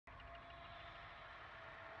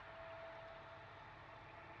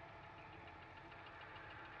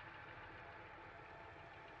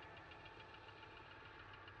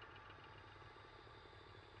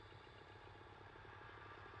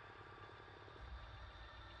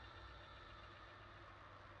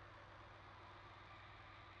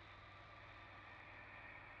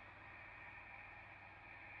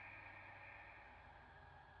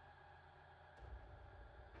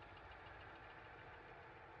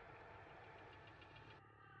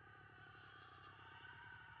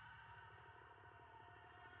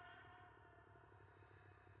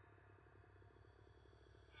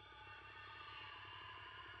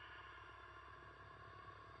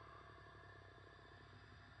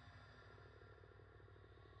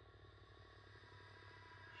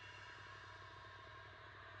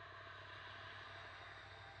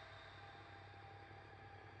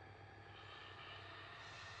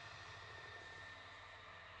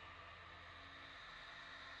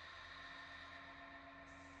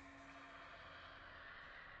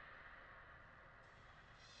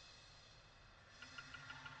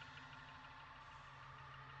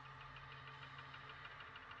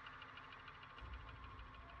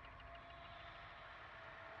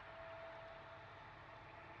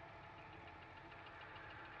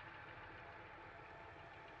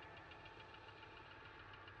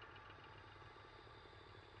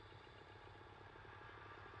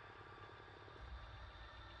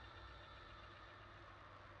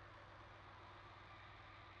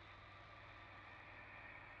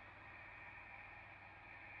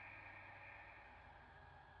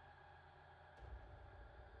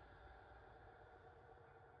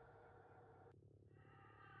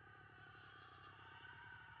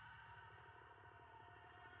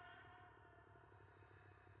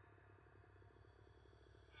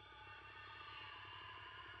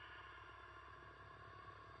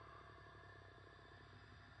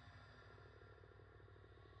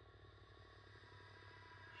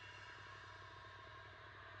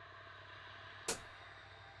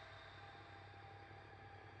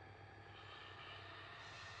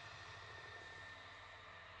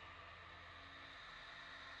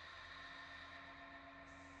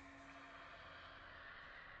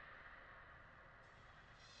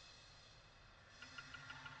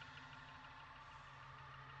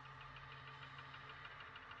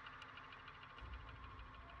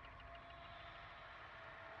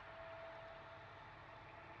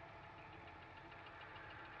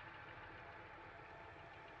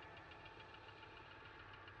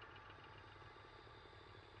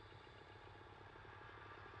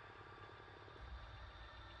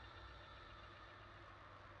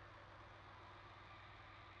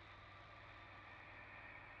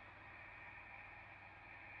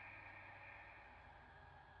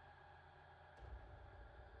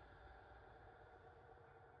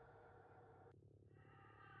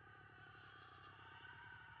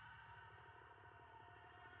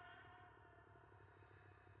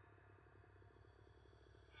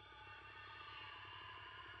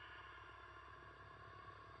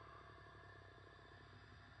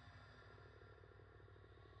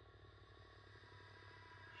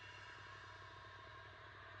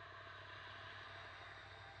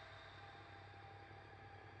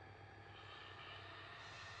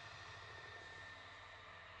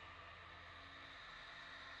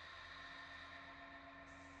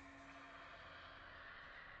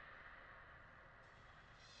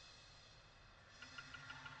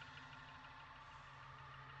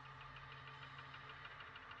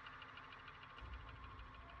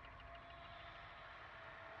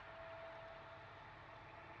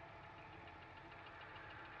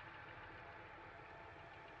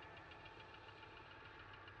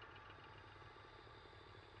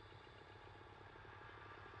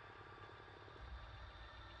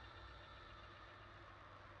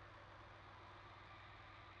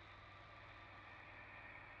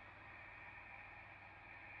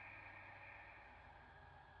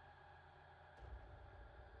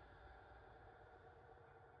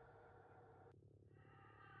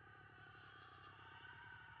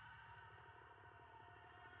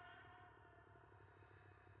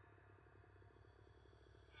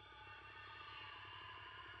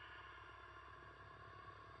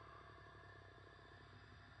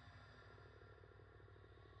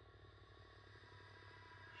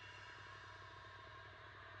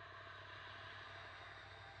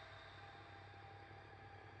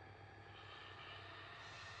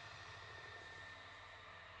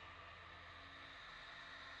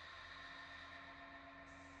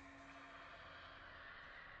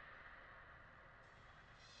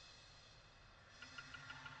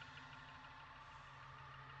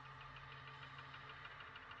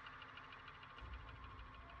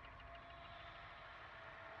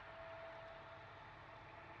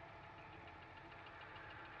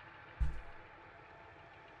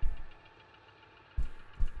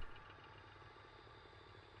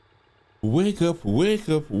Wake up, wake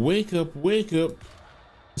up, wake up, wake up.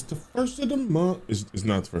 It's the first of the month. It's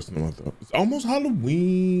not the first of the month though. It's almost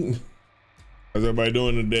Halloween. How's everybody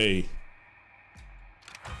doing today?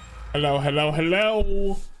 Hello, hello,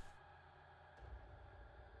 hello.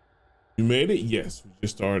 You made it? Yes, we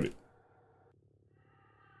just started.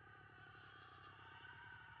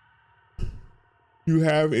 You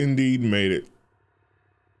have indeed made it.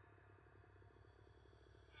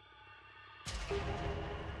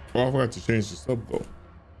 Oh, I forgot to change the sub goal.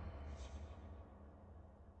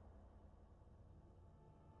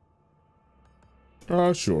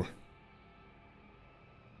 Sure.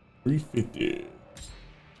 350.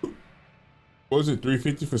 What was it?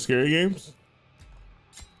 350 for scary games?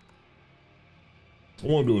 I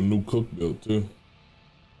want to do a new cook build too.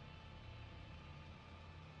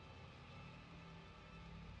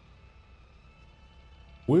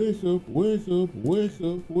 Wake up, wake up, wake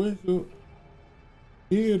up, wake up.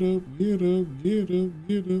 Get up, get up, get up,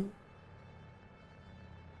 get up.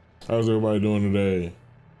 How's everybody doing today?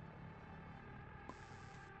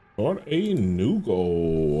 Start a new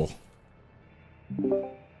goal.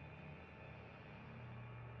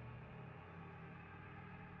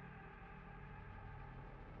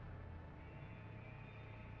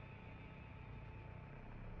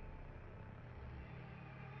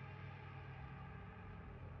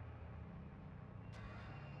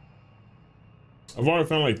 I've already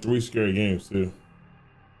found like 3 scary games too.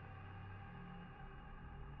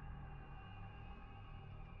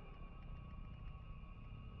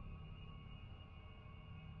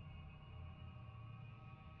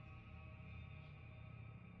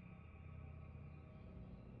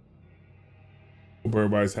 Hope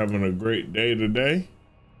everybody's having a great day today.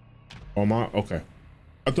 Oh my, okay.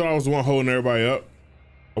 I thought I was the one holding everybody up.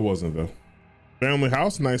 I wasn't though. Family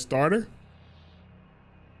house, nice starter.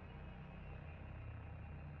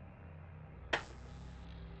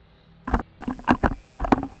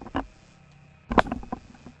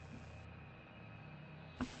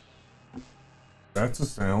 That's a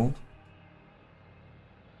sound.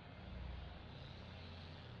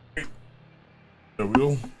 There we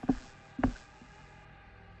go.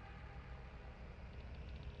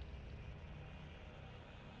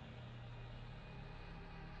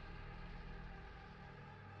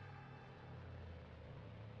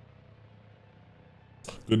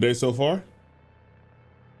 Good day so far?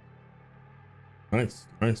 Nice,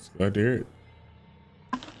 nice. Glad to hear it.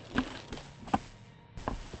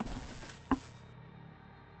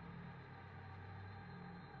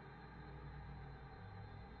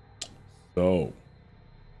 So,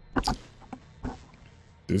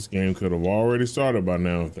 this game could have already started by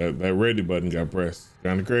now if that ready button got pressed.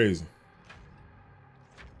 Kind of crazy.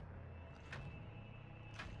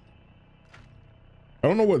 I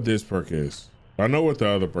don't know what this perk is. I know what the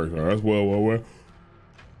other perks are. That's well.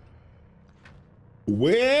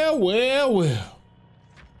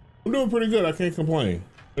 I'm doing pretty good. I can't complain.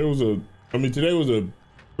 Today was a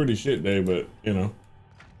pretty shit day, but you know,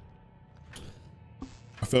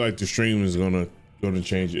 I feel like the stream is gonna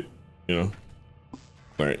change it. You know,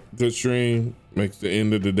 like good stream makes the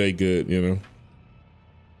end of the day good. You know,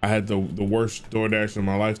 I had the worst DoorDash of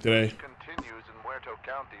my life today.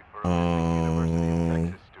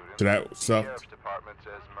 So that sucked.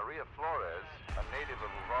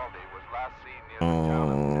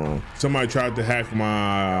 Somebody tried to hack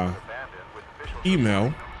my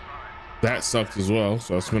email. That sucked as well.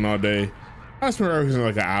 So I spent all day. I spent everything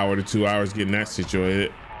like an hour to 2 hours getting that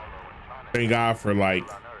situated. Thank God for like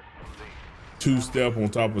 2-step on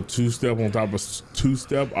top of 2-step on top of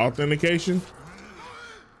 2-step authentication.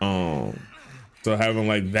 So having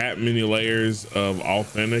like that many layers of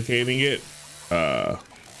authenticating it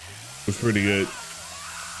was pretty good.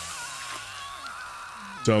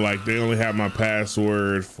 So like they only had my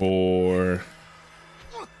password for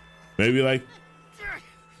maybe like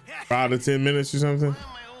 5 to 10 minutes or something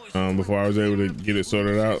before I was able to get it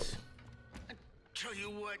sorted out.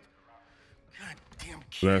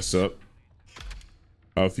 So that sucked.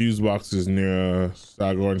 Fuse boxes near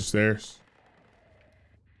Side Garden Stairs.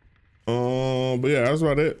 But yeah, that's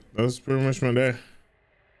about it. That's pretty much my day.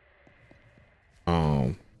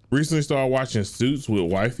 Recently started watching Suits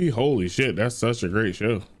with Wifey. Holy shit, that's such a great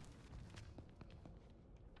show.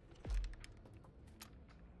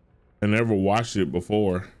 I never watched it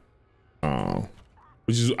before,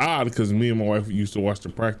 which is odd because me and my wife used to watch The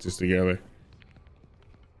Practice together.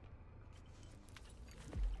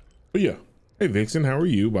 But yeah, hey Vixen, how are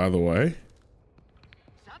you, by the way?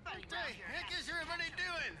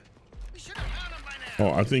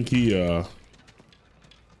 Oh, I think he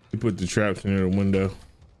put the traps near the window.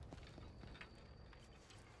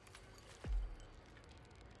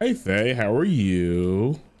 Hey Faye, how are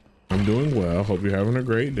you? I'm doing well. Hope you're having a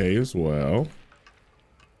great day as well.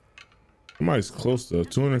 Somebody's close to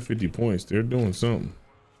 250 points. They're doing something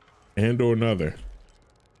and or another.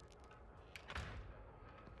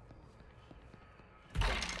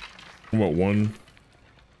 What, one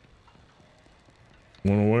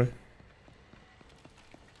away?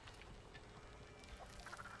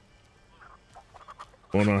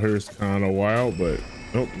 One out here is kind of wild, but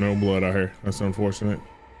nope, no blood out here. That's unfortunate.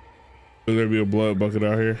 Could there be a blood bucket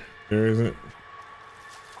out here? There isn't.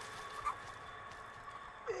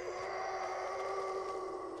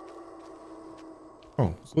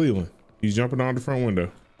 Oh, it's Leland. He's jumping out the front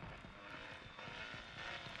window.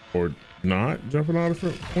 Or not jumping out the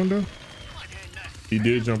front window? He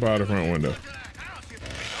did jump out the front window.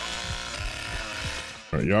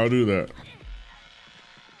 All right, y'all do that.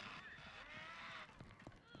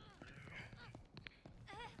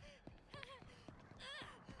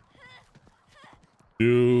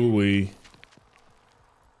 Julie.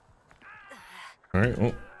 All right,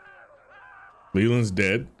 well, Leland's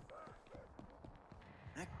dead.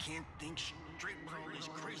 I can't think straight with all this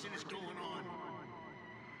craziness going on.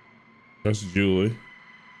 That's Julie.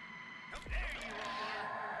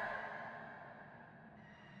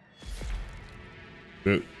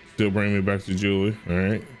 That still bring me back to Julie. All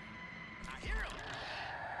right. I hear him.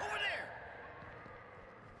 Over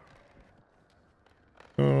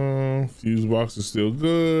there. Fuse box is still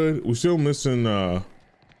good. We're still missing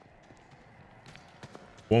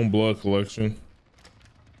one blood collection.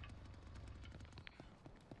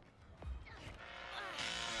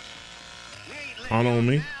 On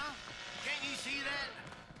me. Can you see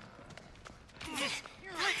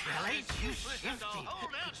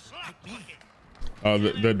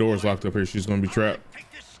that? That door's locked up here. She's gonna be trapped.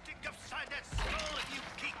 Take this stick upside that skull if you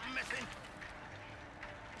keep messing.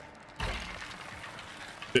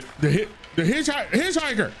 The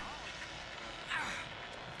hitchhiker.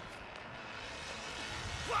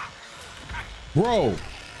 Bro.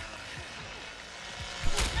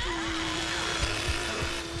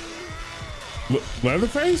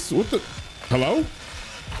 Leatherface? What the? Hello?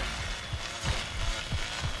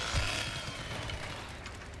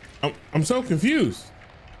 I'm so confused.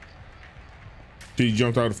 She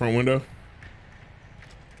jumped out the front window.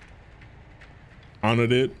 Anna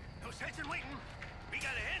did. No sense in waiting. We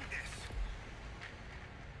gotta end this.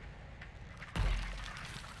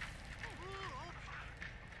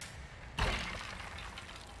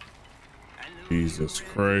 Jesus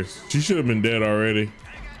Christ. She should have been dead already.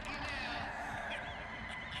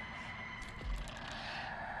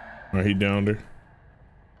 All right, he downed her.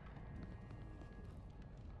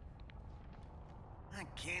 I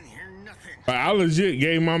can't hear nothing. I legit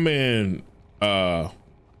gave my man, I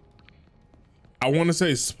want to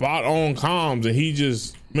say spot on comms, and he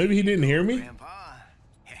just, maybe he didn't hear me. Grandpa.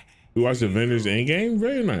 We watched Avengers Endgame.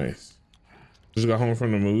 Very nice. Just got home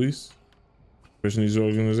from the movies. Christian News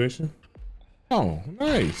Organization. Oh,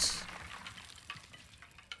 nice.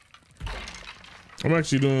 I'm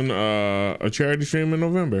actually doing a charity stream in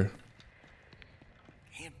November.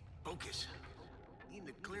 Can't focus. Need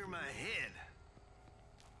to clear my head.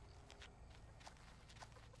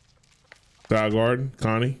 Side garden,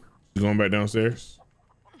 Connie. She's going back downstairs.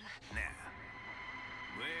 Now,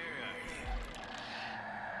 where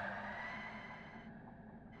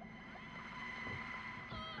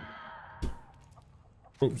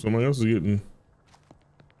are you? Oh, somebody else is getting.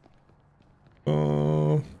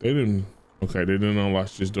 They didn't. Okay, they didn't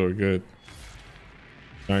unlock this door. Good.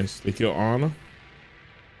 Nice. They killed Anna.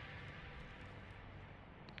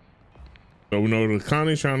 So we know that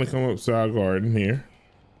Connie's trying to come up side garden here.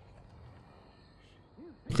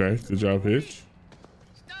 Okay, good job, Hitch.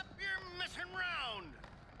 Stop your messing around.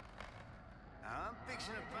 I'm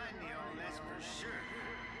fixing to find you all, that's for sure.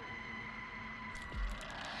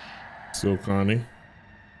 Still Connie.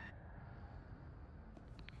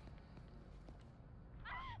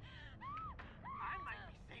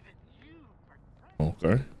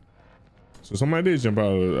 Okay. So somebody did jump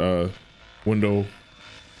out of the window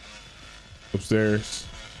upstairs.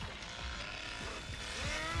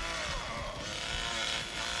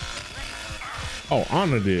 Oh,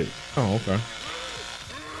 Anna did. Oh, okay.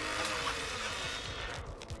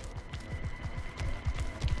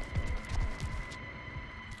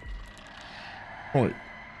 Point.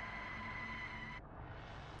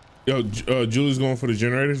 Yo, Julie's going for the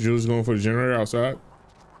generator. Julie's going for the generator outside.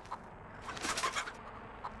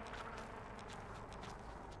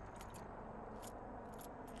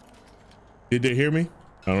 Did they hear me?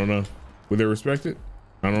 I don't know. Would they respect it?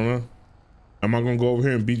 I don't know. Am I gonna go over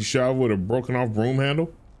here and beat the shower with a broken off broom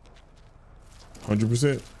handle?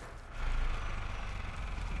 100%.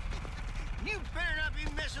 You better not be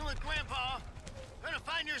messing with Grandpa. Gonna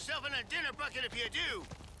find yourself in a dinner bucket if you do.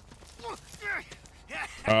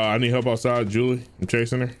 I need help outside, Julie. I'm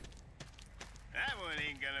chasing her. That one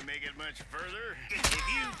ain't gonna make it much further. If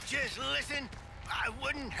you just listen, I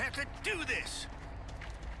wouldn't have to do this.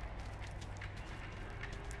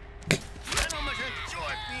 I don't much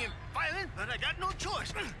enjoy being violent, but I got no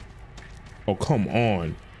choice. Oh, come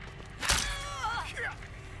on.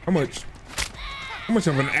 How much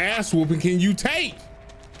of an ass whooping can you take?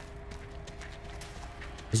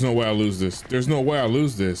 There's no way I lose this. There's no way I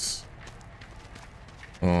lose this.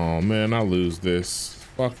 Oh man, I lose this.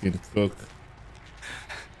 Fucking Cook.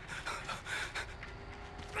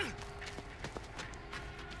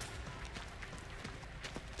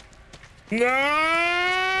 No!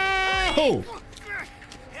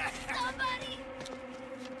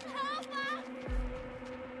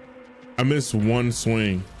 I missed one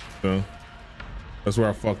swing, so that's where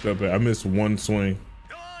I fucked up at. I missed one swing.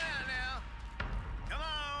 Go on out now. Come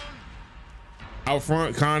on. Out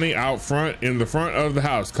front, Connie, out front, in the front of the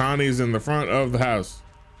house. Connie's in the front of the house.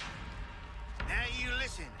 Now you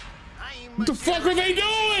listen. I ain't What the much fuck are they around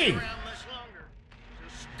doing? much longer.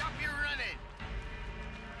 So stop your running.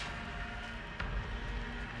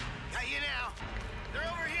 Got you now. They're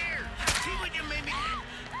over here. See what you made me.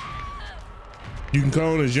 You can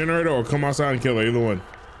call in a generator or come outside and kill her, either one.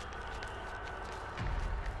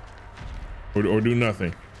 Or do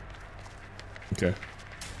nothing. Okay.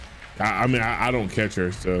 I mean, I don't catch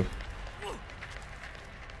her, so.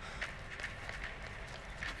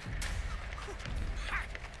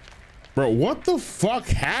 Bro, what the fuck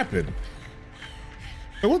happened?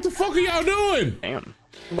 Hey, what the fuck are y'all doing? Damn.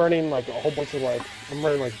 I'm running like a whole bunch of like, I'm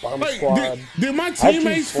running like bomb Like, squad. did my I have two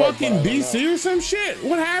teammates squads, fucking but I don't DC or some shit?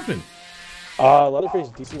 What happened? Leatherface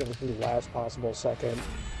DC was the last possible second.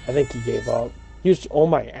 I think he gave up. He was on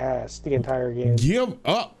my ass the entire game. Give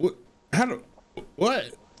up? What?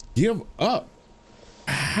 Give up?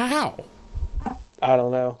 How? I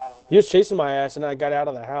don't know. He was chasing my ass and I got out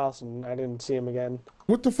of the house and I didn't see him again.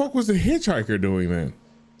 What the fuck was the hitchhiker doing then?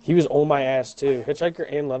 He was on my ass too.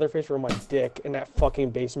 Hitchhiker and Leatherface were on my dick in that fucking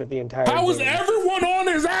basement the entire How was game. everyone on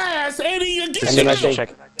his ass and he And then I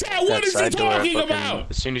think, Dad, what is he talking about?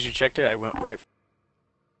 As soon as you checked it, I went.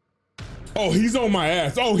 Oh, he's on my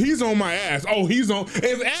ass. Oh, he's on my ass. Oh, he's on.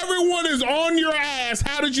 If everyone is on your ass,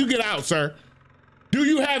 how did you get out, sir? Do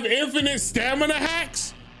you have infinite stamina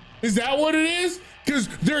hacks? Is that what it is? Because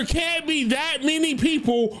there can't be that many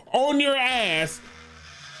people on your ass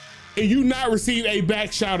and you not receive a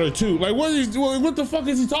back shot or two. Like, what the fuck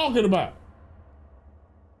is he talking about?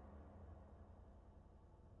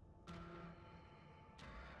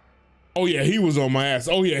 Oh yeah, he was on my ass.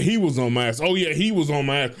 Oh yeah, he was on my ass. Oh yeah, he was on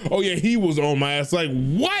my ass. Oh yeah, he was on my ass. Like,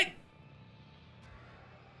 what?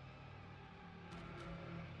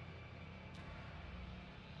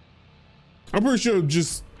 I'm pretty sure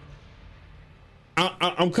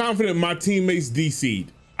I'm confident my teammates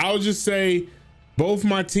DC'd. I'll just say both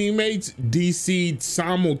my teammates DC'd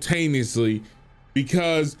simultaneously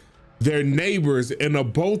because their neighbors in a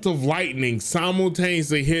bolt of lightning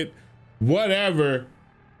simultaneously hit whatever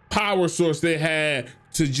power source they had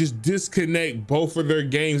to just disconnect both of their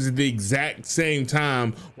games at the exact same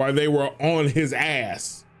time while they were on his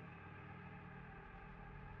ass.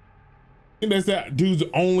 And that's that dude's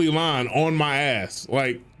only line, on my ass.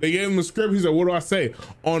 Like, they gave him the script, he said, what do I say?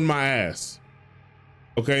 On my ass.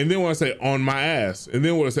 Okay, and then when I say on my ass, and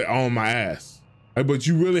then when I say on my ass. Like, but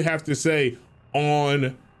you really have to say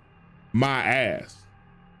on my ass.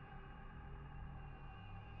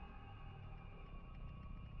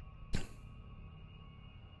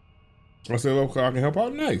 I said, okay, I can help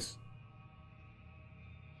out. Nice.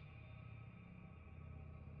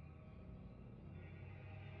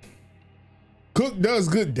 Cook does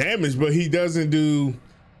good damage, but he doesn't do.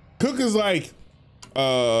 Cook is like,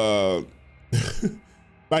 like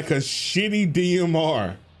a shitty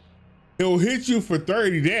DMR. He'll hit you for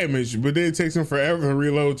 30 damage, but then it takes him forever to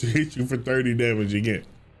reload to hit you for 30 damage again.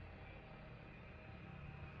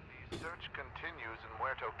 The search continues in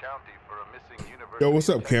Muerto County for a missing university. Yo, what's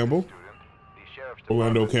up, Campbell?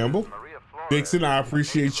 Orlando Campbell. Vixen, I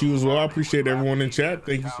appreciate you as well. I appreciate everyone in chat.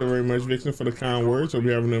 Thank you so very much, Vixen, for the kind words. Hope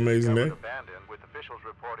you're having an amazing day.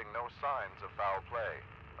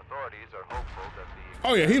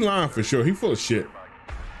 Oh yeah, he lying for sure. He full of shit.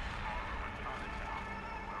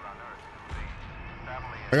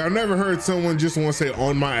 Like, I've never heard someone just want to say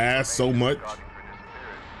on my ass so much.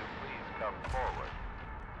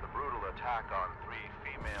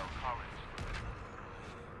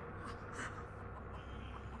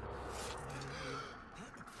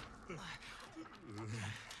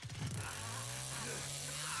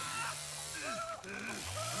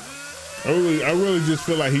 I really just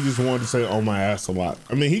feel like he just wanted to say "oh my ass" a lot.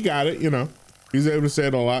 I mean, he got it, you know. He's able to say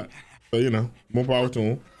it a lot, so you know, more power to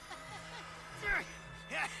him.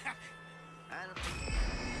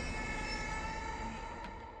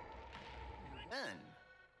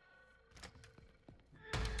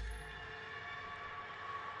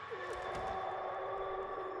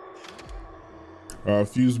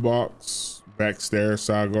 Fuse box, back stairs,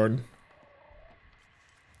 side garden.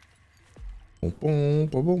 Boom, boom,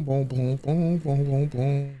 boom, boom, boom, boom, boom,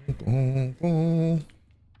 boom, boom, boom.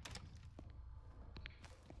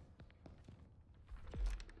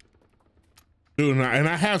 Dude, and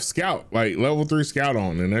I have scout, like level 3 scout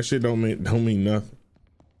on, and that shit don't mean nothing.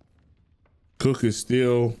 Cook is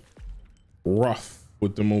still rough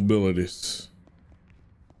with the mobilities.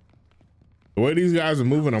 The way these guys are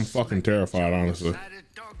moving, I'm fucking terrified, honestly.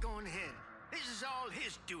 This is all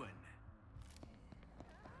his doing.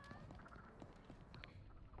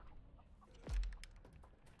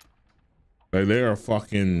 Like they are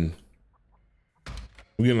fucking.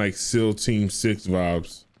 We getting like SEAL Team 6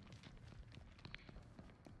 vibes.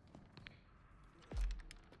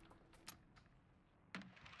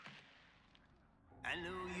 I know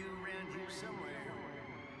you around here somewhere.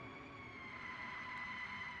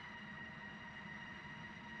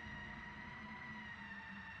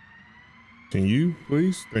 Can you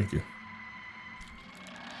please? Thank you.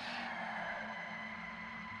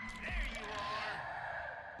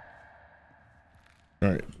 All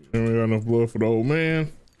right, and we got enough blood for the old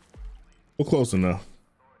man. We're close enough.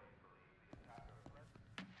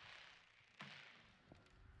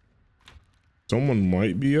 Someone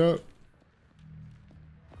might be up.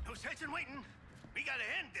 No sense in waiting. We gotta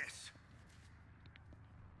end this.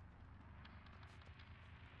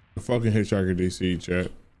 The fucking hitchhiker DC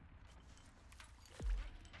chat.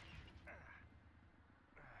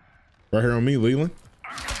 Right here on me, Leland.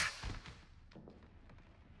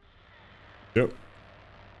 Yep.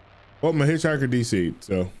 Well, my hitchhiker DC'd,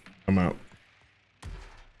 so I'm out.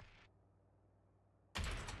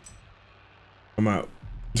 I'm out.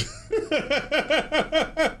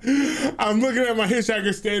 I'm looking at my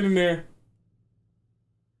hitchhiker standing there.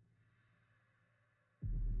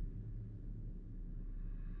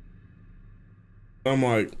 I'm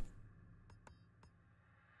like,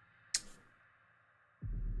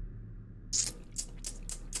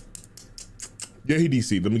 yeah, he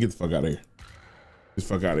DC'd. Let me get the fuck out of here. Get the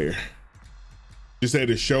fuck out of here. Just say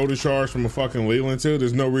the shoulder charge from a fucking Leland too.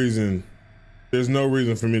 There's no reason. There's no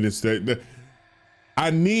reason for me to stay. I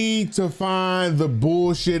need to find the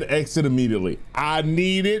bullshit exit immediately. I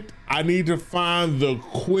need it. I need to find the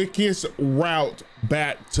quickest route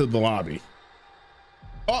back to the lobby.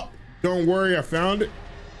 Oh, don't worry. I found it.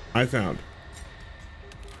 I found it.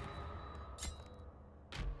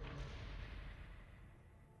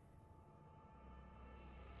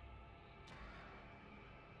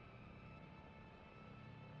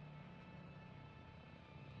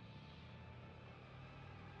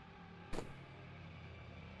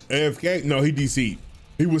 AFK? No, he DC'd.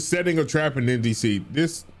 He was setting a trap and then DC'd.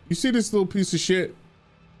 This, you see this little piece of shit?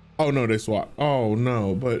 Oh no, they swapped. Oh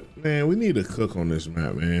no, but man, we need to cook on this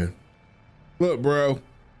map, man. Look, bro.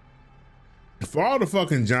 For all the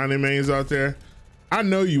fucking Johnny mains out there, I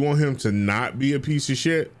know you want him to not be a piece of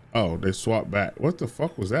shit. Oh, they swapped back. What the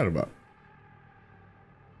fuck was that about?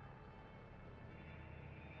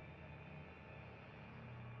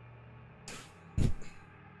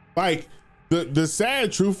 Like, the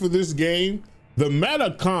sad truth of this game, the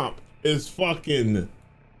meta comp is fucking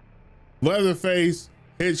Leatherface,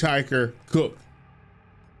 Hitchhiker, Cook.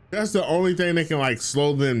 That's the only thing that can like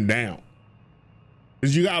slow them down.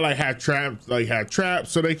 Cause you gotta have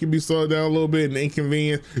traps so they can be slowed down a little bit and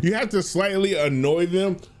inconvenience. You have to slightly annoy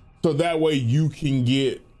them so that way you can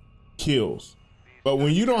get kills. But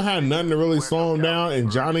when you don't have nothing to really slow them down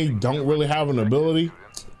and Johnny don't really have an ability,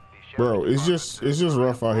 bro, it's just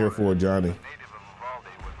rough out here for Johnny.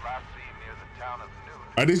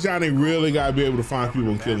 This Johnny really gotta be able to find people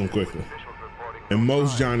and kill them quickly. And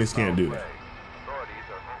most Johnnies can't do that.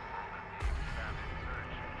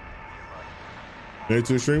 Hey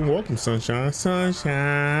to the stream, welcome sunshine,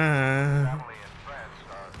 sunshine.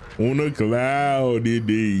 On a cloudy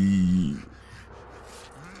day.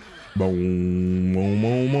 Boom, boom,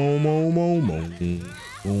 boom, boom, boom, boom, boom,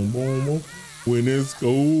 boom, boom, boom. When it's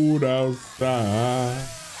cold outside,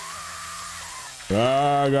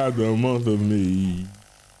 I got the month of May.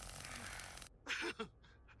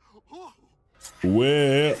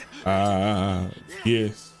 Well, I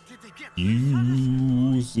guess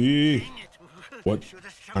you see what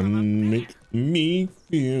can make me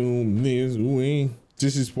feel this way.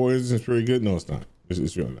 This is poison. It's pretty good. No, it's not.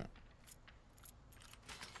 It's really not.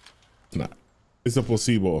 It's not. It's a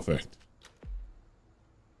placebo effect.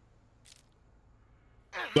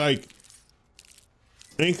 Like,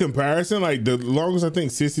 in comparison, like the longest I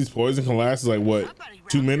think Sissy's poison can last is like what,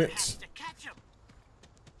 2 minutes?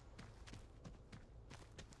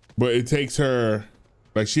 But it takes her,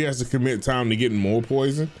 like she has to commit time to getting more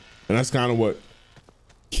poison. And that's kind of what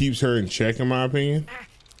keeps her in check, in my opinion.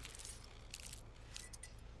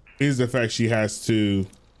 Is the fact she has to,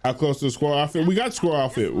 how close to the squirrel outfit? We got squirrel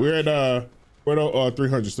outfit. We're at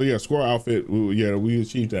 300. So yeah, squirrel outfit. Yeah, we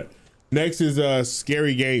achieved that. Next is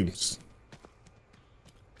scary games.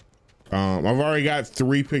 I've already got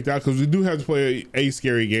 3 picked out because we do have to play a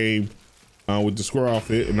scary game with the squirrel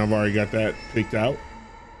outfit, and I've already got that picked out.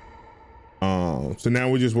 So now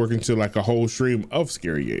we're just working to like a whole stream of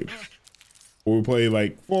scary games. Where we play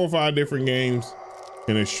like 4 or 5 different games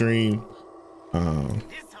in a stream.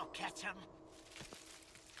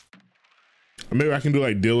 Maybe I can do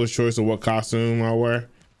like dealer's choice of what costume I'll wear.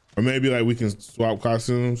 Or maybe like we can swap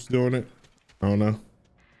costumes doing it. I don't know.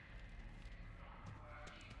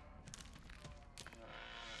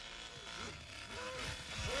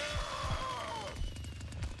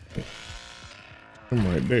 I'm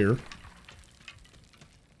right there.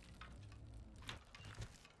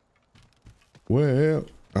 Well,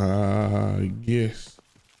 I guess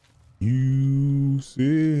you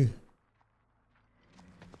see.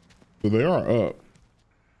 So they are up.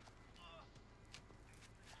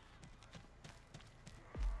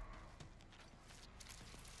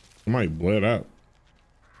 Somebody bled out.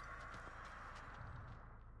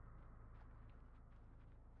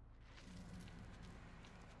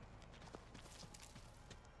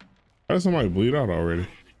 How did somebody bleed out already?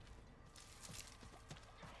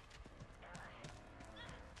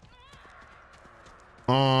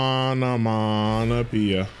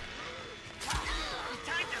 Onomatopoeia.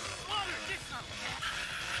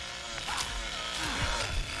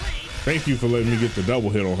 Thank you for letting me get the double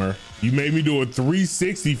hit on her. You made me do a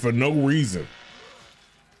 360 for no reason.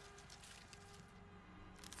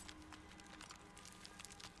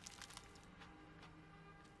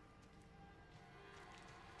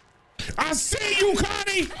 I see you,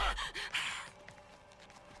 Connie.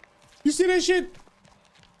 You see that shit?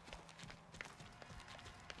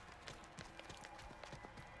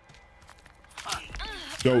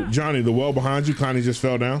 Yo, Johnny, the well behind you, Connie just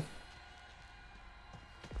fell down.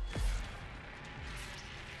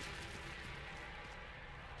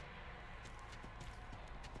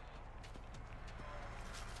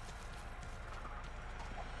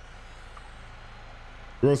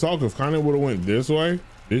 Real talk, if Connie would have went this way,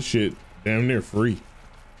 this shit damn near free.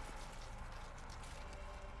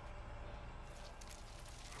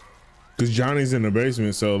 Cause Johnny's in the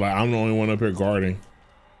basement, so like I'm the only one up here guarding.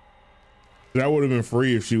 That would have been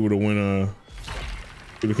free if she would have went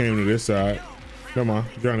would have came to this side. Come on,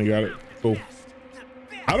 Johnny got it. Cool.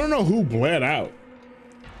 I don't know who bled out.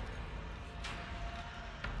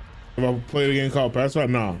 Have I played a game called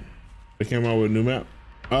Pacified? Nah. They came out with a new map.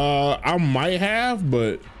 I might have,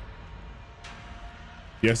 but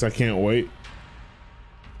yes, I can't wait.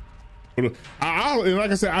 But and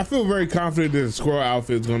like I said, I feel very confident that the squirrel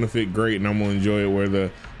outfit is going to fit great, and I'm going to enjoy it. Where the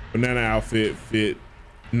banana outfit fit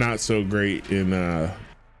not so great, and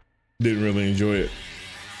didn't really enjoy it.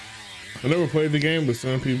 I never played the game, but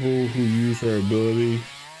some people who use her ability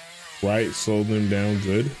right slow them down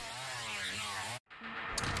good.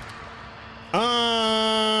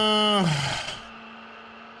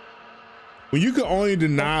 Well, you can only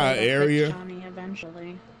deny an area. Johnny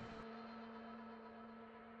eventually.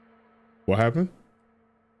 What happened?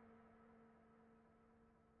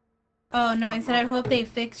 Oh no, I said I hope they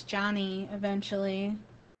fix Johnny eventually.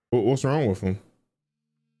 What's wrong with him?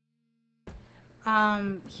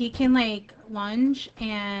 He can like lunge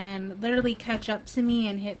and literally catch up to me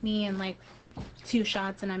and hit me in like 2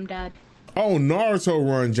 shots and I'm dead. Oh, Naruto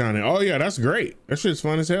run Johnny. Oh yeah, that's great. That shit's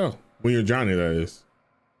fun as hell. When you're Johnny, that is.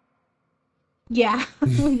 Yeah,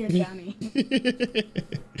 when you're Johnny.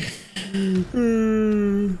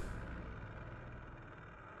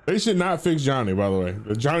 They should not fix Johnny, by the way.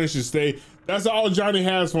 Johnny should stay. That's all Johnny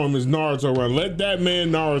has for him is Naruto run. Let that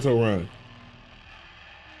man Naruto run.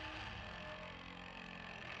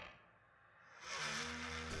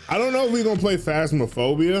 I don't know if we're gonna play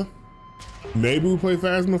Phasmophobia. Maybe we play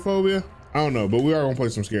Phasmophobia. I don't know, but we are gonna play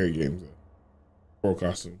some scary games though. For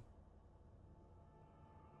costume.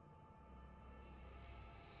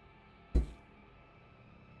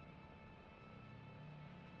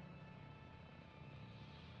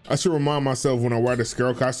 I should remind myself when I wear the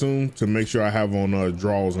scarab costume to make sure I have on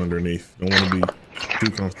drawers underneath. Don't want to be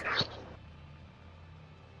too comfortable.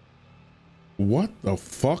 What the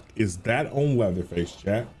fuck is that on Leatherface,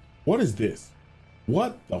 chat? What is this?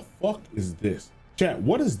 What the fuck is this? Chat,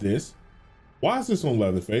 what is this? Why is this on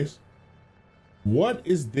Leatherface? What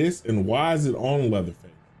is this and why is it on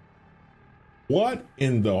Leatherface? What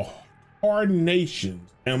in the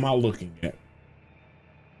carnations am I looking at?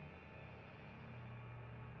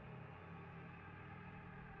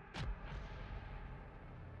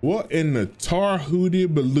 What in the tar hootie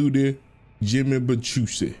balootie Jimmy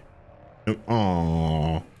Bachusi?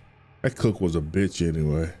 Aw, that cook was a bitch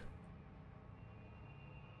anyway.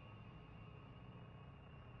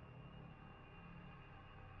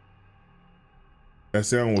 That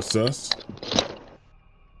sound was sus.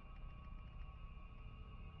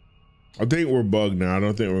 I think we're bugged now. I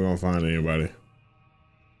don't think we're gonna find anybody.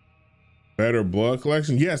 Better blood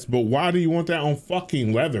collection? Yes, but why do you want that on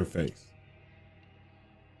fucking Leatherface?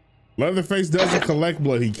 Leatherface doesn't collect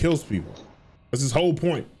blood, he kills people. That's his whole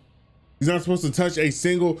point. He's not supposed to touch a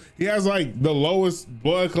single, he has like the lowest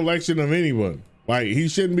blood collection of anyone. Like he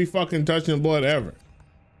shouldn't be fucking touching blood ever.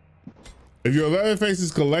 If your Leatherface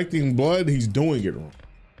is collecting blood, he's doing it wrong.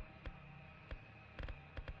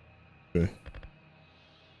 Okay.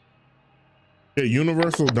 Yeah,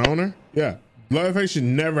 universal donor? Yeah, Leatherface should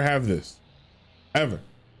never have this, ever.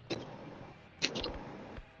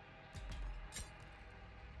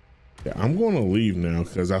 Yeah, I'm going to leave now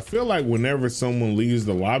because I feel like whenever someone leaves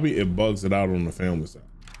the lobby, it bugs it out on the family side.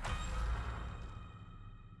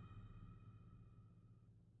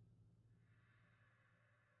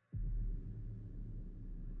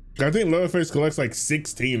 I think Leatherface collects like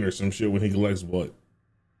 16 or some shit when he collects blood.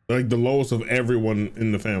 Like the lowest of everyone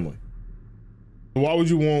in the family. Why would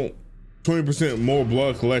you want 20% more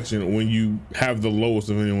blood collection when you have the lowest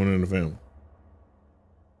of anyone in the family?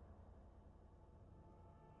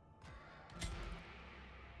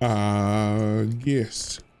 I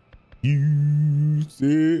guess you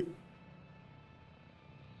said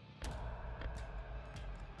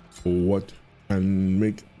what can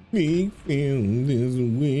make me feel this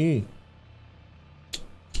way.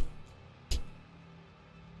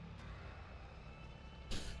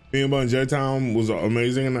 Me and Bun J Town was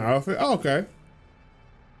amazing in the outfit. Oh, okay.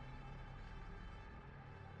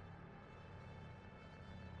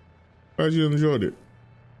 Glad you enjoyed it.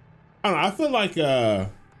 I don't know, I feel like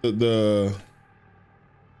the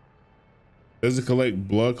does it collect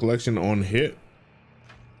blood collection on hit?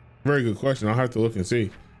 Very good question. I'll have to look and see.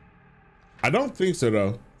 I don't think so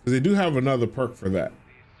though, because they do have another perk for that.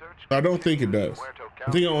 So I don't think it does. I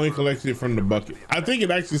think it only collects it from the bucket. I think it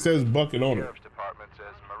actually says bucket on it. Sheriff's Department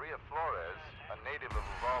says Maria Flores, a native of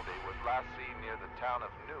Uvalde, was last seen near the town of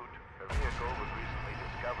Newt. Her vehicle was recently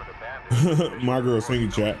discovered abandoned. My girl singing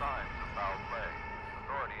chat.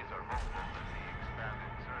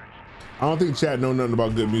 I don't think chat know nothing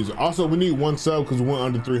about good music. Also, we need one sub because we went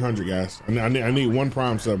under 300, guys. I need one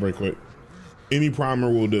prime sub right quick. Any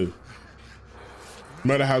primer will do. No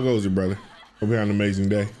matter how it goes, your brother. Hope you have an amazing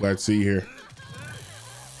day. Glad to see you here.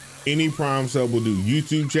 Any prime sub will do.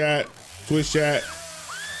 YouTube chat, Twitch chat,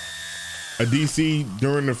 a DC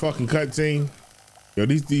during the fucking cutscene. Yo,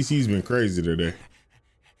 these DC's been crazy today.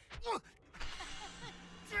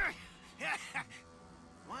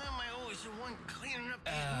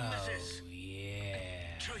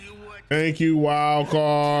 Thank you, wild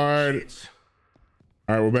card.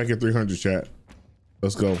 All right, we're back at 300, chat.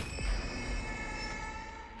 Let's go.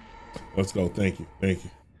 Let's go. Thank you. Thank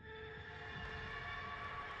you.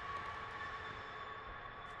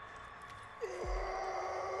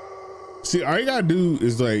 See, all you gotta do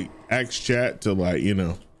is like ask chat to like, you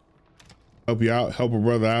know, help you out, help a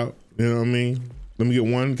brother out. You know what I mean? Let me get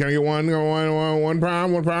one. Can I get one? One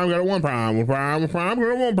prime, got a one prime, got a one prime,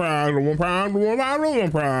 got a one prime.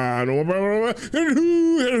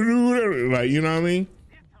 Like, you know what I mean?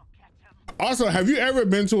 Also, have you ever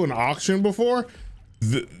been to an auction before?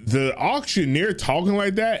 The auctioneer talking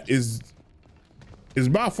like that is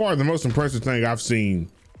by far the most impressive thing I've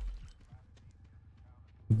seen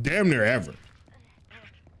damn near ever.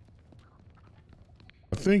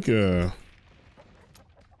 I think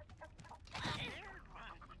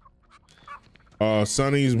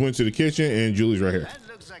Sonny's went to the kitchen and Julie's right here.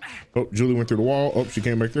 Oh, Julie went through the wall. Oh, she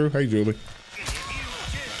came back through. Hey, Julie.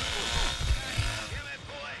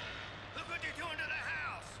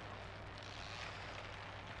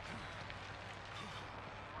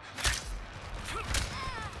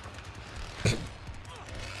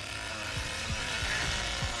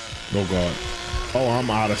 Oh God. Oh, I'm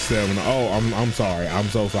out of stamina. Oh, I'm sorry. I'm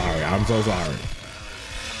so sorry. I'm so sorry.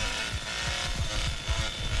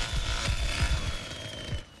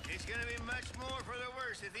 It's gonna be much more for the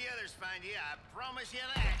worse if the others find you. I promise you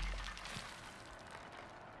that.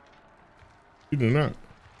 She did not.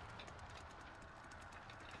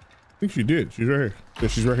 I think she did. She's right here. Yeah,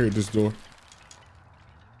 she's right here at this door.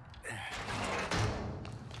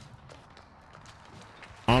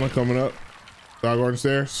 Anna coming up. Dog garden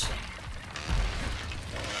stairs.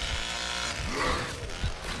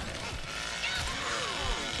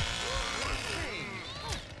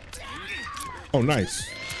 Oh, nice.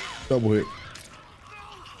 Double hit.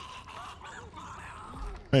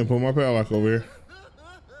 I ain't put my padlock over here.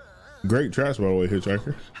 Great trash, by the way,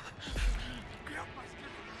 Hitchhiker.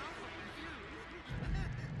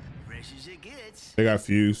 Fresh as it gets. They got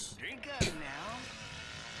fuse. Drink up now.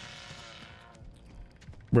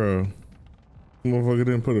 Bro. Motherfucker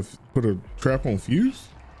didn't put a trap on fuse?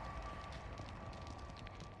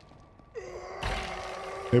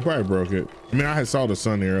 They probably broke it. I mean, I had saw the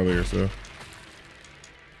sun there earlier, so.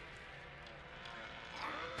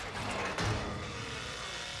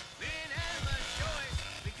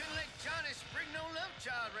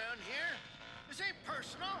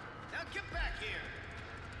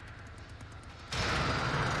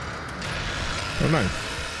 Oh,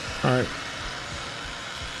 nice. All right.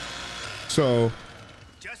 So,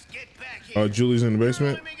 Just get back here. Julie's in the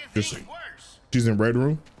basement. Just, she's in red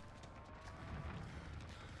room.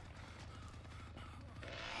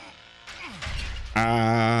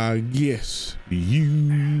 Yes,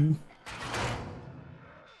 you.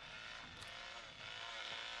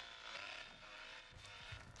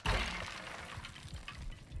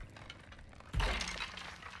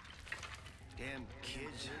 Damn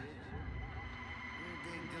kids. Where'd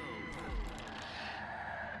they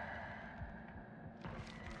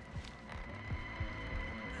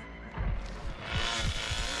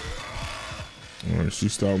go? All right, she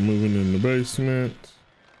started moving in the basement.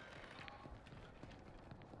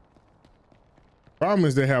 Problem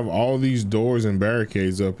is they have all these doors and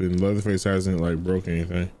barricades up and Leatherface hasn't like broke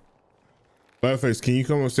anything. Leatherface, can you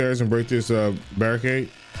come upstairs and break this barricade?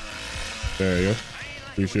 There you go.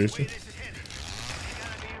 Appreciate you.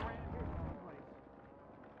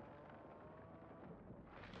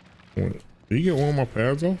 Did you get one of my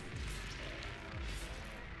pads off?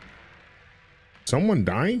 Someone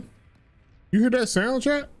dying? You hear that sound,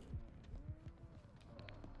 chat?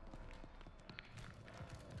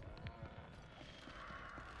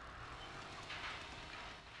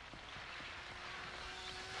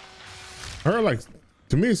 I heard like,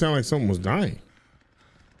 to me it sounded like someone was dying.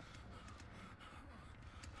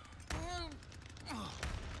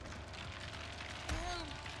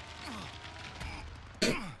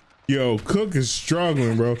 Yo, Cook is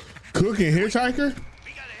struggling, bro. Cook and Hitchhiker?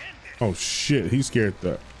 Oh shit, he scared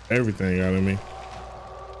the everything out of me.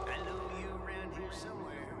 I know you around here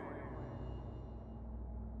somewhere.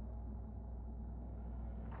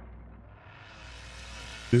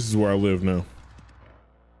 This is where I live now.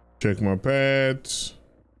 Check my pads.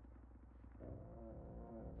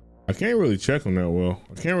 I can't really check them that well.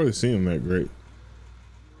 I can't really see them that great.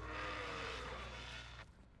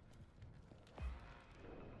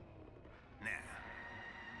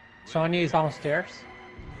 Sonya's downstairs.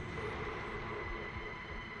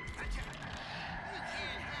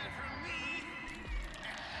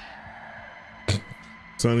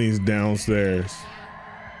 Sonny's downstairs.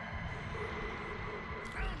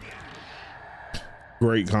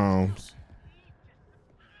 Great comms.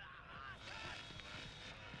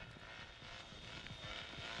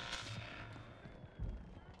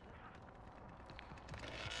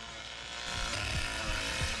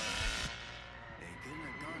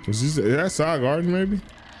 Is that side garden maybe?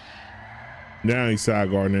 Now he's side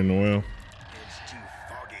gardening the well. It's too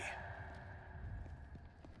foggy.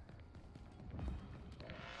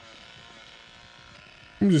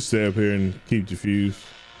 I'm just stay up here and keep the fuse.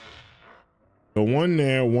 So one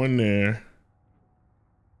there, one there.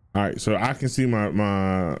 All right, so I can see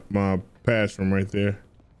my pass from right there.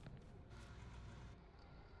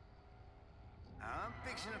 I'm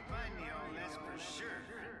fixing to find you all, that's for sure.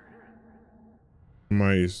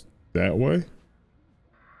 Somebody's that way.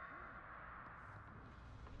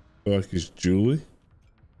 Feel like it's Julie.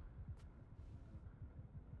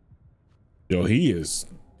 Yo, he is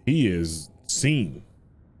seen.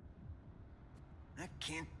 I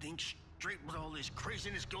can't think straight with all this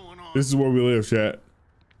craziness going on. This is where we live, chat.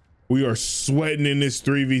 We are sweating in this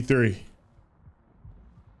 3v3.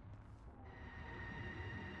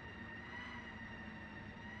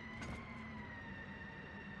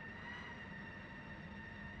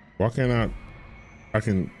 Why can't I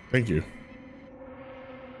can, thank you.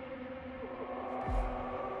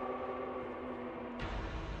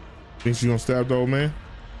 Think she gonna stab the old man?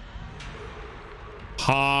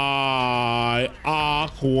 Hi,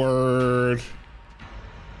 awkward.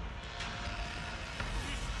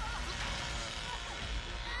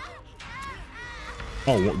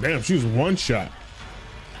 Oh, damn, she was one shot.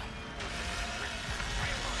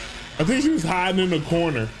 I think she was hiding in the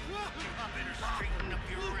corner.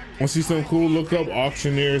 Want to see something cool? Look up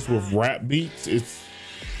auctioneers with rap beats.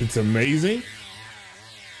 It's amazing.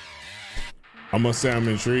 I must say I'm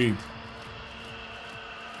intrigued.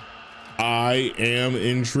 I am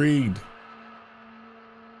intrigued.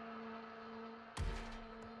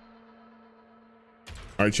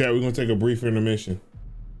 All right, chat, we're gonna take a brief intermission.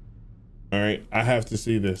 All right, I have to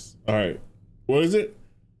see this. All right, what is it?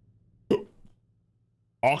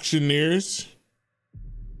 Auctioneers.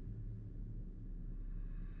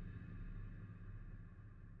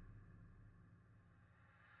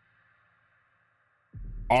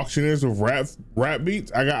 Auctioneers with rap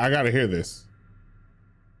beats. I gotta hear this.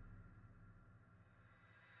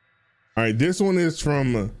 All right, this one is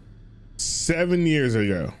from 7 years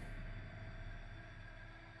ago.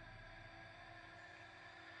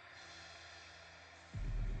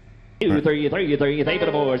 Two, three, three, three, three for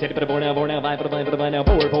the four, city for the four now, five for the five for the five now,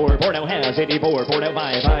 four now, half, city four now,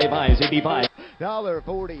 five, city five.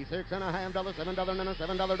 $46.5, $7 and a $7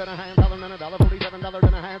 and a half, $1 and a $47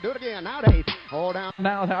 and a half. Do it again. Now eight. Hold down.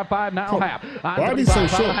 Now half, five, now half. Why are these so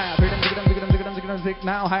short? Six,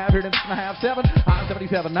 now half, here, and a half, seven. I'm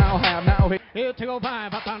 77, now half, now hit. Here,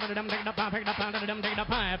 205, I found them, take the five, pick up, found them, take the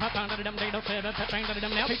five, I found them, take the seven, bang to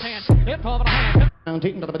them, now he 10. Hit 12 and a half. Now,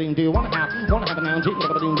 take the do, 1 half, 1 half, now, take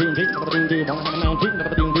the do, 1 half, now, take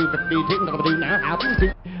the do, now half.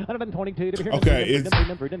 122. Okay,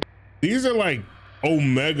 these are like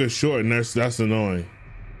omega short, and that's annoying.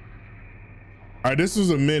 All right, this was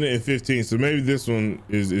 1 minute and 15, so maybe this one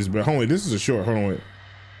is but hold on, wait, this is a short. Hold on, wait.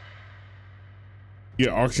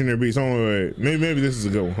 Yeah, auctioneer beats. Hold on, wait. Maybe this is a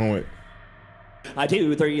good one. Hold on, wait. I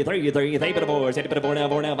 2, 3, 3, 3, 3 for the four, city for the four now,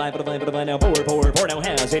 five for the five for the five now, four now,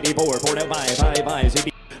 half, city four now, five,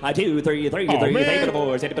 city. I 2, 3, 3, 3, 3 for the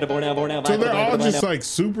four, city for the four now, five. So they're all just like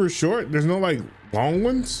super short. There's no like long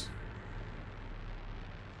ones.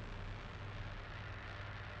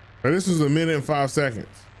 Now, this was 1 minute and 5 seconds.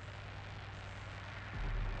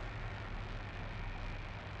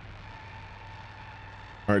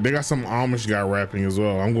 All right, they got some Amish guy rapping as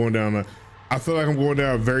well. I feel like I'm going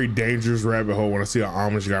down a very dangerous rabbit hole when I see an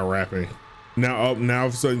Amish guy rapping. Now all of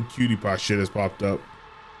a sudden Cutie Pie shit has popped up.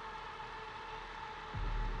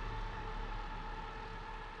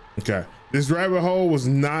 Okay, this rabbit hole was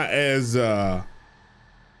not as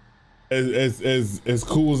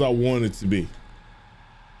cool as I wanted it to be.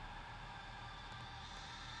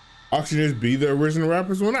 Auctioneers be the original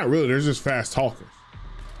rappers? Well, not really. They're just fast talkers.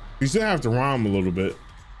 You still have to rhyme a little bit.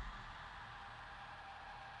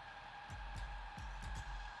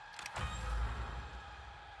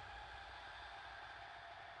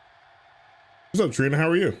 What's up, Trina? How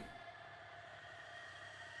are you?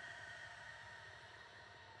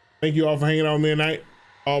 Thank you all for hanging out with me tonight.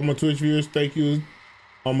 All my Twitch viewers, thank you.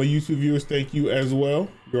 All my YouTube viewers, thank you as well.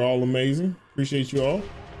 You're all amazing. Appreciate you all.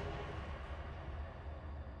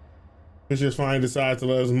 It's just fine. Decide to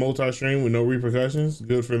let us multi-stream with no repercussions.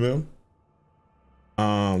 Good for them.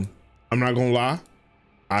 I'm not gonna lie.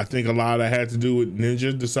 I think a lot of that had to do with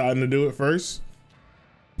Ninja deciding to do it first,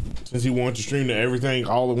 since he wanted to stream to everything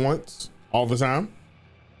all at once, all the time.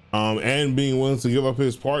 And being willing to give up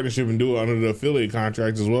his partnership and do it under the affiliate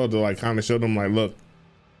contract as well, to like kind of show them like, look,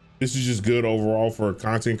 this is just good overall for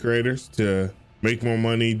content creators to make more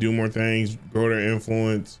money, do more things, grow their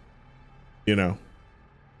influence, you know.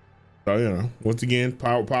 So, you know, once again,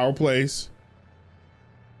 power plays.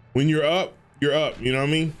 When you're up, you know what I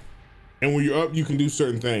mean? And when you're up, you can do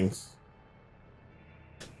certain things.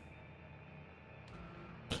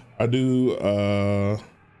 I'll do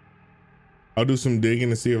some digging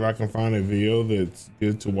to see if I can find a video that's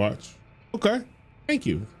good to watch. Okay, thank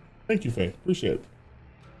you, Faye, appreciate it.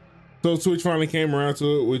 So Twitch finally came around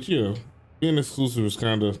to it, which, you know, being exclusive is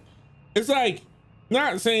kind of, it's like,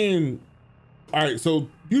 not saying, all right, so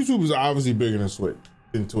YouTube is obviously bigger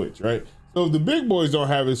than Twitch, right? So if the big boys don't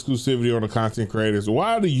have exclusivity on the content creators,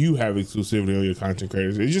 why do you have exclusivity on your content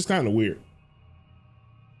creators? It's just kind of weird.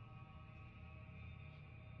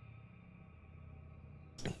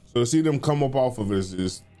 So to see them come up off of this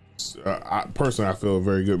is personally, I feel a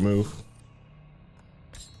very good move.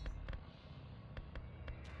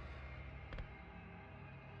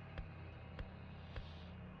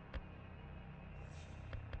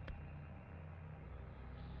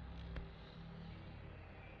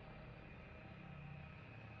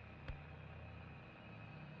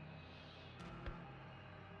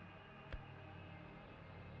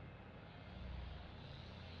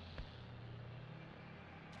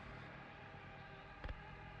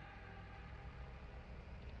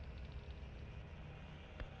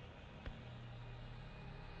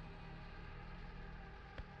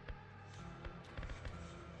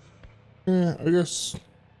 Yeah, I guess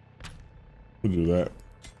we'll do that.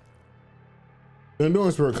 The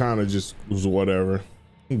endurance work kind of just was whatever.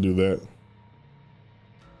 We'll do that.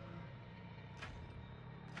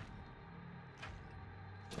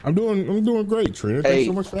 I'm doing great, Trina. Hey, Thanks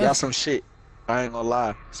so much for got asking. some shit. I ain't gonna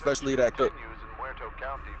lie, especially that cook. News in Muerto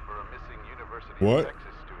County for a missing University What? of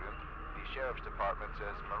Texas student. The sheriff's department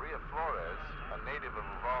says Maria Flores, a native of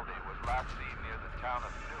Uvalde, was last seen near the town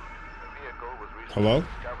of Newt. The vehicle was recently Hello?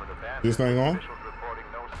 discovered abandoned. This thing on? Officials reporting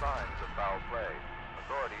no signs of foul play.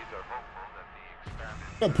 Authorities are hopeful that the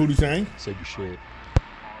expanded What's up, Pootie Tang? Said you shit.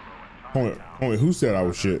 Hold on, who said I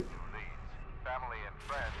was shit? family and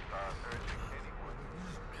friends are urging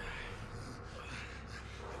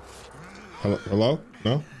anyone. Hello?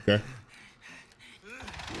 No? Okay.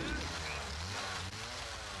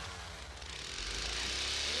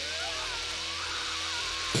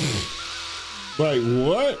 Like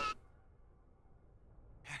what?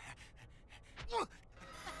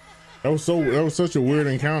 That was such a weird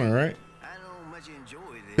encounter, right? I don't much enjoy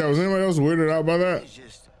this. Yeah, was anybody else weirded out by that? It's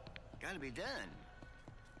just gotta be done.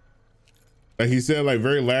 Like he said, like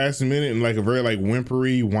very last minute and like a very like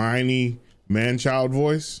whimpery, whiny man-child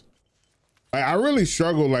voice. I really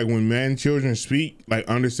struggle like when man children speak, like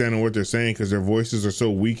understanding what they're saying because their voices are so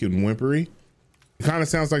weak and whimpery. It kind of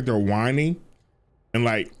sounds like they're whining. And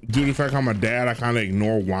like due to the fact I'm a dad, I kind of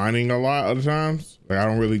ignore whining a lot of the times. Like I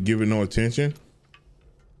don't really give it no attention.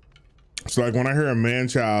 So like when I hear a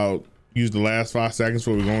man-child use the last 5 seconds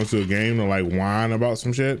before we go into a game to like whine about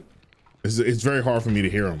some shit, it's very hard for me to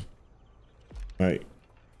hear them. Like,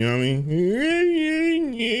 you know what I mean?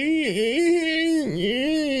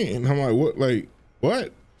 And I'm like, what? Like,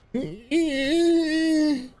 what?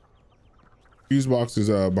 Fuse box is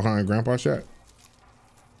behind Grandpa's shack.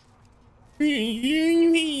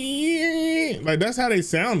 Like that's how they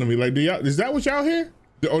sound to me. Like, do y'all? Is that what y'all hear?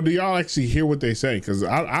 Or do y'all actually hear what they say? Because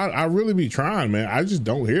I really be trying, man. I just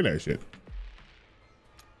don't hear that shit.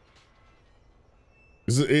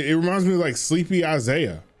 It reminds me of like Sleepy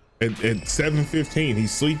Isaiah at 7:15.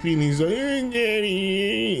 He's sleepy and he's like,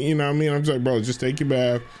 you know what I mean? I'm just like, bro, just take your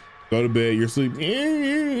bath, go to bed. You're sleeping,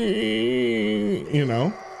 you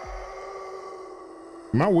know.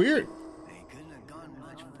 Am I weird? They couldn't have gone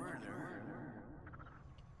much further.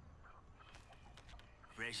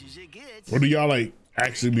 Fresh as it gets. Or do y'all like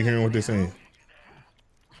actually be hearing what they're saying?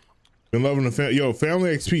 Been loving the family. Yo,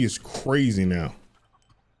 Family XP is crazy now.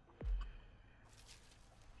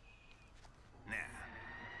 Now,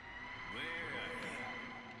 where are you?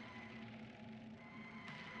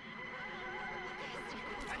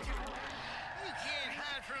 You can't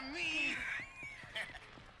hide from me.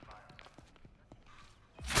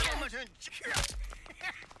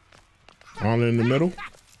 All in the middle.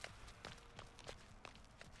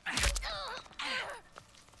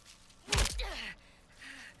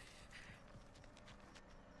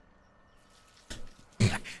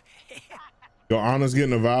 Yo, Anna's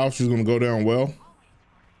getting a valve. She's gonna go down well.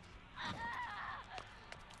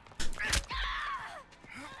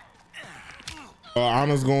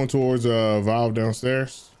 Anna's going towards a valve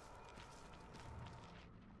downstairs.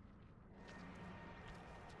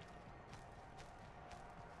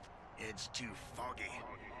 It's too foggy.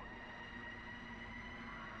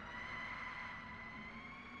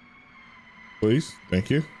 Please, thank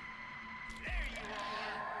you.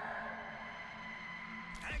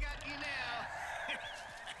 I got you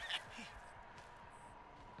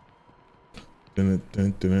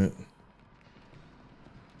now. Dun.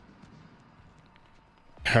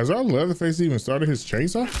 Has our Leatherface even started his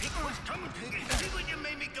chainsaw? People was coming to you. See what you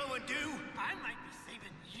made me go and do? I might be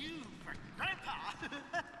saving you for Grandpa.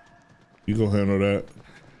 You go handle that.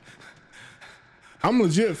 I'm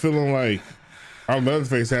legit feeling like our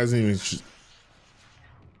Leatherface hasn't even.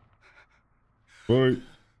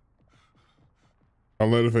 Our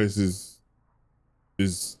Leatherface is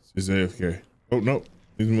AFK. Oh no,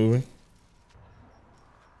 he's moving.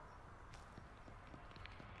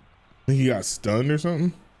 I think he got stunned or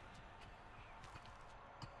something.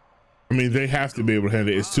 I mean, they have to be able to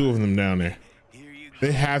handle it. It's two of them down there.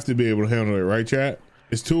 They have to be able to handle it, right, chat?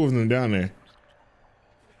 It's two of them down there.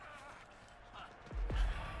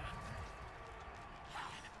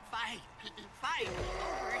 Fight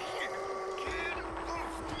over here. Get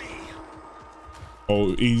off me.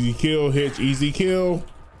 Oh, easy kill, Hitch, easy kill.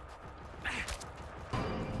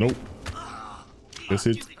 Nope. That's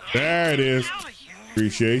it. There it is.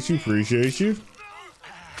 Appreciate you, appreciate you.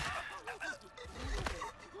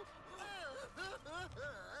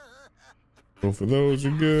 Both of those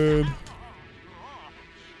are good.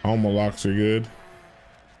 All my locks are good.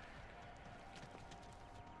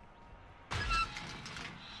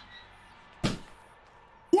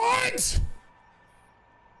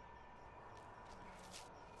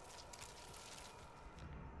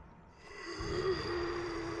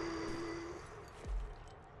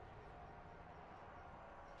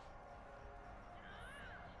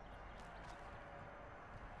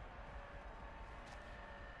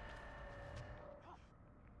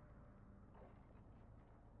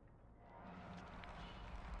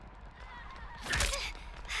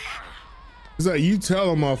 It's like you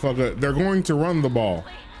tell a motherfucker they're going to run the ball.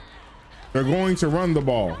 They're going to run the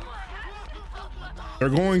ball. They're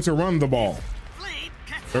going to run the ball.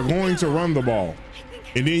 They're going to run the ball.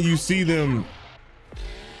 And then you see them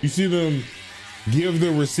give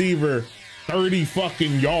the receiver 30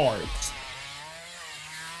 fucking yards.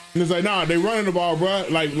 And it's like, nah, they running the ball, bro.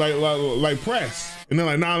 Like press. And they're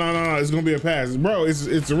like, no, it's gonna be a pass. Bro,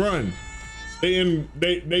 it's a run. They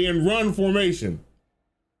in run formation.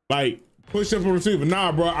 Like push up a receiver.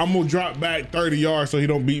 Nah, bro, I'm gonna drop back 30 yards so he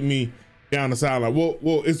don't beat me down the sideline.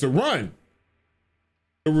 Well, it's a run.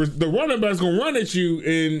 The running back's gonna run at you,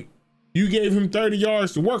 and you gave him 30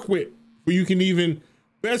 yards to work with. Where you can even,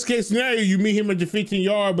 best case scenario, you meet him at the 15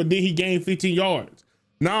 yard, but then he gained 15 yards.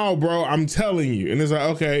 No, bro, I'm telling you. And it's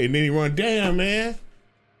like, okay, and then he run, damn, man.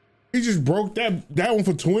 He just broke that one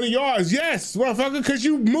for 20 yards. Yes, motherfucker, because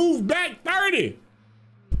you moved back 30.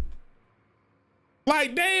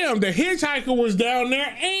 Like, damn, the hitchhiker was down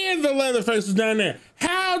there and the Leatherface was down there.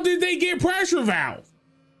 How did they get pressure valve?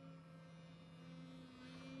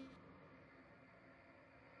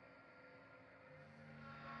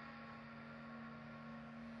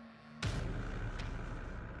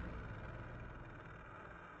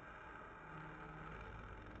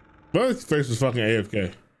 Leatherface was fucking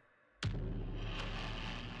AFK.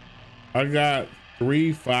 I got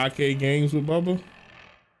 3 5K games with Bubba.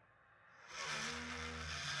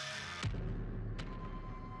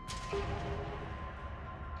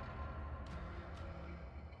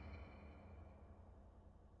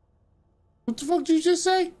 What the fuck did you just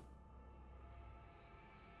say?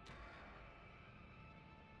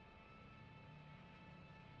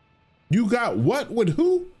 You got what with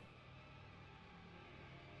who?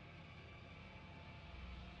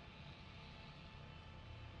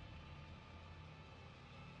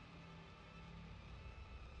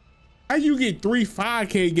 How you get 3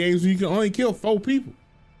 5K games when you can only kill 4 people?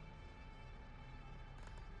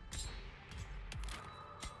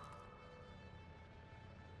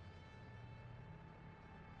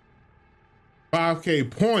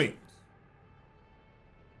 $5K points.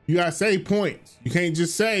 You gotta say points. You can't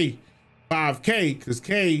just say 5K because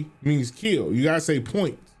K means kill. You gotta say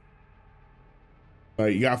points.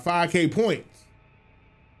 Like you got 5K points.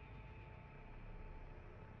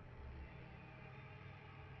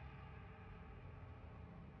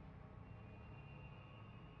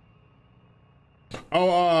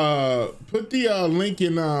 Oh, put the link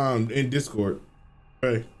in Discord.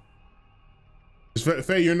 Hey,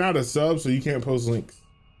 Faye, you're not a sub, so you can't post links.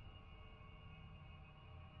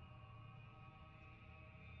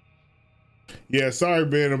 Yeah, sorry,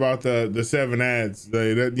 Ben, about the 7 ads.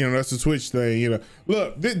 That, you know, that's the Twitch thing. You know,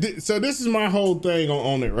 look. So this is my whole thing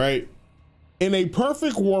on it, right? In a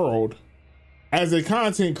perfect world, as a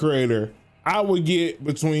content creator, I would get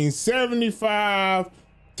between 75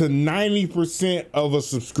 to 90% of a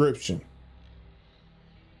subscription.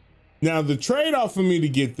 Now the trade-off for me to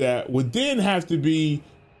get that would then have to be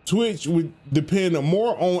Twitch would depend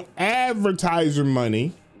more on advertiser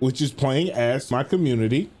money, which is playing ads to my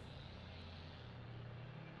community,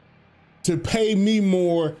 to pay me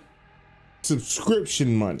more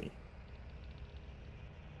subscription money.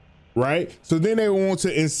 Right? So then they want to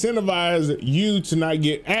incentivize you to not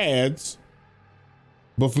get ads,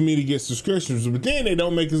 but for me to get subscriptions. But then they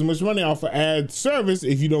don't make as much money off of ad service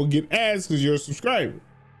if you don't get ads because you're a subscriber.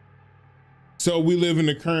 So we live in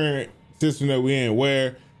the current system that we're in,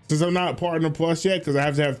 where since I'm not Partner Plus yet, because I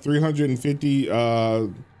have to have 350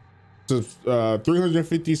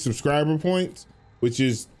 subscriber points, which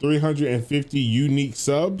is 350 unique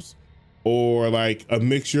subs, or like a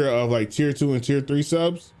mixture of like tier 2 and tier 3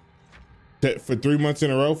 subs for 3 months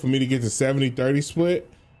in a row for me to get the 70-30 split.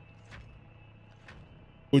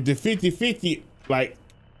 With the 50-50, like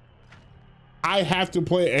I have to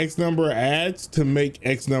play X number of ads to make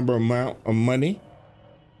X number amount of money.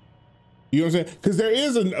 You know what I'm saying? Because there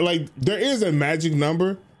is a magic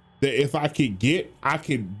number that if I could get, I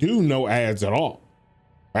could do no ads at all,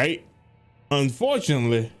 right?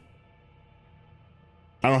 Unfortunately,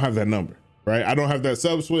 I don't have that number, right? I don't have that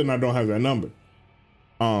sub split, and I don't have that number.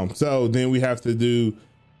 So then we have to do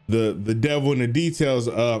the devil in the details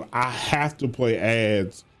of I have to play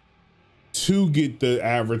ads to get the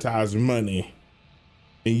advertiser money,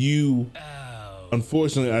 and you,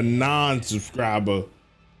 unfortunately, a non-subscriber,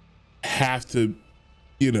 have to,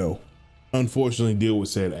 you know, unfortunately deal with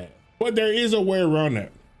said ad. But there is a way around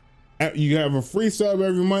that. You have a free sub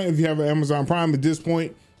every month if you have an Amazon Prime. At this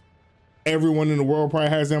point, everyone in the world probably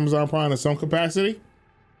has Amazon Prime in some capacity.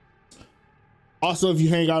 Also, if you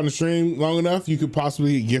hang out in the stream long enough, you could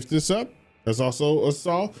possibly gift this up. That's also a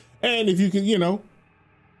solve. And if you can, you know,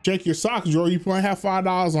 check your sock drawer. You might have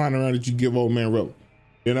 $5 lying around that you give old man Rilla.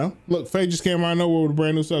 You know, look, Faye just came out of nowhere with a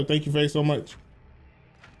brand new sub. Thank you, Faye, so much.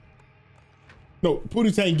 No,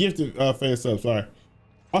 Pootie Tank gifted Faye a sub. Sorry.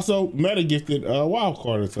 Also, Meta gifted wild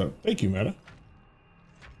card a sub. Thank you, Meta.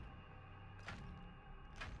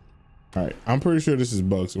 All right, I'm pretty sure this is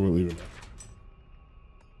bugs, so we'll leave it there.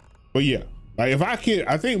 But yeah, like if I could,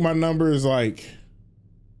 I think my number is like,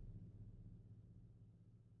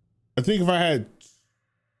 I think if I had,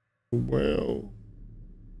 well,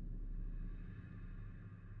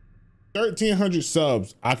 1,300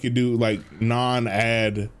 subs, I could do like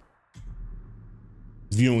non-ad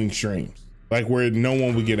viewing streams, like where no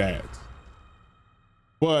one would get ads.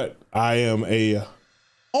 But I am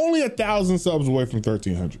only 1,000 subs away from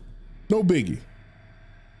 1,300. No biggie.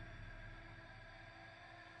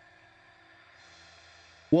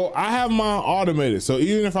 Well, I have mine automated, so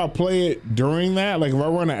even if I play it during that, like if I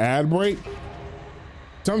run an ad break,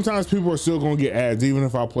 sometimes people are still gonna get ads even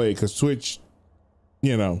if I play it, because Twitch,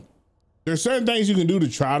 you know, there's certain things you can do to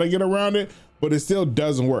try to get around it, but it still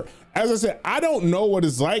doesn't work. As I said, I don't know what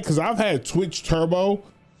it's like because I've had Twitch Turbo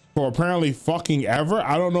for apparently fucking ever.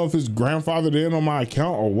 I don't know if it's grandfathered in on my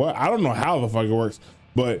account or what. I don't know how the fuck it works,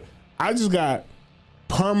 but I just got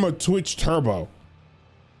perma Twitch Turbo.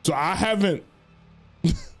 So I haven't,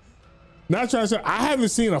 not trying to say, I haven't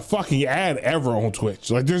seen a fucking ad ever on Twitch.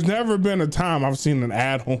 Like there's never been a time I've seen an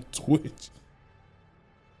ad on Twitch,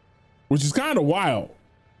 which is kind of wild.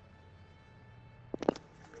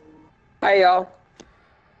 Hi, y'all.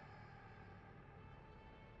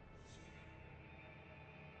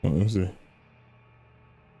 Oh, let me see.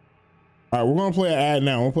 All right, we're gonna play an ad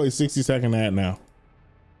now. We'll play a 60-second ad now.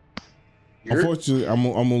 Unfortunately, I'm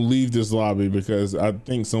gonna leave this lobby because I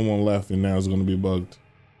think someone left and now it's gonna be bugged.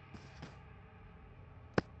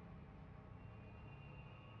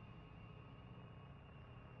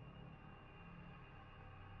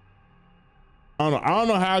 I don't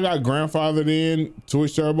know how I got grandfathered in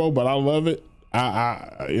Twitch Turbo, but I love it.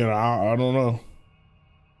 I don't know.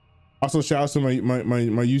 Also, shout out to my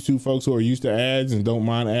YouTube folks who are used to ads and don't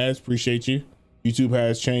mind ads. Appreciate you. YouTube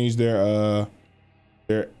has changed their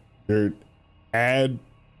ad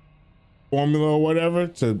formula or whatever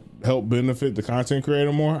to help benefit the content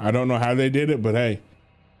creator more. I don't know how they did it, but hey,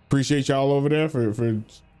 appreciate y'all over there for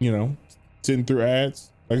you know, sitting through ads.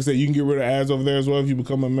 Like I said, you can get rid of ads over there as well if you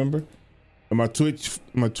become a member. And my Twitch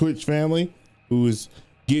family, who is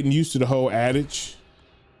getting used to the whole adage,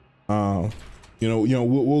 you know,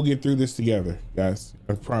 we'll get through this together, guys.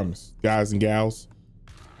 I promise, guys and gals.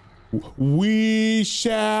 We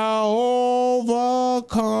shall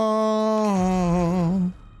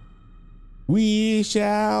overcome. We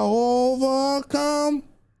shall overcome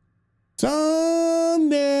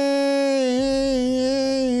someday.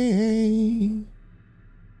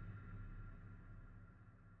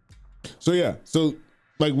 So yeah, so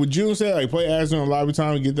like what June said, like play ads during lobby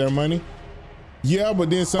time and get that money. Yeah,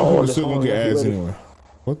 but then some people still gonna get ads anyway.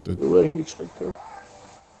 What the? Oh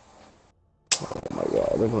my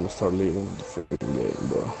god, they're gonna start leaving the freaking game,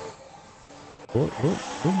 bro.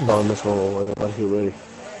 What on this one over there, you ready?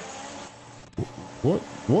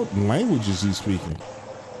 What language is he speaking?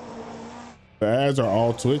 The ads are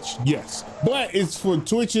all Twitch? Yes. But it's for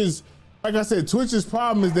Twitch's, like I said, Twitch's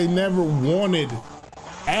problem is they never wanted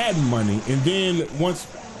ad money. And then once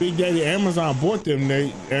Big Daddy Amazon bought them,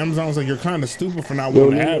 Amazon was like, you're kind of stupid for not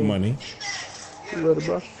wanting ad money. You ready,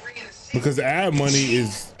 bro? Because ad money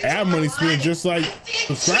spent just like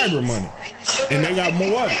subscriber money, and they got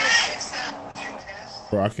more of it.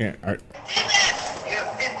 Bro, I can't. I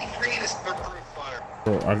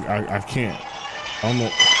can't. I don't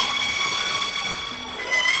know.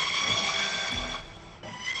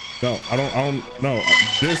 No, I don't know.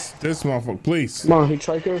 This motherfucker, please. Come on, he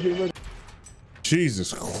tried to go.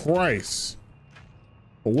 Jesus Christ.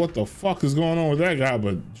 What the fuck is going on with that guy?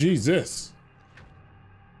 But Jesus.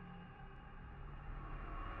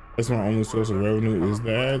 That's my only source of revenue is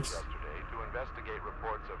the ads. To investigate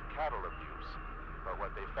reports of cattle abuse, but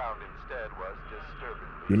what they found instead was disturbing.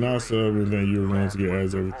 You're not subbing, then you're going to get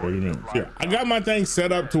ads every 30 minutes. Yeah, I got my thing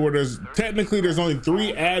set up to where there's only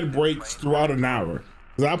 3 ad breaks throughout an hour.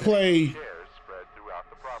 Because I play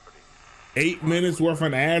 8 minutes worth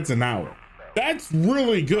of ads an hour. That's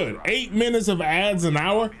really good. 8 minutes of ads an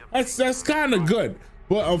hour. That's kind of good.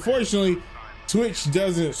 But unfortunately, Twitch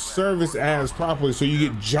doesn't service ads properly, so you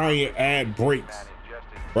get giant ad breaks,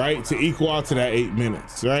 right? To equal out to that 8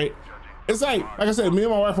 minutes, right? It's like I said, me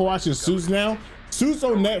and my wife are watching Suits now. Suits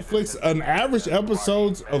on Netflix, an average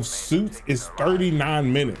episodes of Suits is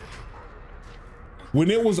 39 minutes.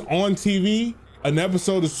 When it was on TV, an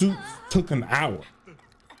episode of Suits took an hour.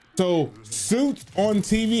 So Suits on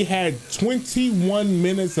TV had 21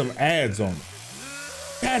 minutes of ads on it.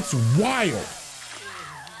 That's wild.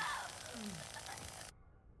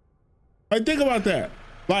 Like, think about that.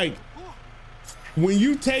 Like, when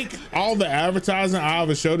you take all the advertising out of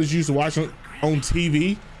a show that you used to watch on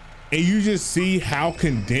TV, and you just see how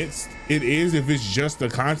condensed it is if it's just the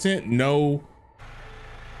content, no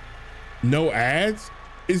ads,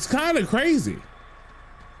 it's kind of crazy.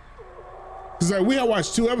 Cause like we had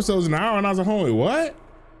watched 2 episodes in an hour and I was like, homie, what?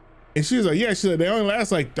 And she was like, yeah, she's like, they only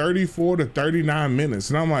last like 34 to 39 minutes.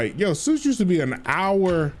 And I'm like, yo, Suits used to be an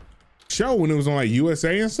hour show when it was on like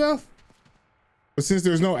USA and stuff. But since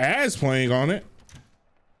there's no ads playing on it,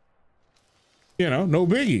 you know, no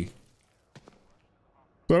biggie.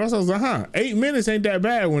 So that's what I was like, huh, 8 minutes ain't that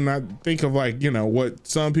bad when I think of like, you know, what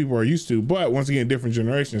some people are used to, but once again, different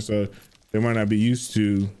generations. So they might not be used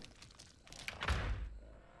to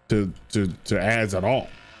ads at all.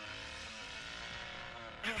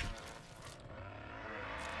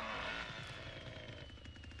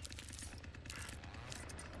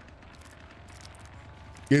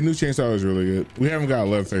 Yeah, new Chainsaw is really good. We haven't got a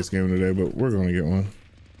Leatherface game today, but we're gonna get one.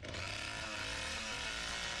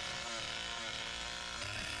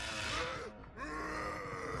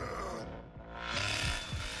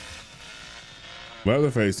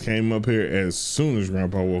 Leatherface came up here as soon as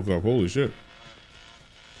Grandpa woke up. Holy shit.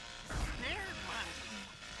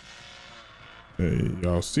 Hey,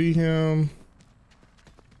 y'all see him?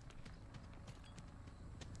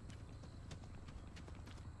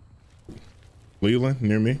 Leland,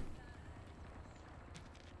 near me.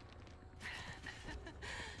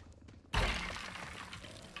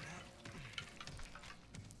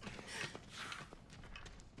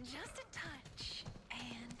 Just a touch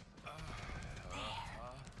and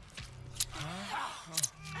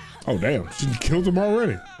Oh damn, she killed him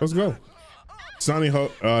already. Let's go. Sonny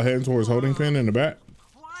heading towards holding pin in the back.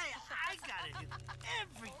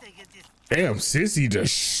 Damn, Sissy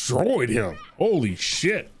destroyed him. Holy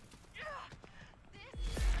shit.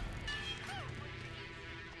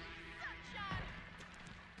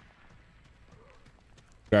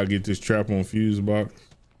 Gotta get this trap on fuse box.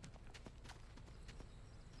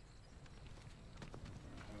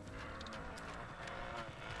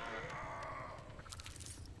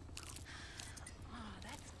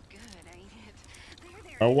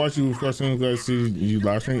 I watch you first thing I see you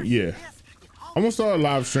live stream. Yeah, I'm gonna start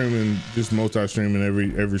live streaming, just multi-streaming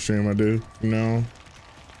every stream I do. You know,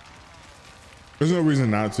 there's no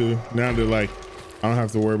reason not to. Now that like I don't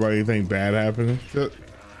have to worry about anything bad happening.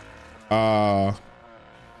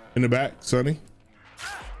 In the back, Sonny.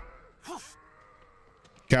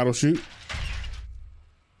 Cattle shoot.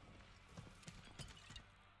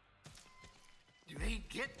 You ain't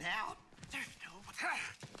getting out. There's no.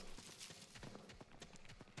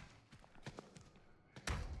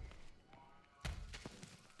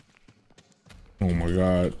 Oh my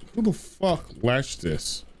God, who the fuck latched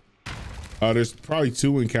this? There's probably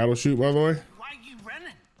 2 in cattle shoot, by the way. Why are you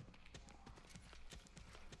running?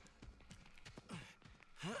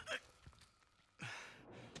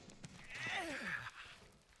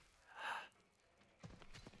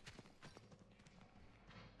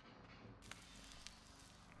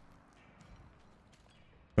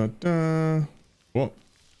 Da-da. Whoa.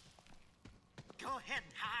 Go ahead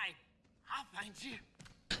and hide. I'll find you.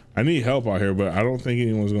 I need help out here, but I don't think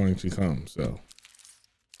anyone's going to come. So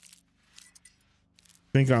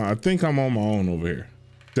I think I'm on my own over here.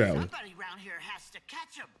 Sadly. Somebody around here has to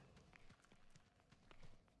catch him.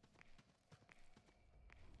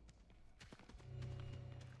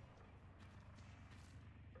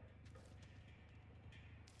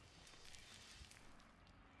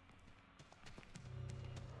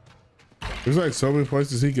 There's like so many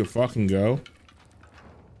places he could fucking go.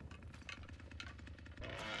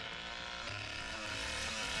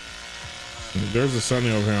 There's a Sonny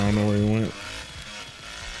over here. I don't know where he went.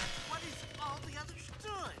 What is all the others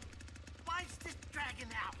doing? Why is this dragging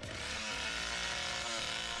out?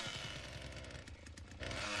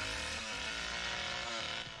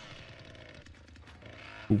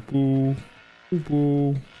 Poo-poo.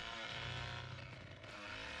 Poo-poo.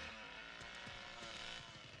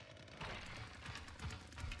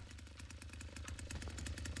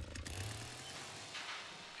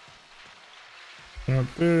 Not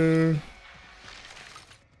there.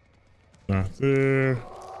 Not there.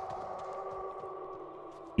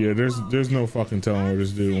 Yeah, there's no fucking telling where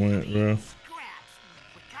this dude went, bro.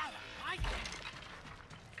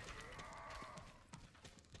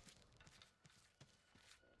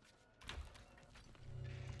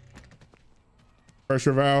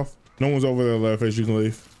 Pressure valve. No one's over there left, as you can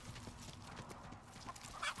leave.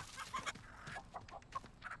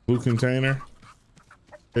 Blue container.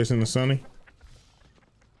 Chasing the Sunny.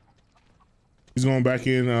 He's going back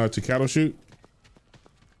in to cattle shoot.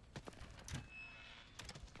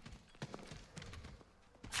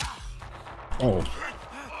 Oh,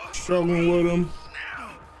 struggling with him.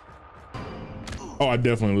 Oh, I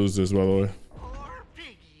definitely lose this, by the way. Poor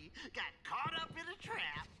piggy got caught up in a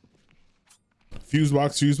trap. Fuse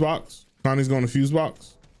box, fuse box. Connie's going to fuse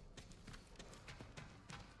box.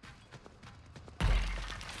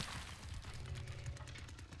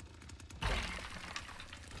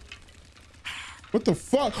 What the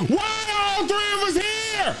fuck? Why are all three of us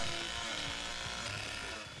here?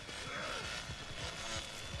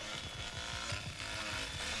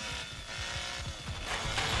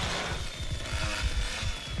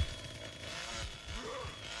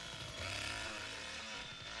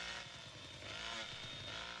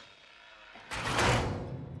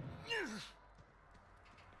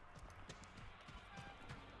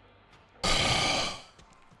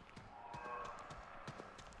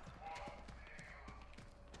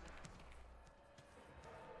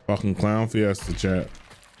 Fucking clown fiesta, chat.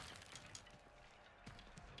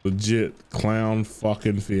 Legit clown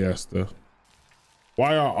fucking fiesta.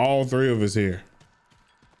 Why are all three of us here?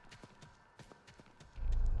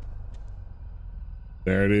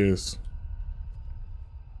 There it is.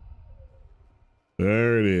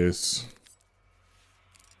 There it is.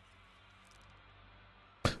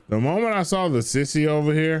 The moment I saw the sissy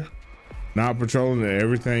over here, not patrolling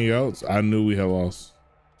everything else, I knew we had lost.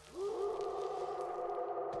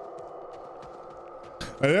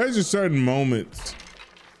 There's just certain moments,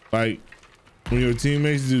 like when your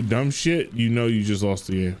teammates do dumb shit, you know you just lost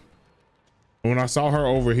the game. When I saw her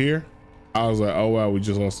over here, I was like, oh wow, we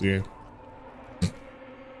just lost the game.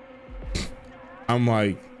 I'm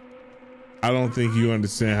like, I don't think you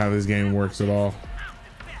understand how this game works at all.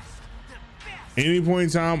 Any point in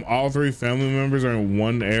time, all three family members are in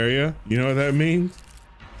one area. You know what that means?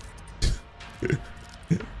 The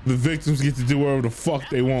victims get to do whatever the fuck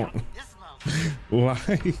they want.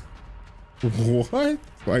 Like, what?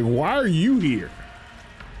 Like, why are you here?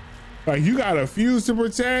 Like, you got a fuse to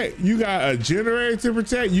protect, you got a generator to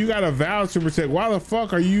protect, you got a valve to protect. Why the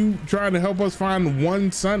fuck are you trying to help us find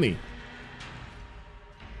one Sunny?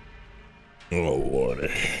 Oh,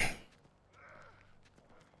 Lord.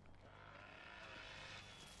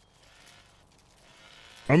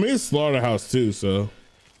 I mean, it's Slaughterhouse too, so.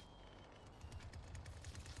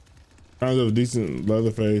 Kind of a decent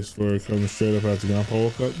leather face for coming straight up after the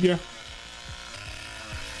pole cut. Yeah.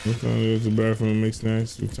 Look on there's the bathroom, make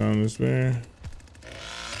snacks with time to spare.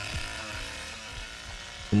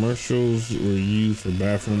 Commercials were used for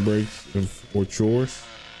bathroom breaks and for chores.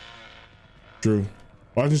 True.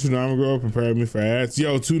 Watching Tsunami grow up prepared me for ads.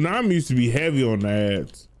 Yo, Tsunami used to be heavy on the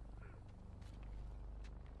ads.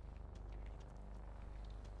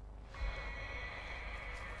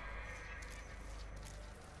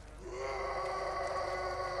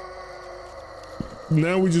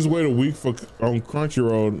 Now we just wait a week for on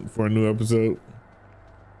Crunchyroll for a new episode.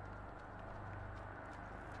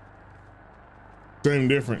 Same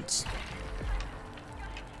difference.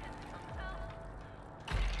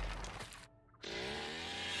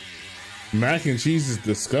 Mac and cheese is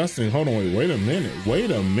disgusting. Hold on, wait a minute.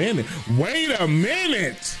 Wait a minute. Wait a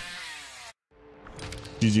minute.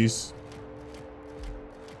 GG's.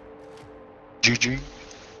 GG.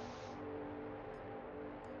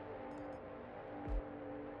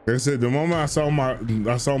 Like I said, the moment I saw my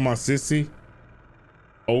sissy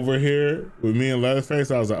over here with me and Leatherface,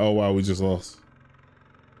 I was like, oh wow, we just lost.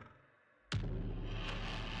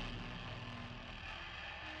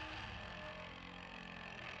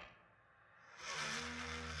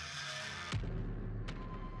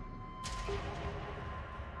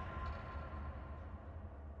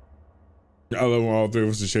 I love when all three of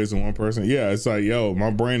us are chasing one person. Yeah, it's like, yo, my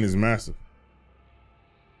brain is massive.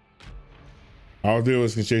 All three of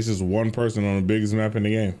us can chase this one person on the biggest map in the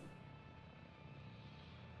game.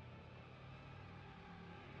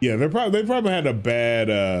 Yeah, they probably had a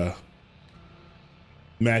bad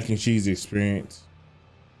mac and cheese experience.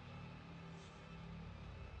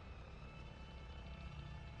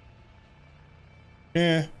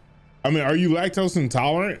 Yeah, I mean, are you lactose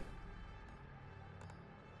intolerant?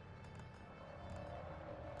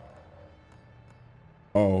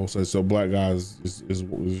 Oh, so black guys is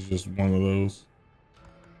just one of those.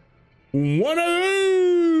 One of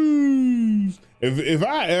those. If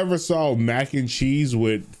I ever saw mac and cheese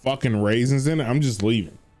with fucking raisins in it, I'm just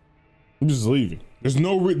leaving. I'm just leaving. There's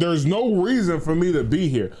no reason for me to be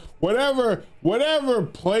here. Whatever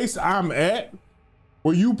place I'm at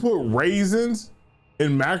where you put raisins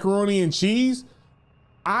and macaroni and cheese,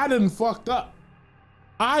 I done fucked up.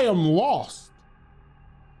 I am lost.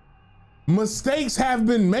 Mistakes have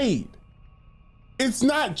been made. It's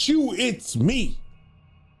not you, it's me.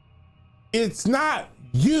 It's not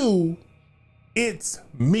you, it's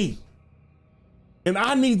me. And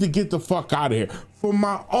I need to get the fuck out of here. For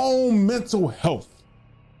my own mental health,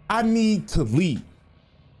 I need to leave.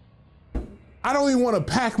 I don't even want to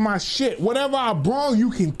pack my shit. Whatever I brought,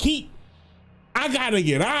 you can keep. I gotta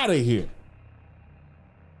get out of here.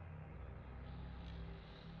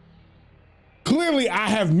 Clearly, I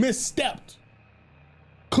have misstepped.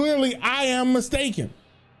 Clearly, I am mistaken.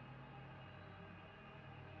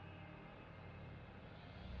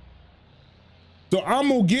 So I'm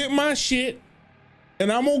gonna get my shit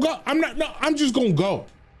and I'm gonna go. I'm just gonna go.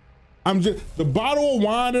 The bottle of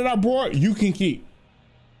wine that I brought, you can keep.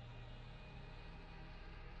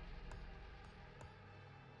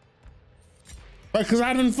 Like, cause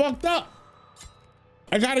I done fucked up.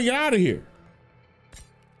 I gotta get out of here.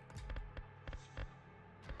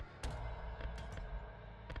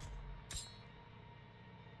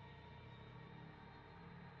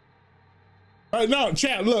 Right, no,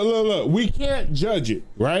 chat, look. We can't judge it,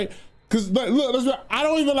 right? Cause look, I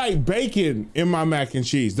don't even like bacon in my mac and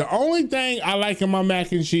cheese. The only thing I like in my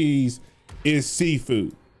mac and cheese is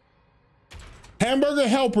seafood. Hamburger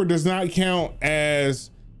Helper does not count as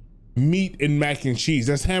meat in mac and cheese.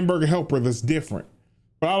 That's Hamburger Helper, that's different.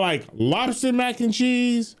 But I like lobster mac and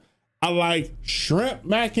cheese. I like shrimp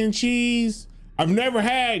mac and cheese. I've never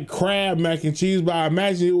had crab mac and cheese, but I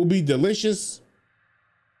imagine it will be delicious.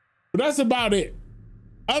 But that's about it.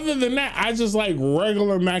 Other than that, I just like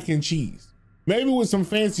regular mac and cheese. Maybe with some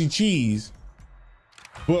fancy cheese,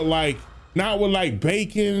 but like not with like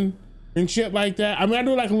bacon and shit like that. I mean, I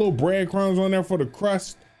do like a little breadcrumbs on there for the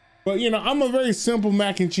crust, but you know, I'm a very simple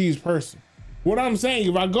mac and cheese person. What I'm saying,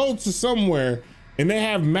 if I go to somewhere and they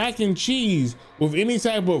have mac and cheese with any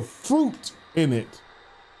type of fruit in it,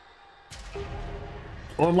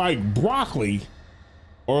 or like broccoli,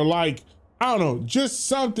 or like, I don't know, just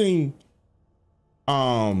something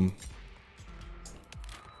I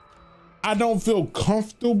don't feel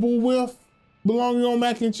comfortable with belonging on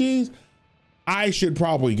mac and cheese, I should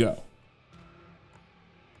probably go.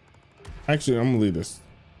 Actually, I'm gonna leave this.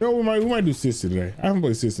 You know, we might do Sissy today. I haven't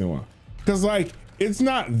played Sissy in a while. Cause like, it's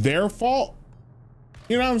not their fault.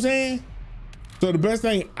 You know what I'm saying? So the best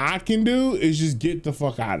thing I can do is just get the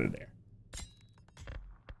fuck out of there.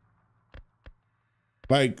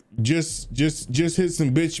 Like, just hit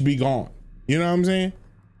some bitch, be gone. You know what I'm saying?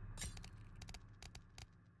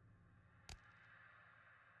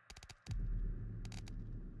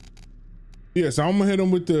 Yeah, so I'm gonna hit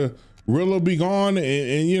him with the Rilla be gone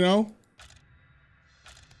and you know.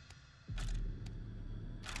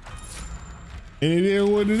 And it is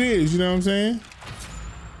what it is, you know what I'm saying?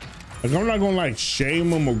 Like, I'm not gonna like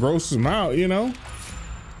shame him or gross him out, you know?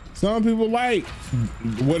 Some people like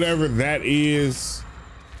whatever that is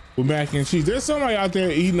with mac and cheese. There's somebody out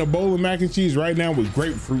there eating a bowl of mac and cheese right now with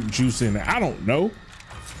grapefruit juice in it. I don't know.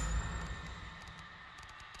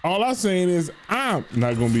 All I'm saying is I'm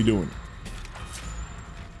not gonna be doing it.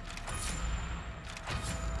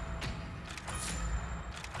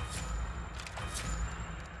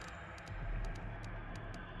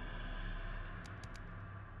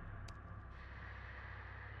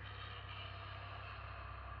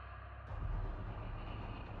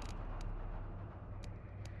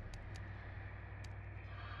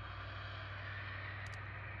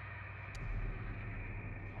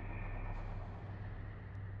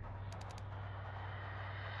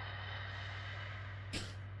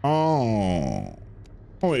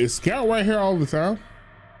 Oh, is Scout right here all the time?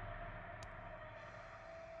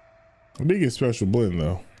 I did get special blend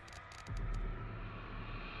though.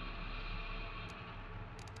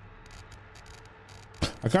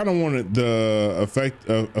 I kind of wanted the effect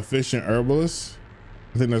of efficient herbalist.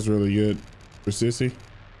 I think that's really good for Sissy.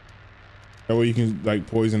 That way you can like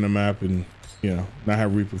poison the map and, you know, not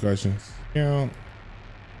have repercussions. You know,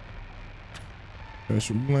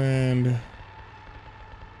 special blend.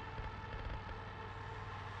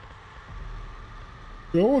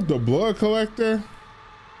 Go with the blood collector.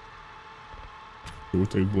 We'll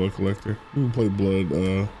take blood collector. We can play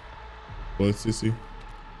blood Sissy.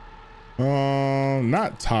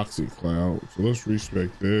 Not toxic cloud. So let's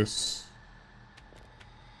respect this.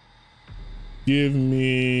 Give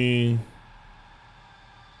me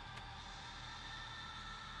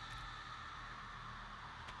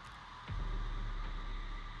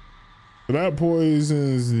so that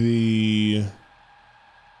poisons the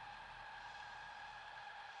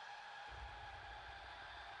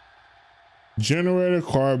generator,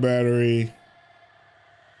 car battery,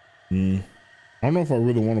 I don't know if I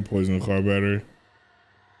really want to poison the car battery.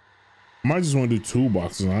 I might just want to do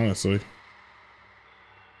toolboxes, honestly.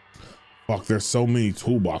 Fuck, there's so many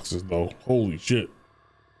toolboxes though. Holy shit.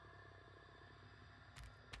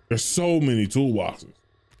 There's so many toolboxes.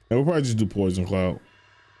 And we'll probably just do poison cloud.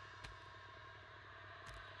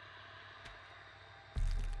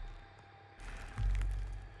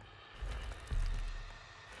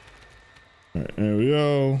 All right, there we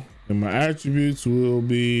go. And my attributes will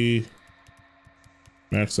be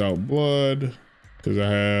max out blood, because I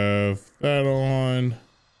have that on.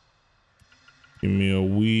 Give me a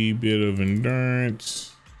wee bit of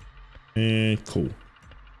endurance, and cool.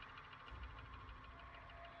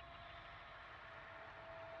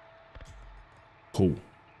 Cool.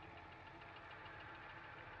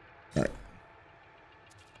 All right.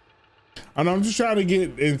 And I'm just trying to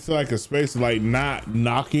get into like a space of like not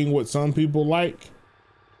knocking what some people like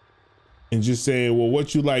and just saying, well,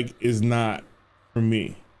 what you like is not for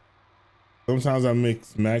me. Sometimes I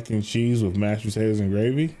mix mac and cheese with mashed potatoes and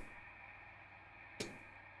gravy.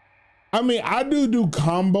 I mean, I do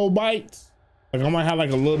combo bites. Like I might have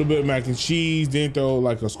like a little bit of mac and cheese, then throw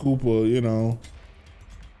like a scoop of, you know,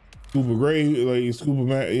 scoop of gravy, like a scoop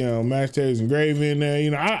of, mashed potatoes and gravy in there.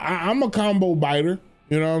 You know, I'm a combo biter.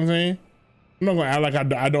 You know what I'm saying? I'm not gonna act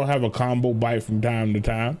like I don't have a combo bite from time to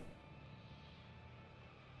time.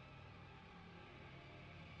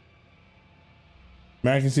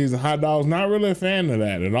 Mac and cheese and hot dogs, not really a fan of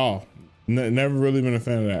that at all. Never really been a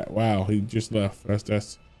fan of that. Wow, he just left.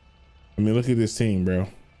 That's. I mean, look at this team, bro.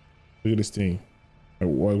 Look at this team. Like,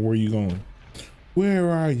 where are you going? Where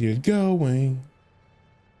are you going?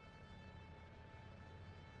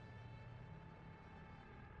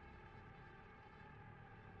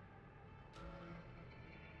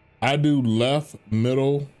 I do left,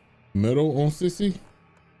 middle on Sissy.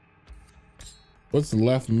 What's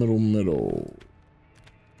left, middle?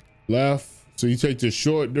 Left. So you take the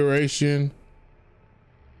short duration,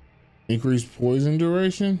 increase poison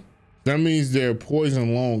duration. That means they're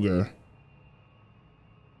poison longer.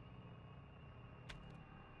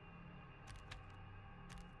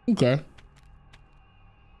 Okay.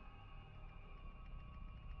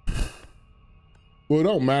 Well, it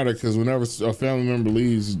don't matter because whenever a family member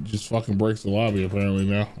leaves, it just fucking breaks the lobby. Apparently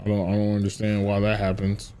now, I don't understand why that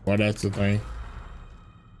happens. Why that's the thing.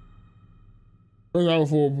 First, I would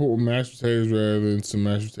put mashed potatoes rather than some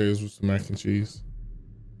mashed potatoes with some mac and cheese.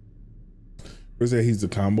 Where's that? He's the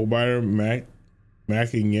combo biter, mac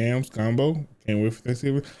and yams combo. Can't wait for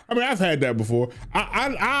Thanksgiving. I mean, I've had that before.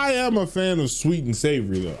 I am a fan of sweet and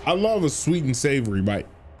savory though. I love a sweet and savory bite.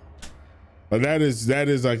 But that is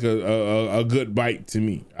like a good bite to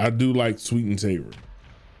me. I do like sweet and savory.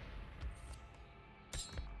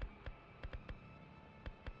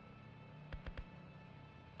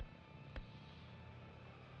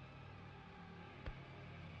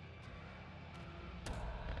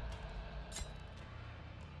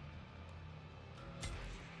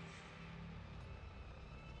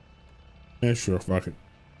 Yeah, sure, fuck it.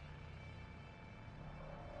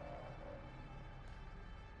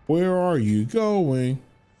 Where are you going?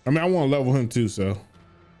 I mean, I want to level him too, so.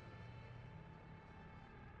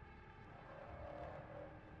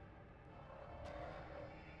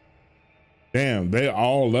 Damn, they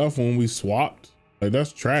all left when we swapped. Like,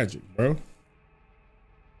 that's tragic, bro.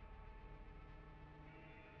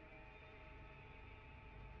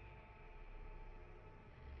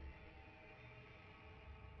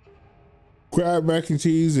 Crab mac and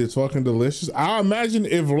cheese is fucking delicious. I imagine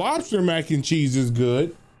if lobster mac and cheese is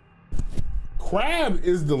good, crab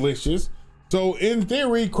is delicious. So in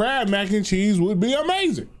theory, crab mac and cheese would be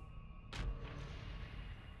amazing.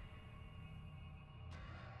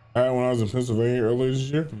 I had when I was in Pennsylvania earlier this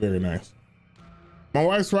year. Very nice. My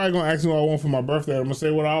wife's probably gonna ask me what I want for my birthday. I'm gonna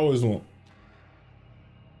say what I always want: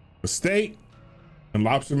 a steak and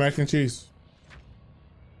lobster mac and cheese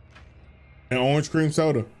and orange cream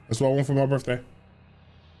soda. That's what I want for my birthday. The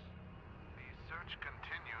search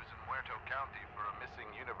continues in Muerto County for a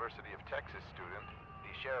missing University of Texas student.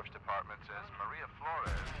 The sheriff's department says Maria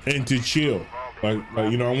Flores. And to chill,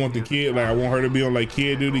 like you know, I want the kid, like I want her to be on like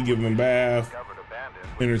kid duty, give them a bath,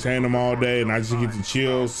 entertain them all day, and I just get to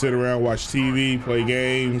chill, sit around, watch TV, play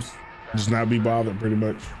games, just not be bothered, pretty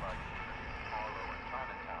much.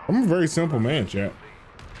 I'm a very simple man, chat.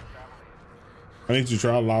 I need to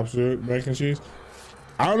try lobster mac and cheese.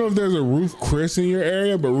 I don't know if there's a Ruth Chris in your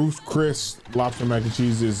area, but Ruth Chris lobster mac and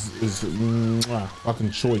cheese is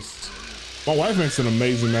fucking choice. My wife makes an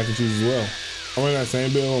amazing mac and cheese as well. I'm in that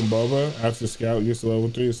same build on Boba after Scout gets to level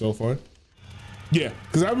 3. It's so fun. Yeah,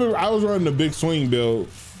 because I was running the big swing build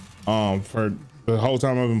for The whole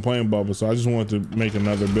time I've been playing Bubba, so I just wanted to make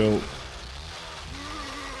another build.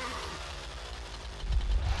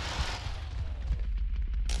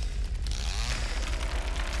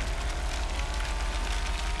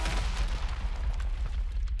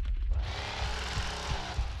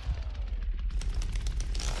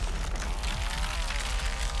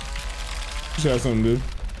 Just have something to do.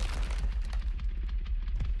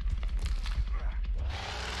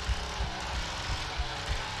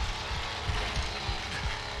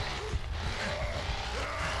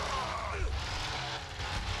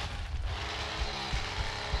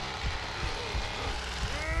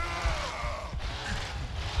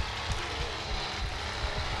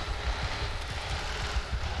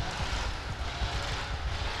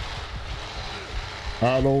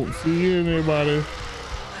 I don't see anybody.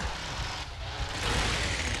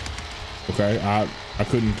 Okay, I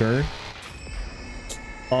couldn't turn.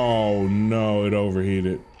 Oh no, it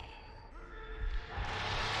overheated.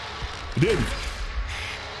 It didn't.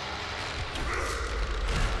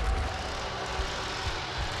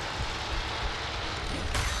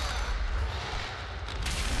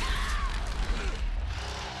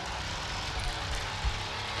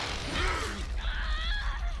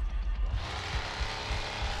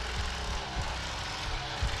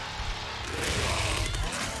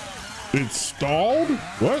 It stalled?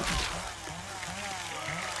 What?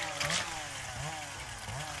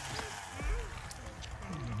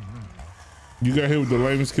 You got hit with the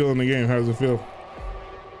lamest kill in the game. How does it feel?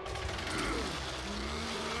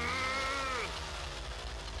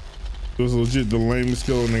 It was legit the lamest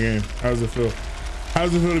kill in the game. How does it feel? How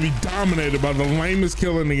does it feel to be dominated by the lamest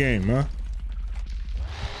kill in the game, huh?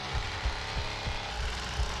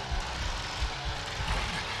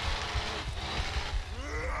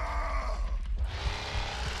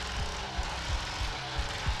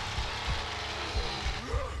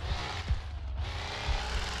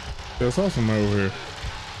 I saw somebody over here.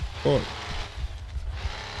 Look.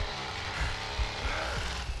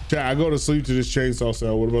 Chat, I go to sleep to this chainsaw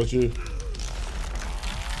cell. What about you?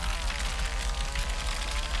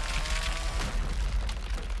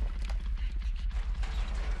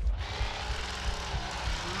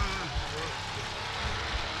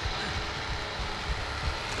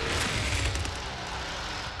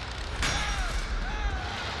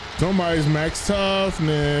 Somebody's max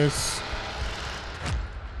toughness.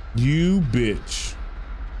 You bitch.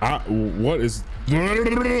 What is... Oh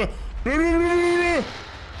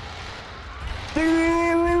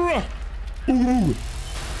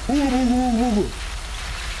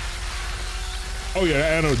yeah,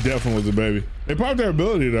 that Anno definitely was a baby. They popped their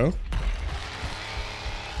ability though.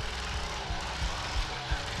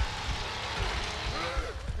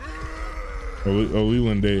 Oh,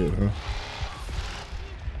 Leland dead, huh?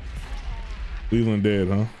 Leland dead,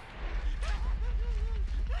 huh?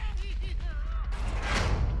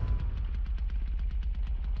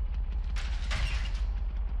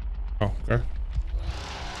 Oh, okay.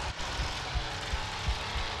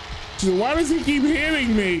 So why does he keep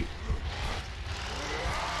hitting me?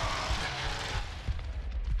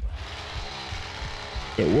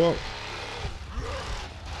 Yeah, well.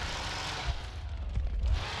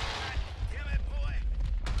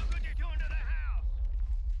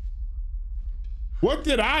 What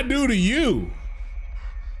did I do to you?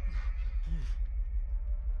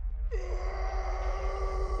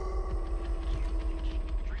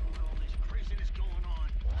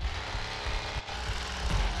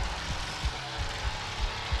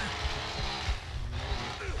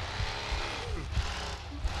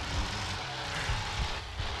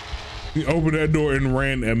 He opened that door and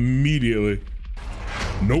ran immediately.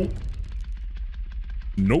 Nope.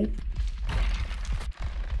 Nope.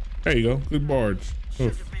 There you go. Good barge.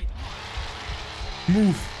 Oof.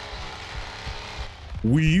 Move.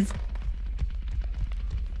 Weave.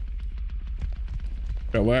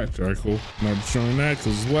 Got latch. All right, cool. Not showing that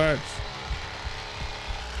because it's latch.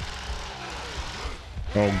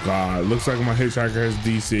 Oh God. Looks like my hitchhiker has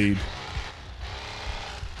DC'd.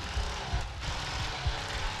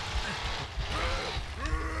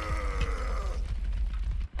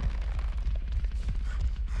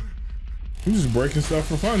 I'm just breaking stuff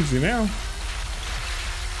for funsy now.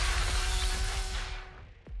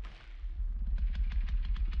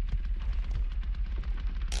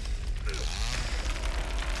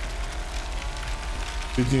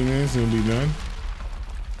 $15 minutes and it'll be done.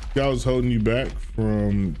 I was holding you back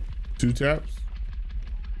from 2 taps.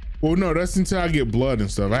 Well, no, that's until I get blood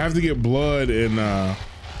and stuff. I have to get blood and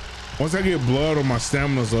once I get blood on my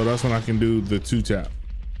stamina, so that's when I can do the 2 tap.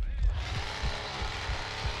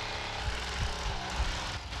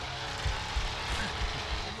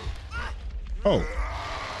 Oh.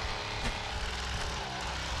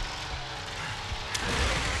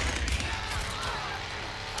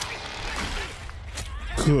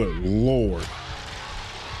 Good Lord.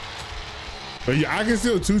 But yeah, I can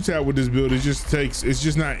still two tap with this build. It just takes, it's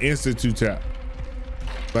just not instant two tap.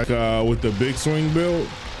 Like with the big swing build.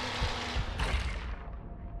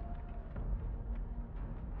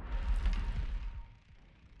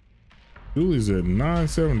 Julie's at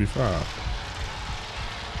 975.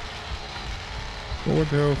 Well, what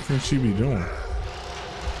the hell can she be doing?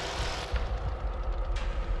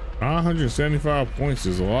 975 points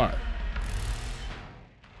is a lot.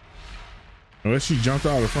 Unless she jumped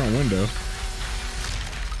out of the front window.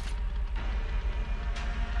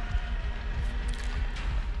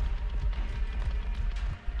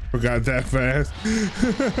 Forgot that fast.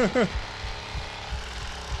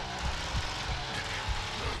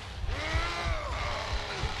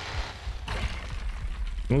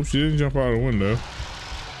 Nope, she didn't jump out of the window.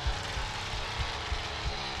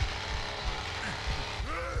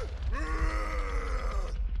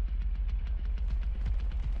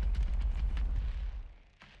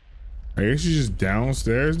 I guess she's just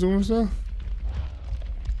downstairs doing stuff.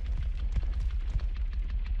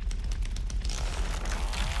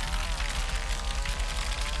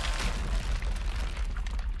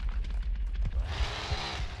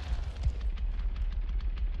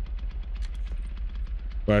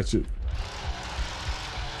 Watch it.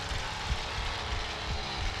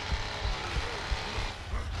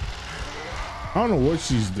 I don't know what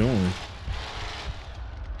she's doing.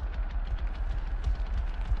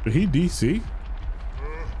 Did he DC?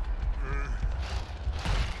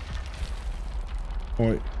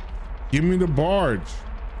 Oh, wait. Give me the barge.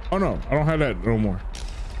 Oh no, I don't have that no more.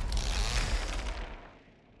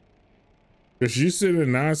 Cause she's sitting at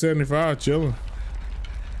 975 chilling.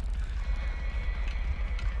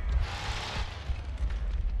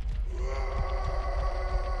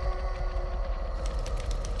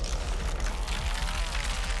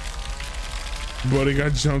 Buddy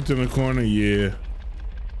got jumped in the corner, yeah.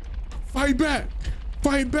 Fight back!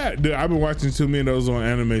 Fight back! Dude, I've been watching too many of those on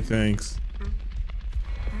anime things.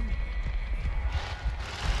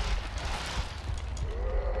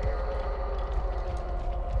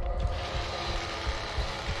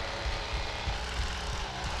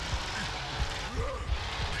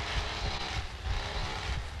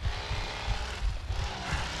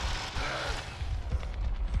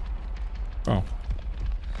 Oh.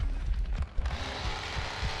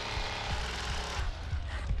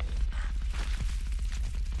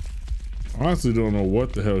 Honestly don't know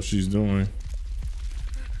what the hell she's doing.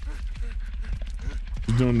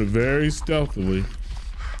 She's doing it very stealthily.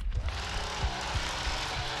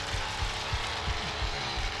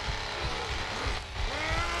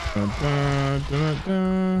 Dun, dun, dun,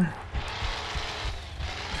 dun.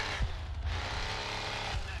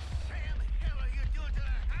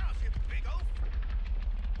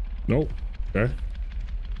 Nope. Okay.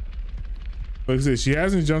 Like I said, she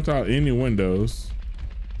hasn't jumped out any windows.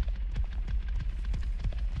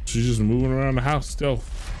 She's just moving around the house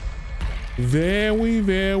stealth. Very,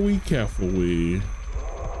 very carefully.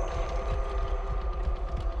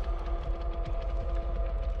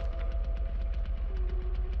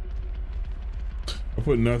 I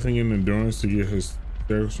put nothing in endurance to get his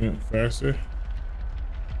strength faster.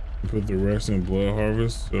 I put the rest in blood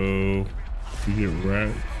harvest, so you get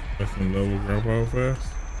racked, that's in level grandpa fast.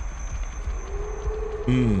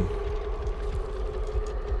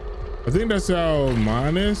 I think that's how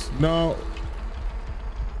mine is. No,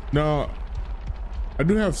 I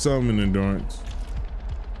do have some in endurance.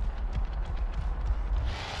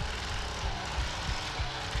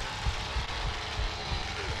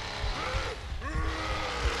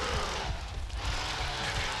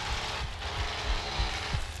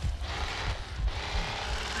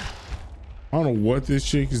 I don't know what this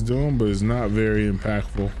chick is doing, but it's not very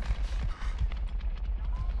impactful.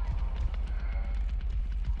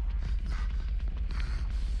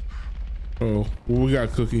 Oh, well, we got a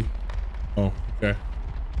cookie. Oh, okay.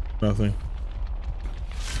 Nothing.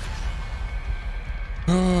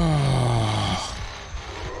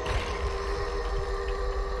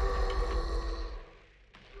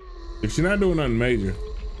 If she's not doing nothing major.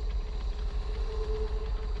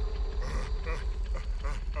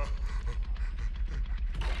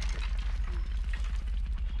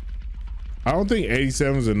 I don't think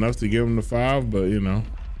 87 is enough to give him the 5, but you know.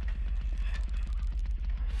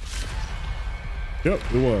 Yep,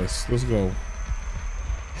 it was. Let's go.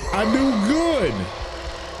 I do good.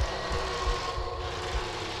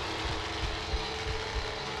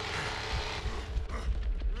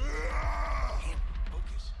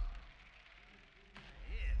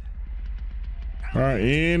 All right,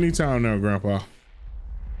 anytime now, Grandpa.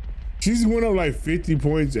 She's went up like 50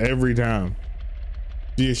 points every time.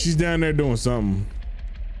 Yeah, she's down there doing something.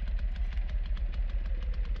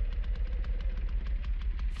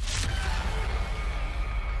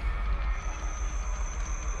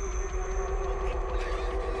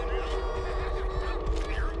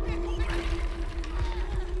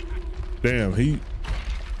 Damn, he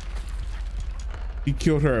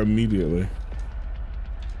killed her immediately.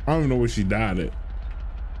 I don't even know where she died at.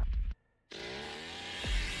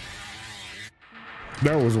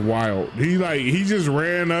 That was wild. He just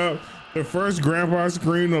ran up. The first Grandpa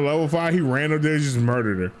screamed to level 5, he ran up there and just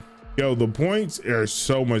murdered her. Yo, the points are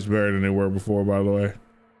so much better than they were before, by the way.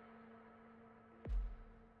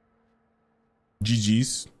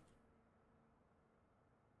 GG's.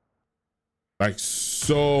 Like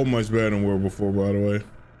so much better than we were before, by the way.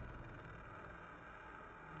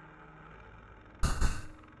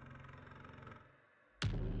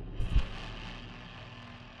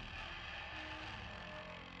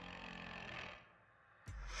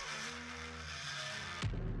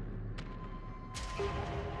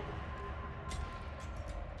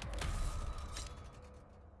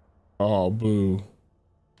 Oh, boo.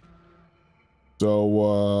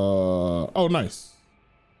 So, oh, nice.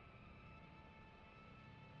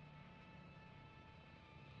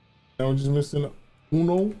 Now we're just missing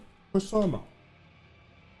uno persona.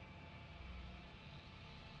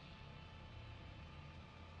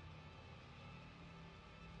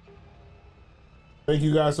 Thank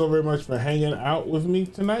you guys so very much for hanging out with me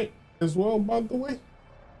tonight as well, by the way.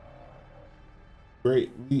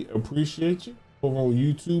 Greatly appreciate you over on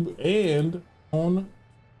YouTube and on.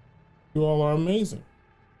 You all are amazing.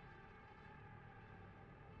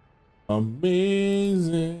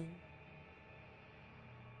 Amazing.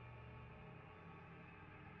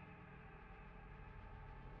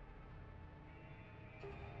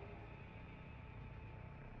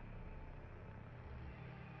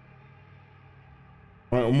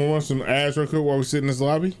 All right, I'm gonna run some ads real quick while we sit in this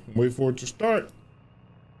lobby. Wait for it to start.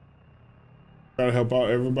 Try to help out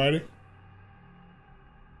everybody.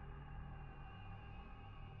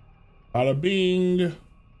 Bada bing.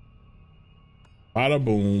 Bada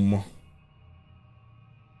boom.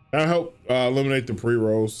 That'll help eliminate the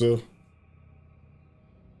pre-rolls, so.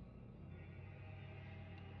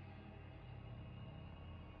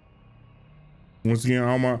 Once again,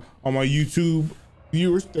 all my YouTube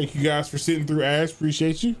viewers, thank you guys for sitting through ads.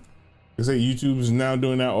 Appreciate you. I say YouTube is now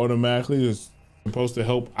doing that automatically. It's supposed to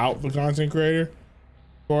help out the content creator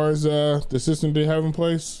as far as the system they have in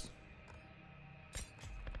place.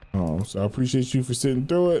 So I appreciate you for sitting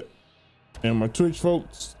through it. And my Twitch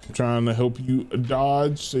folks, I'm trying to help you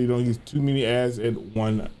dodge so you don't get too many ads at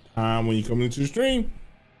one time when you come into the stream.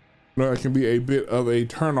 You know, that can be a bit of a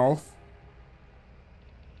turnoff.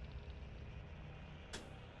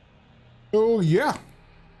 Oh yeah.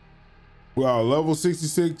 Well, level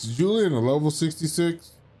 66 Julian and level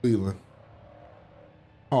 66 Leland.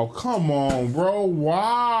 Oh, come on, bro.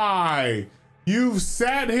 Why? You've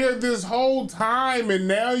sat here this whole time and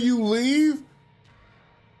now you leave?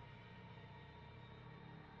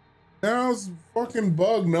 Now it's fucking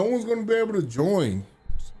bug. No one's gonna be able to join.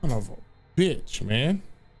 Son of a bitch, man.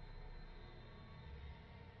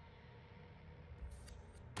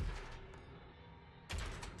 I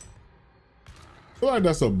feel like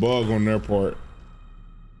that's a bug on their part.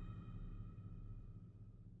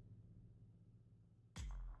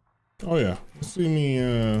 Oh yeah, see me,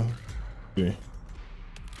 yeah.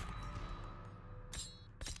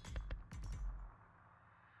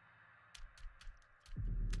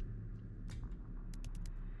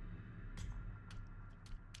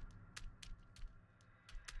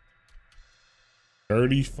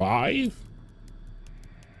 $35?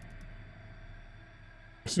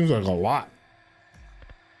 Seems like a lot.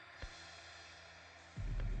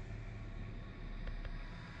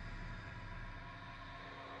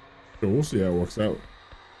 So we'll see how it works out.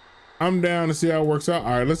 I'm down to see how it works out.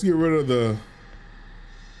 All right, let's get rid of the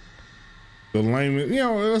lamest. You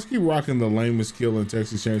know, let's keep rocking the lamest kill in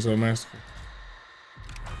Texas Chainsaw Massacre.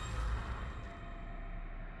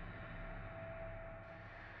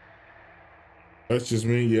 That's just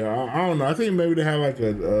me. Yeah, I don't know. I think maybe they have like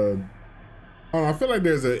I don't know. I feel like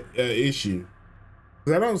there's a issue.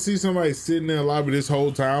 Cause I don't see somebody sitting in the lobby this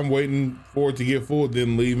whole time waiting for it to get full,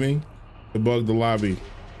 then leaving to bug the lobby.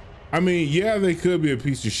 I mean, yeah, they could be a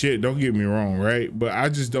piece of shit. Don't get me wrong, right? But I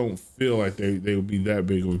just don't feel like they would be that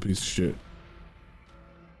big of a piece of shit.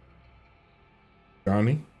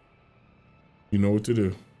 Johnny, you know what to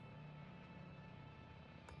do.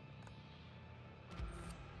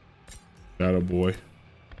 Got a boy.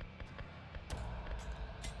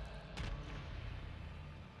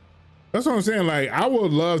 That's what I'm saying. Like, I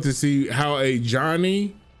would love to see how a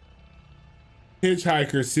Johnny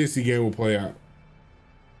Hitchhiker sissy game will play out.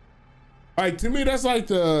 Like, to me, that's like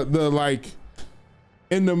the like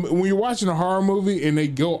in the when you're watching a horror movie and they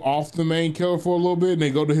go off the main killer for a little bit and they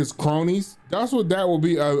go to his cronies. That's what that will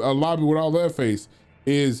be. A lobby without Leatherface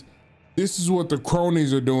is. This is what the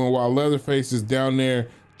cronies are doing while Leatherface is down there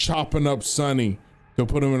chopping up Sonny to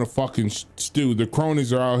put him in a fucking stew. The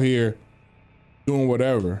cronies are out here doing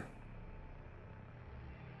whatever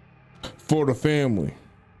for the family.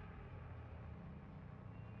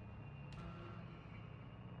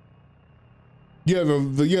 Yeah, the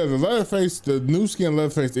Leatherface, the new skin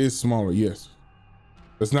Leatherface is smaller. Yes,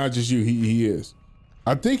 it's not just you. He is.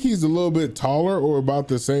 I think he's a little bit taller or about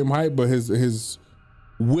the same height, but his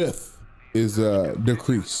width is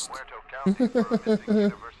decreased. University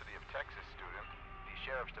of Texas student, the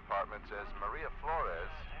sheriff's department says Maria Flores,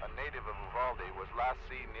 a native of Uvalde, was last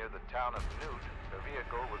seen near the town of Newt. Her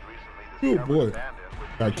vehicle was recently Oh boy,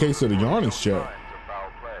 got a case of the yawning shot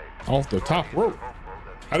off the top rope.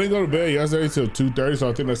 I didn't go to bed yesterday till 2:30, so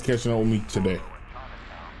I think that's catching up with me today.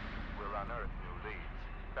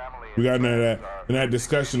 We got into that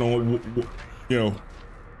discussion on, you know,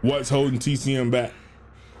 what's holding TCM back.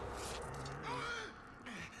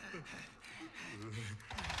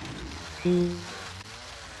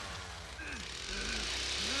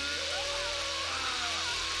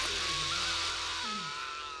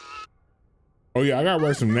 Oh yeah, I gotta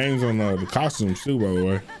write some names on the costumes too, by the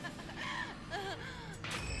way.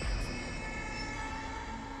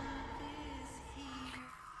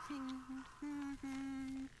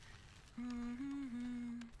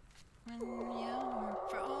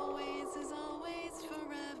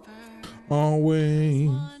 Always.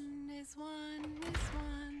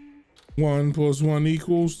 1 + 1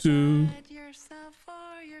 = 2. Yourself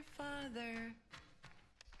or your father.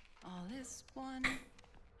 All is one,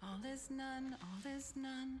 all is none, all is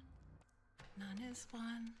none, none is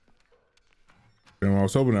one. And I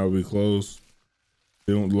was hoping that would be closed.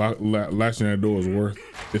 They don't latching that door is worth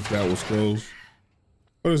if that was closed,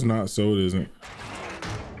 but it's not, so it isn't.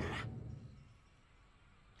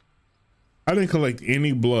 I didn't collect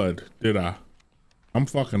any blood, did I? I'm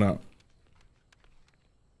fucking up.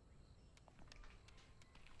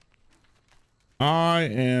 I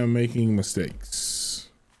am making mistakes.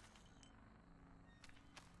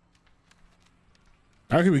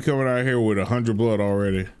 I could be coming out here with 100 blood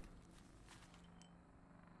already.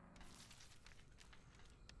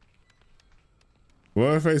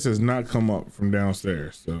 Leatherface has not come up from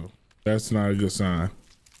downstairs, so that's not a good sign.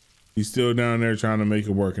 He's still down there trying to make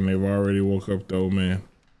it work, and they've already woke up the old man.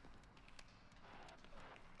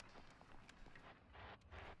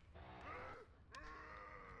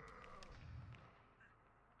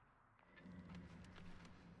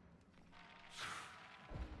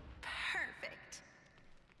 Perfect.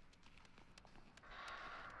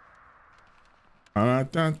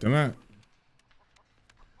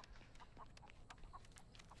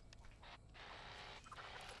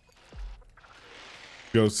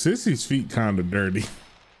 Yo, Sissy's feet kind of dirty.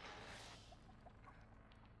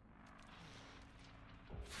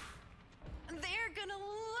 They're gonna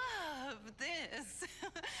love this.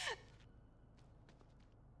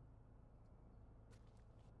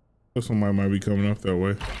 Somebody might be coming up that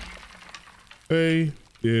way. They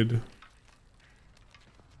did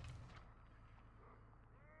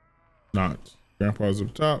not. Grandpa's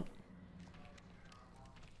up top.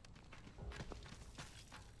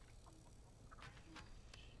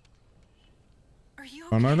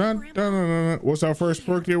 Oh, no. What's our first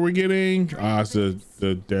perk that we're getting? Ah, it's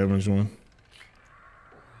the damage one.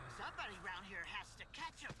 Somebody around here has to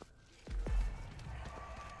catch him.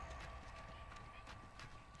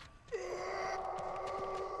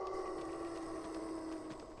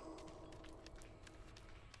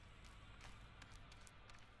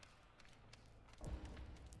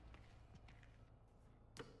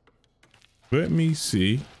 Let me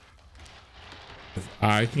see if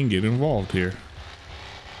I can get involved here.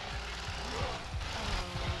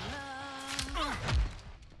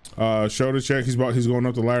 Shoulder check. He's going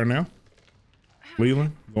up the ladder now.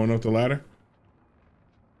 Leland going up the ladder.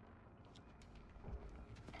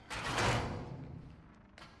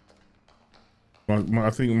 I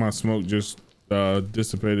think my smoke just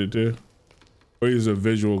dissipated too. Or is a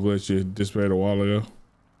visual glitch it dissipated a while ago.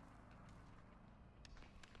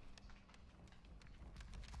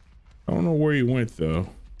 I don't know where he went though.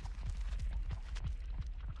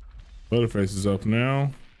 Leatherface is up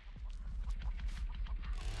now.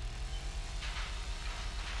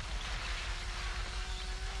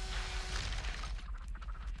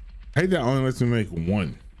 I hate that only lets me make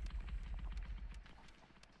one.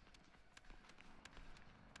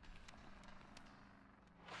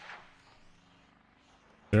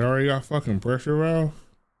 They already got fucking pressure valve.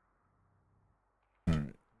 All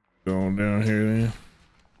right, going down here then.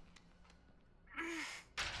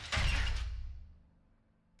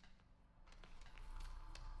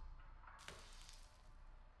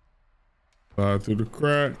 Slide through the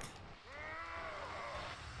crack.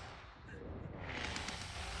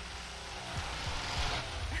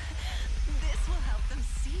 This will help them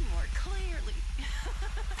see more clearly.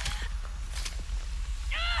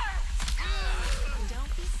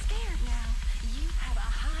 Don't be scared now. You have a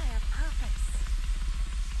higher purpose.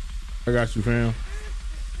 I got you, fam.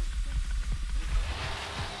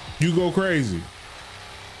 You go crazy.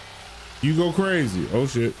 You go crazy. Oh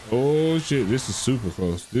shit. Oh shit. This is super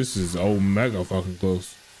close. This is mega fucking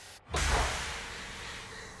close.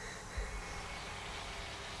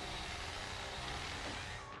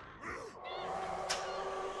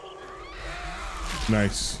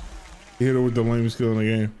 Nice. Hit her with the lamest kill in the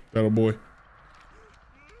game. That old boy.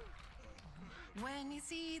 When you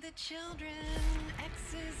see the children,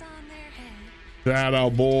 X's on their head. That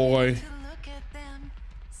old boy. To look at them,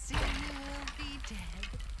 soon you will be dead.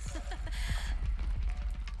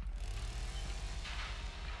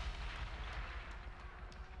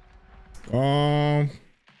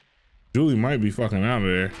 Julie might be fucking out of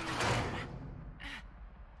there.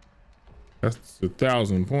 That's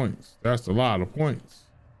 1,000 points. That's a lot of points.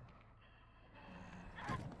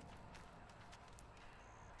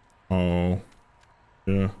 Oh,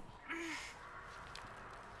 yeah.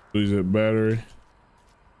 Lose that battery.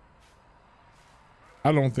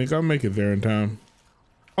 I don't think I'll make it there in time.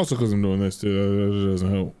 Also, because I'm doing this too, that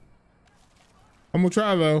doesn't help. I'm gonna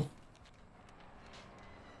try though.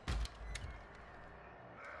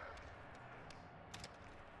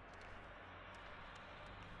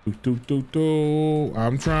 I'm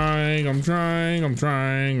trying. They'll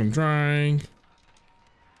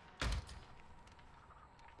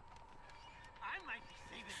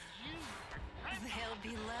be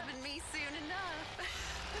loving me soon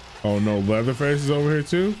enough. Oh no, Leatherface is over here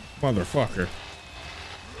too? Motherfucker.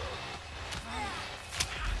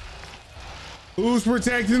 Who's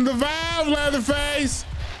protecting the valve, Leatherface?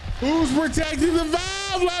 Who's protecting the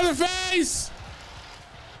valve, Leatherface?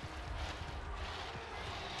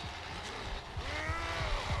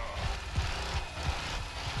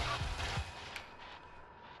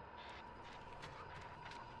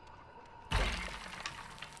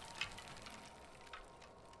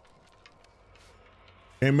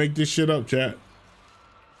 Can't make this shit up, chat.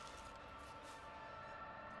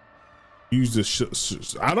 Use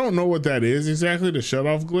the I don't know what that is exactly, the shut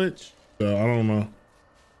off glitch. So I don't know.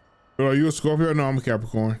 But are you a Scorpio? No, I'm a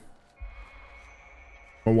Capricorn.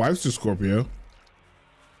 My wife's a Scorpio.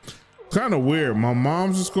 Kind of weird. My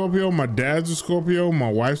mom's a Scorpio. My dad's a Scorpio.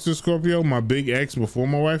 My wife's a Scorpio. My big ex before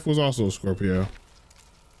my wife was also a Scorpio.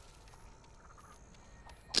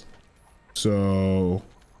 So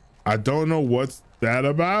I don't know what's that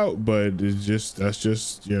about, but it's just, that's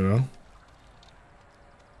just, you know,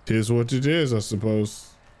 it is what it is, I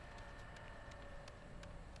suppose.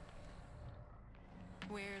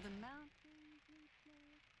 Where the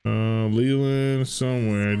mountains Leland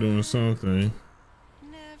somewhere doing something.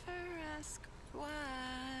 never ask why.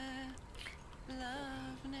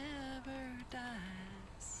 Love never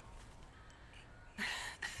dies.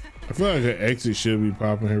 I feel like an exit should be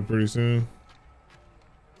popping here pretty soon.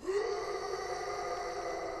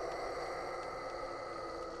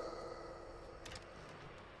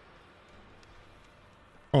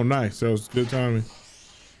 Oh, nice. That was good timing.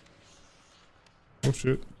 Oh,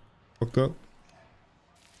 shit. Fucked up.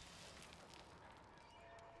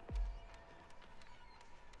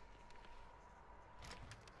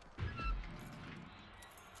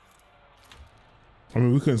 I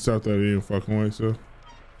mean, we couldn't stop that any fucking way, so.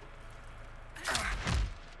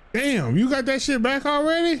 Damn, you got that shit back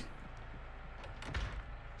already?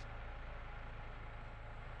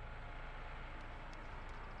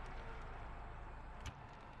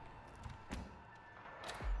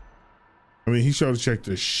 I mean, he sure checked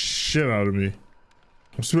the shit out of me.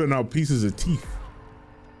 I'm spitting out pieces of teeth.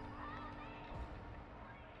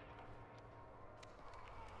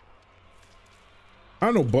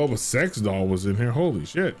 I know Bubba Sex Doll was in here. Holy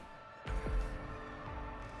shit.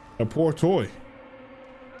 A poor toy.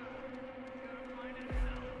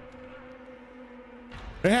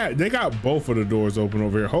 They got both of the doors open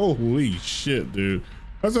over here. Holy shit, dude.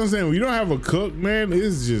 That's what I'm saying. When you don't have a cook, man,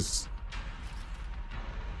 it's just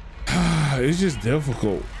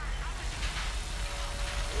difficult.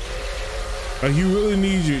 Like, you really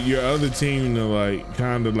need your other team to like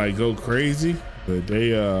kind of like go crazy, but they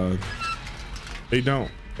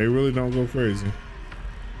don't. They really don't go crazy.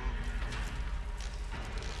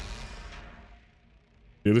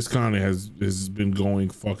 Yeah, this Connie has been going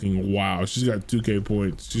fucking wild. She's got 2K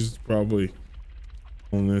points. She's probably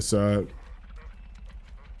on this side.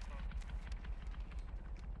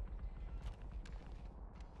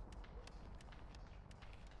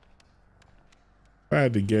 I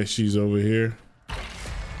had to guess she's over here.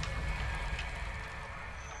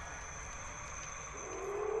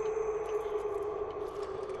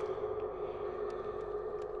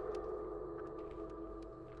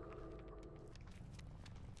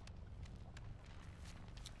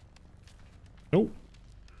 Nope.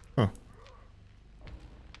 Huh.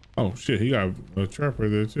 Oh shit, he got a trapper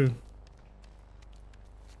there too.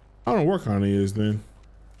 I don't know where Connie is then.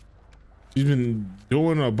 She's been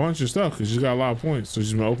doing a bunch of stuff because she's got a lot of points, so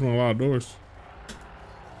she's been opening a lot of doors.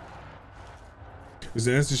 Is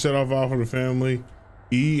the instant shut off valve for the family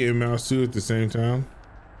E and mouse 2 at the same time?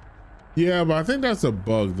 Yeah, but I think that's a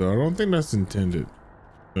bug though. I don't think that's intended.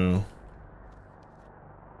 No.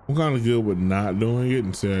 I'm kind of good with not doing it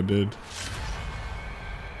and say I did.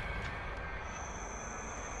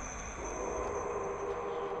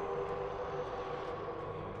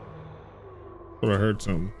 But I heard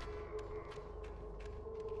something.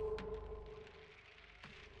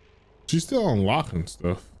 She's still unlocking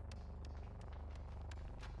stuff.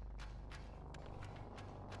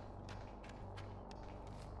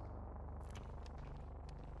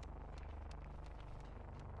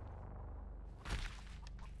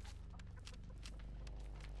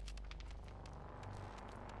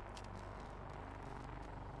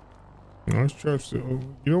 Nice trap still.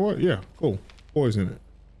 You know what? Yeah, cool. Poison it.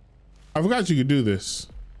 I forgot you could do this.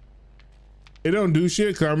 It don't do shit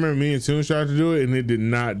because I remember me and Toon tried to do it and it did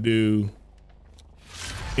not do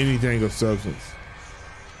anything of substance.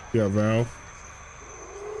 Yeah, Valve.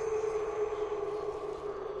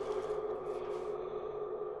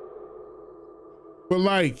 But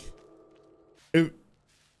like, if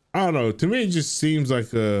I don't know, to me it just seems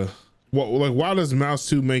like why does mouse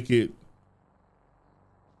 2 make it?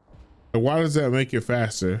 Like, why does that make it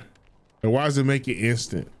faster? And why does it make it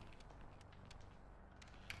instant?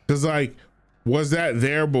 Cause like, was that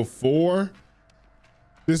there before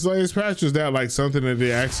this latest patch? Was that like something that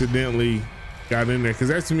they accidentally got in there? Cause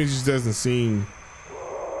that to me just doesn't seem,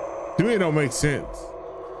 to me it don't make sense.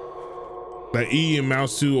 Like E and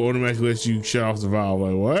mouse 2 automatically lets you shut off the valve.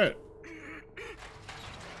 Like what?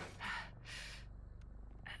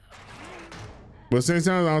 But at the same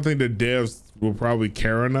time, I don't think the devs will probably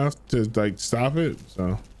care enough to like stop it.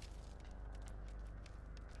 So.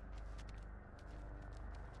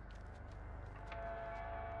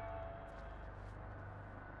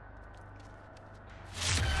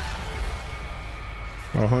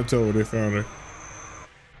 Oh, Hunto, they found her.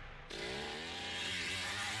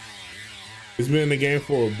 It's been in the game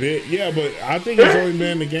for a bit. Yeah, but I think it's only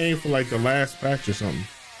been in the game for like the last patch or something.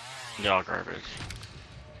 Y'all garbage.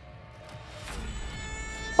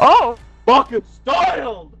 Oh, fucking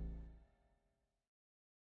styled!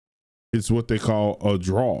 It's what they call a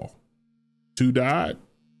draw. 2 died,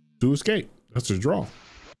 2 escaped. That's a draw.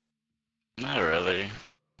 Not really.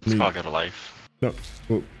 It's pocket of life. No.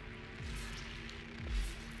 Well,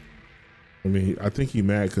 I mean, I think he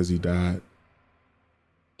mad because he died.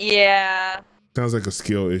 Yeah. Sounds like a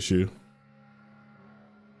skill issue.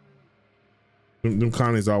 Them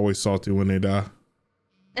Connie's always salty when they die.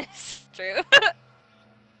 It's true.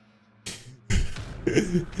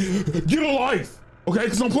 Get a life, okay?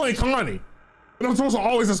 Because I'm playing Connie, and I'm supposed to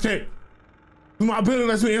always escape. My ability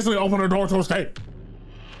lets me instantly open the door to escape.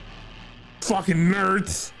 Fucking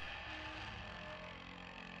nerds.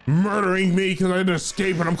 Murdering me because I didn't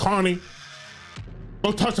escape and I'm Connie.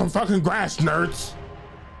 Go touch some fucking grass, nerds.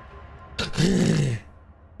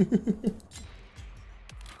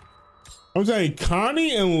 I'm saying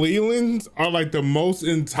Connie and Leland are like the most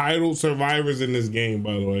entitled survivors in this game,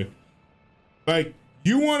 by the way. Like,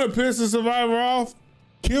 you want to piss a survivor off?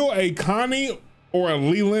 Kill a Connie or a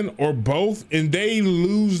Leland or both and they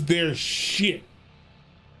lose their shit.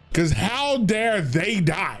 Cause how dare they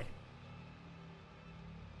die?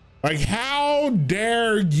 Like, how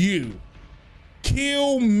dare you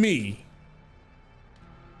kill me?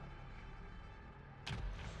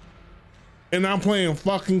 And I'm playing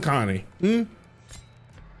fucking Connie,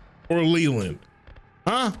 or Leland,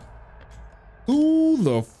 huh? Who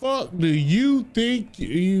the fuck do you think,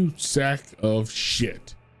 you sack of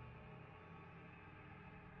shit?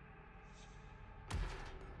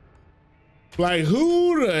 Like,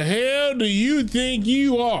 who the hell do you think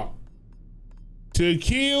you are to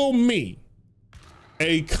kill me,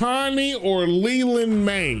 a Connie or Leland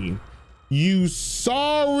main? You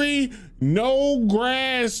sorry, no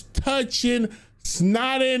grass touching,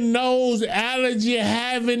 snotty nose, allergy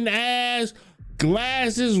having ass,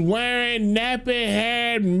 glasses wearing, nappy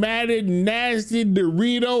haired, matted, nasty,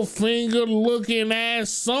 Dorito finger looking ass,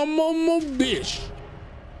 some of them a bitch.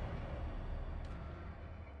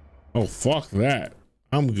 Oh, fuck that.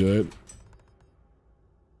 I'm good.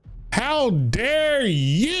 How dare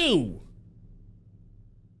you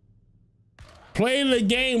play the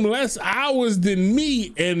game less hours than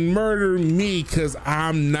me and murder me because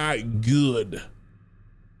I'm not good?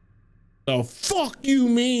 The fuck you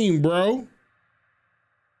mean, bro?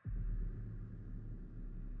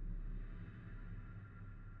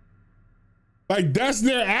 Like, that's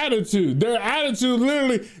their attitude. Their attitude,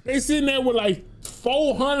 literally, they sitting there with like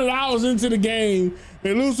 400 hours into the game.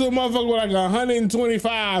 They lose to a motherfucker with like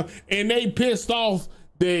 125 and they pissed off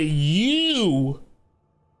that you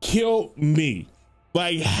killed me.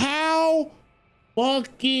 Like, how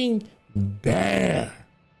fucking dare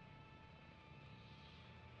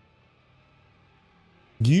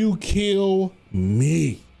you kill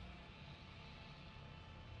me?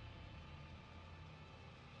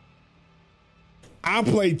 I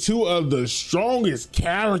play two of the strongest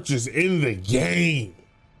characters in the game.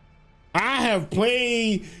 I have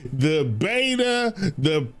played the beta,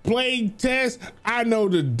 the play test. I know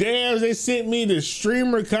the devs, they sent me the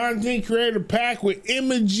streamer content creator pack with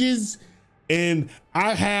images, and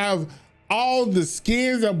I have all the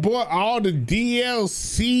skins. I bought all the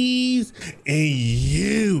DLCs, and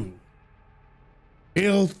you,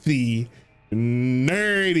 filthy,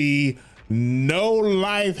 nerdy, no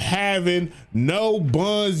life having, no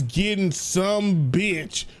buns getting some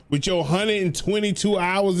bitch with your 122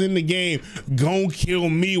 hours in the game gonna kill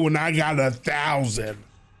me when I got 1,000.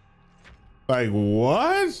 Like,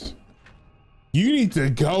 what? You need to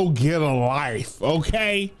go get a life,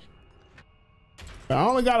 okay? I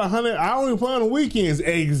only got 100. I only play on the weekends.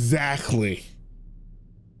 Exactly.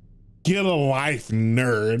 Get a life,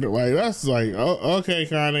 nerd. Like, that's like, oh, okay,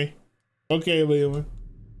 Connie. Okay, Leland.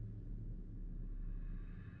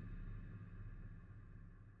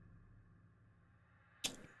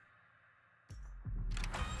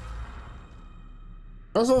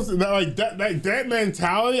 That's what, like that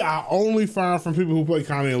mentality I only find from people who play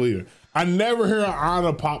Connie and Leader. I never hear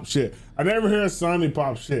Anna pop shit. I never hear Sonny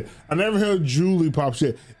pop shit. I never hear Julie pop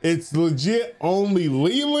shit. It's legit only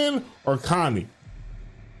Leland or Connie.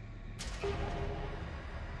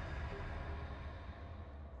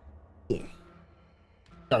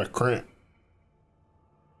 Got a cramp.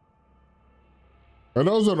 And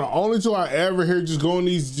those are the only two I ever hear just going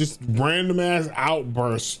these just random ass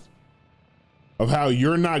outbursts of how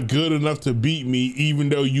you're not good enough to beat me even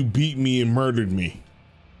though you beat me and murdered me.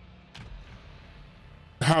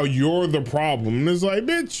 How you're the problem. And it's like,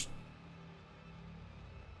 bitch.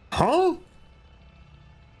 Huh?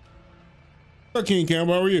 Hey, King Cam,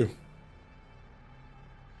 how are you?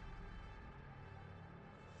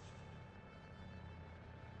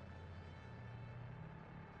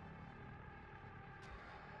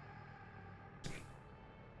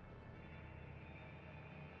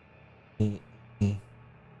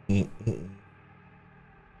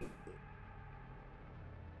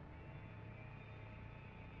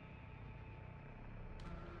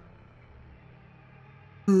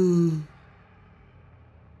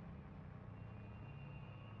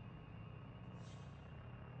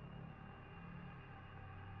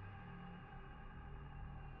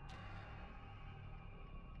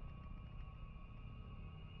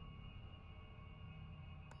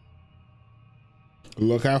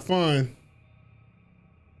 Look, have fun.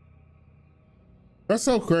 That's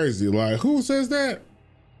so crazy. Like, who says that?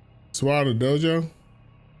 Swallow Dojo?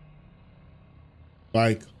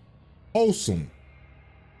 Like, wholesome.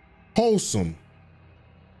 Wholesome.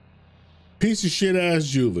 Piece of shit ass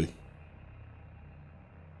Julie.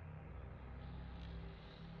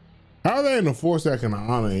 How are they in the 4-second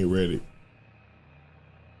Anna ain't ready?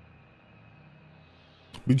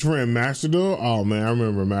 Betraying Master Duel? Oh man, I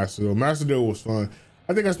remember Master Duel. Master Duel was fun.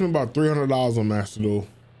 I think I spent about $300 on Master Duel.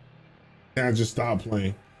 And I just stopped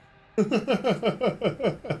playing.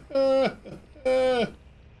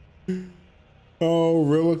 Oh,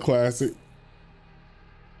 real classic.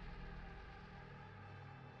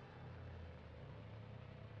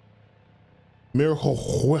 Miracle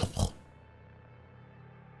Whip.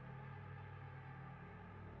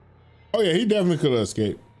 Oh yeah, he definitely could have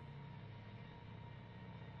escaped.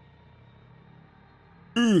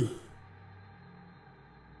 Ugh.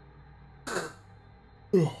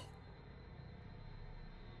 Ugh.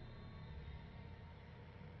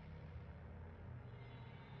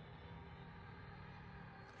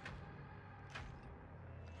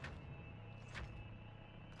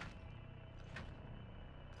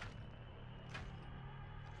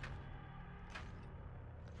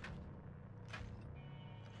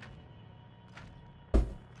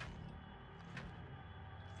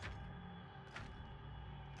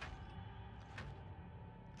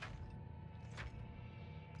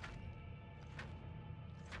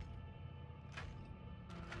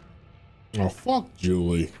 Oh, fuck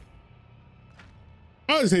Julie.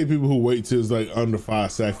 I always hate people who wait till it's like under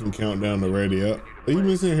 5 seconds countdown to ready up. Like, you've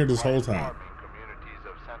been sitting here this whole time.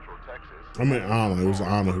 I mean, Anna. It was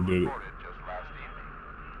Anna who did it.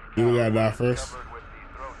 Julie gotta die first.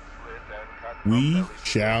 We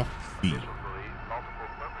shall see.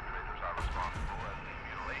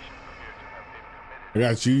 I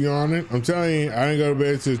got you on it. I'm telling you, I didn't go to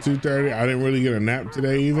bed till 2:30. I didn't really get a nap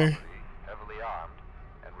today either.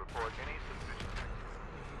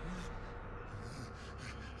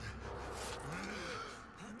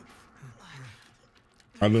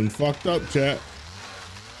 I done fucked up, chat.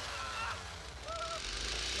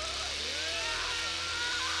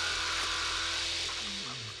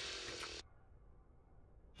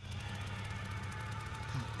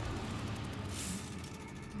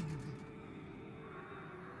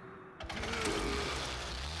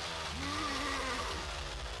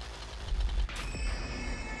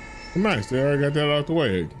 Nice, they already got that out the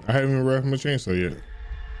way. I haven't even wrapped my chainsaw yet.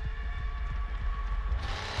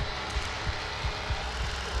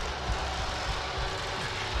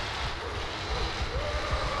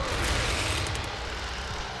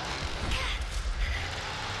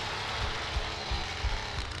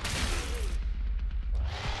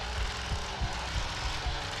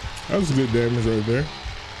 That was good damage right there.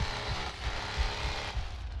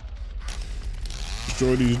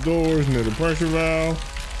 Destroy these doors near the pressure valve.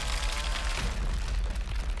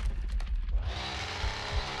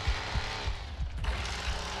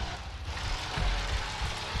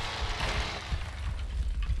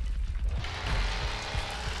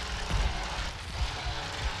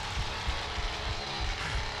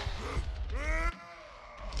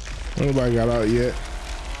 Nobody got out yet.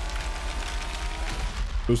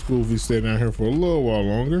 It was cool if we stayed down here for a little while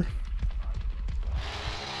longer.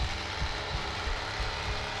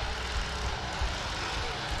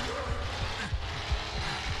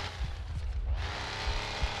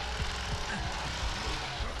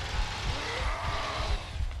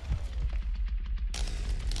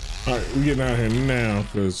 All right, we're getting out here now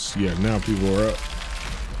because, yeah, now people are up.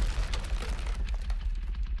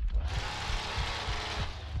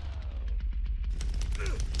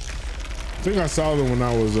 I think I saw them when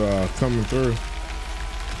I was coming through.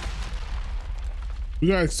 We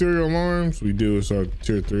got exterior alarms. We do. It's our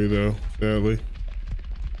tier 3 though, sadly.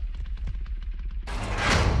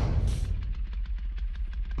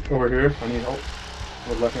 Over here, I need help.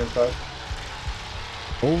 On the left hand side.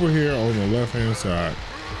 Over here on the left hand side.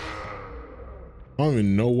 I don't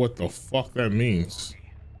even know what the fuck that means.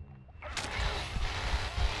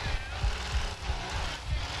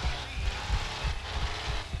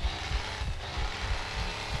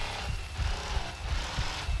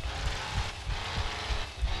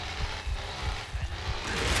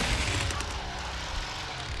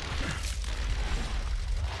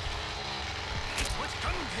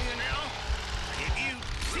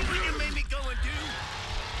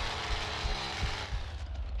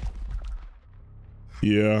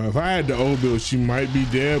 Yeah, if I had the old build, she might be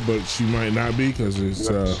dead, but she might not be because it's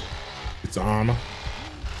Anna.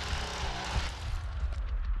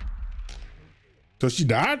 So she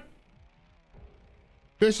died?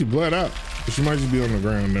 Yeah, she bled out. But she might just be on the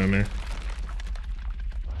ground down there.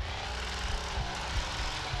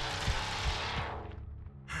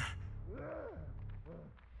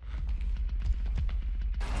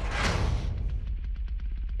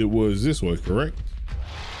 It was this way, correct?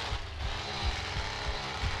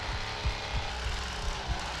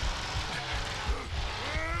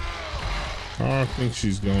 I think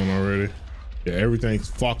she's gone already. Yeah, everything's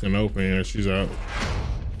fucking open here. She's out.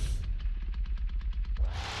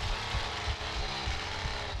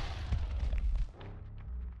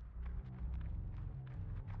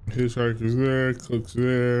 Hitchhiker's there, Cook's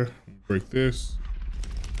there. Break this.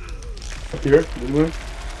 Up here, move.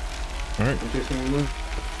 All right. I'm chasing Lulu.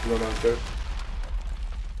 Go downstairs.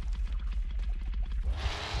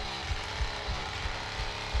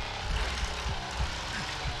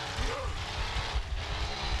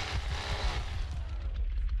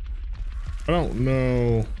 I don't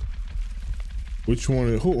know which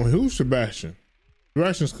one. Who's Sebastian?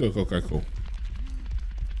 Sebastian's Cook. Okay, cool.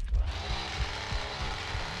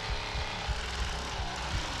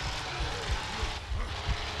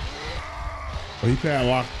 Oh, he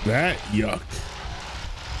padlocked that? Yuck.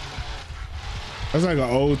 That's like an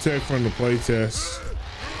old tech from the playtest.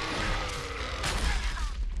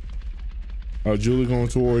 Oh, Julie going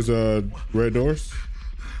towards red doors?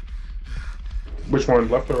 Which one,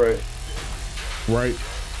 left or right? Right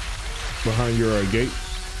behind your gate.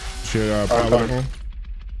 Should padlock on?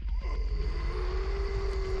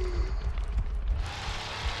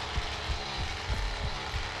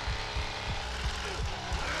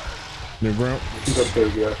 Near ground? He's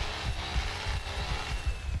upstairs, yeah.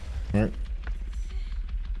 All right.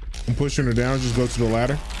 I'm pushing her down. Just go to the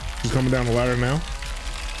ladder. She's coming down the ladder now.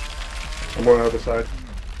 I'm going on the other side.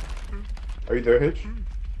 Are you there, Hitch?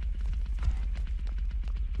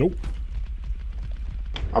 Nope.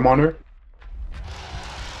 I'm on her.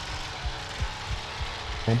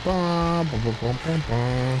 Bum, bum, bum, bum, bum, bum,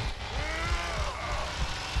 bum.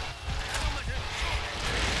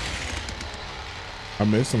 I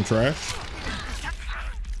missed some trash.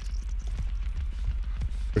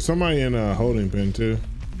 There's somebody in a holding pen too.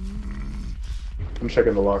 I'm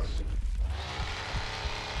checking the locks.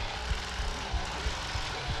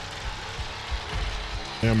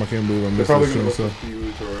 Damn, I can't believe I They're missed probably this gonna look shit, for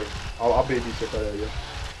fuse, or I'll babysit that area.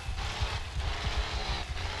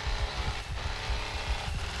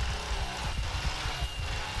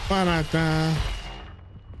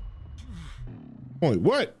 Wait,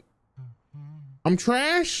 what? I'm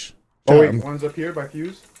trash? Oh wait, one's up here by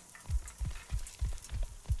fuse.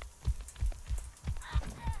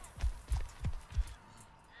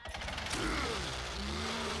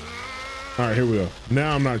 All right, here we go.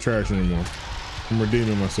 Now I'm not trash anymore. I'm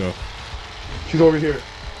redeeming myself. She's over here.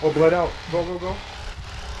 Oh, bled out. Go, go, go.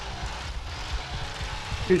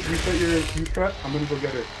 Hitch, reset your fuse trap. I'm gonna go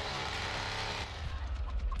get her.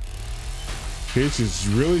 Hitch is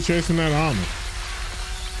really chasing that armor.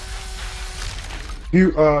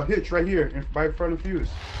 You, Hitch, right here, by front of fuse.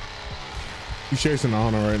 He's chasing the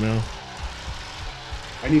honor right now.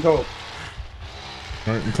 I need help.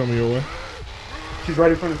 All right, I'm coming your way. She's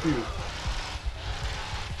right in front of fuse.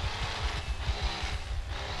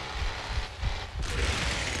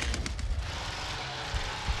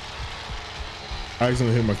 I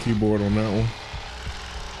accidentally hit my keyboard on that one.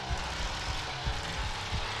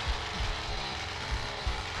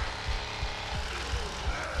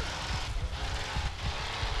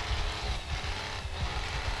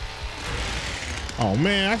 Oh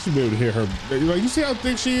man, I should be able to hit her. Like, you see how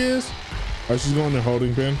thick she is? Oh, she's going in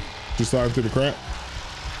holding pen. She's sliding through the crack.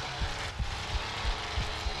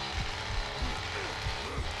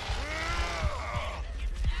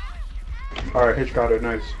 All right, Hitch got her.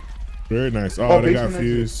 Nice. Very nice. Oh, they got basement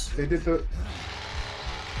fuse. exit. They did the.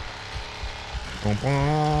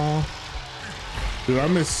 Dude, I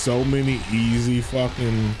missed so many easy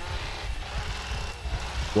fucking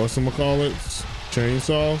whatchamacallits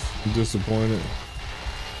chainsaws. I'm disappointed.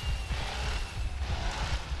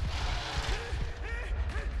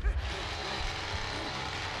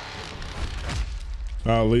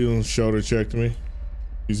 Leland shoulder checked me.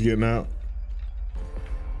 He's getting out.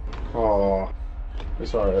 Oh,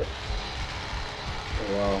 it's all right.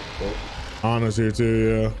 Oh wow. Cool. Anna's here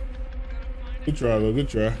too, yeah. Good try though, good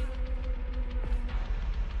try.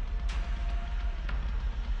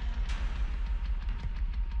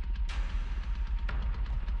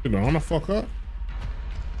 Did Anna fuck up?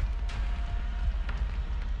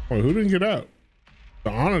 Wait, who didn't get out?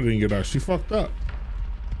 The Anna didn't get out, she fucked up.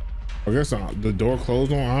 I guess the door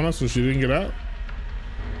closed on Anna, so she didn't get out?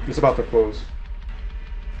 It's about to close.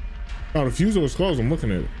 No, the fuse was closed, I'm looking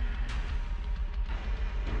at it.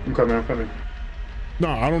 I'm coming, I'm coming. No,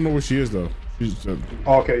 I don't know where she is though. She's, oh,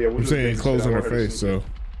 okay, yeah. We'll I'm saying closing her face, so.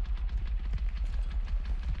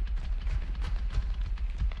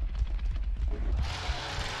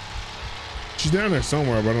 She's down there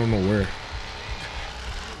somewhere, but I don't know where.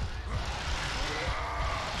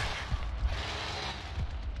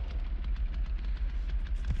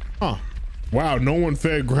 Huh. Wow, no one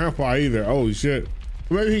fed Grandpa either. Holy shit.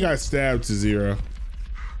 Maybe he got stabbed to 0.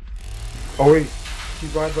 Oh wait,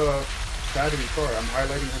 she's by the battery car. I'm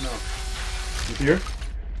highlighting her now. You see her?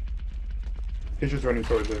 He's just running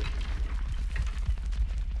towards her.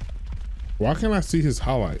 Why can't I see his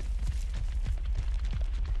highlight?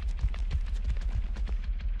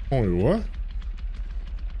 Wait, what?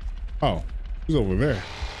 Oh, he's over there.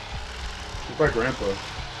 He's by Grandpa.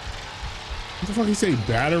 What the fuck he say?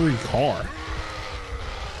 Battery car.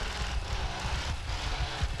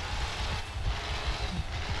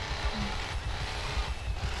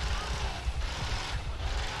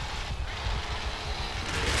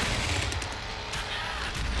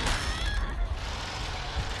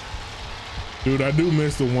 Dude, I do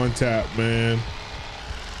miss the one tap, man.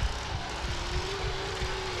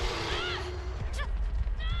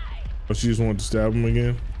 Oh, she just wanted to stab him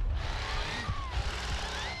again.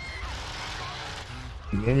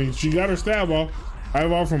 I mean, she got her stab off. I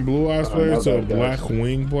evolved from Blue Eyes player to a Black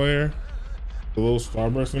Wing player. A little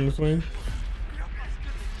starburst in between.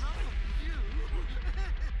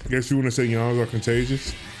 I guess you want to say yawns are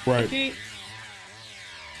contagious, right?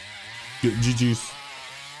 GG's.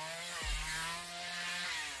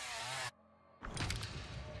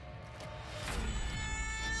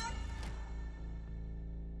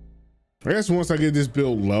 I guess once I get this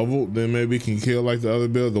build leveled, then maybe it can kill like the other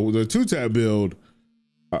build, the 2-tap build.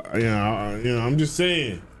 I'm just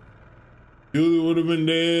saying. Julie would have been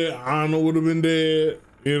dead. Anna would have been dead.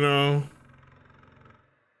 You know.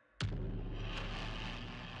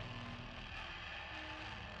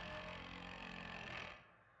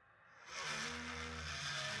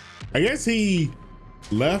 I guess he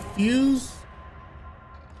left Fuse.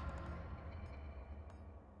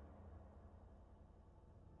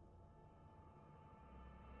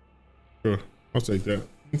 Sure, I'll take that.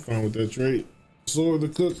 I'm fine with that trade. Slower the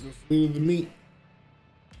cook, the sweeter the meat.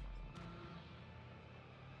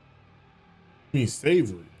 I mean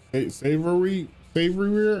savory. Savory.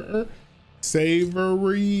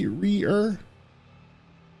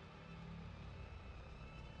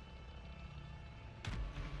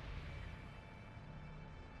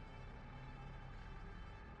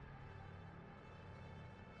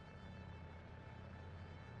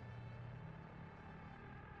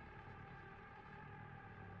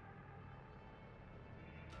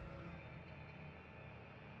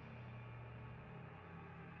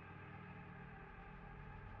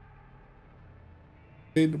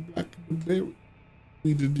 The black and the berry,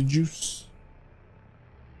 we did the juice.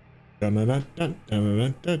 Yo,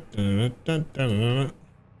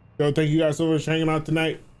 thank you guys so much for hanging out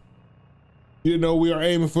tonight. You know, we are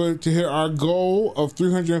aiming to hit our goal of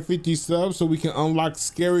 350 subs so we can unlock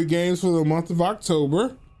scary games for the month of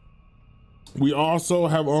October. We also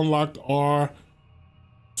have unlocked our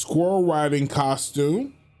squirrel riding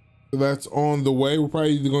costume. So that's on the way. We're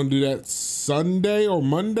probably either going to do that Sunday or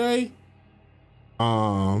Monday.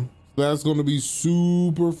 That's going to be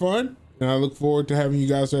super fun, and I look forward to having you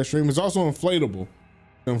guys at stream. It's also inflatable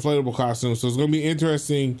costume, so it's going to be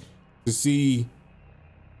interesting to see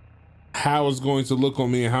how it's going to look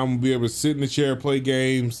on me and how I'm going to be able to sit in the chair, play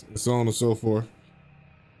games, and so on and so forth.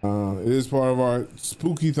 It is part of our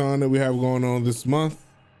spooky-thon that we have going on this month.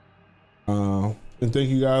 And thank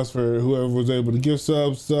you guys for whoever was able to give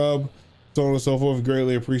sub, so on and so forth.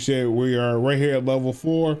 Greatly appreciate it. We are right here at level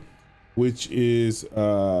 4. Which is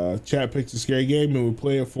chat picks a scary game, and we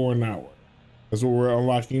play it for an hour. That's what we're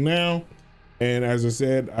unlocking now. And as I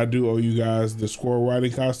said, I do owe you guys the squirrel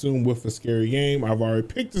riding costume with a scary game. I've already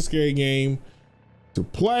picked a scary game to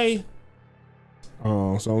play. So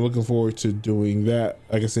I'm looking forward to doing that.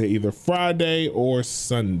 Like I said, either Friday or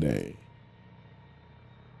Sunday.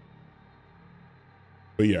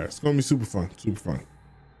 But yeah, it's gonna be super fun, super fun.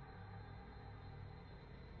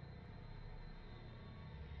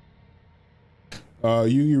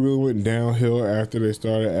 Yugi really went downhill after they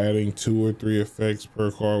started adding 2 or 3 effects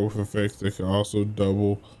per card with effects that can also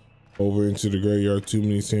double over into the graveyard. Too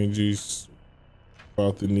many synergies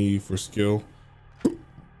about the need for skill.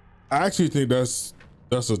 I actually think that's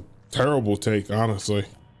a terrible take, honestly.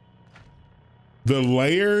 The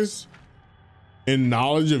layers and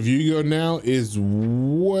knowledge of Yu-Gi-Oh now is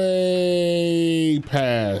way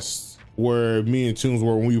past where me and Toons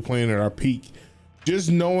were when we were playing at our peak.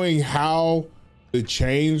 Just knowing how the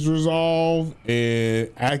chains resolve and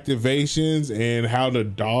activations and how to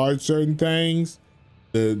dodge certain things,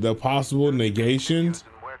 the possible negations.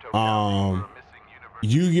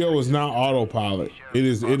 Yu-Gi-Oh is not autopilot. It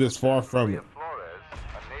is far from it.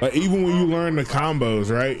 Like even when you learn the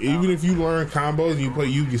combos, right? Even if you learn combos and you play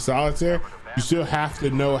Yu-Gi Solitaire, you still have to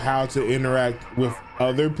know how to interact with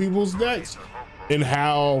other people's decks and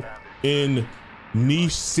how in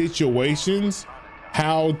niche situations,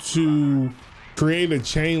 how to create a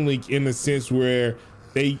chain link in a sense where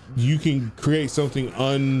you can create something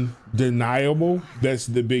undeniable. That's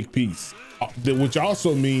the big piece, which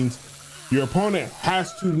also means your opponent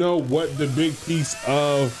has to know what the big piece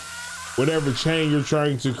of whatever chain you're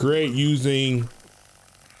trying to create using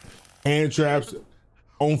hand traps,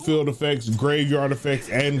 on field effects, graveyard effects,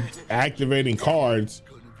 and activating cards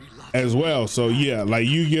as well. So yeah, like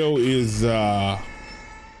Yu-Gi-Oh is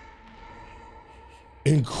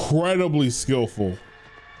incredibly skillful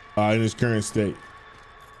in its current state.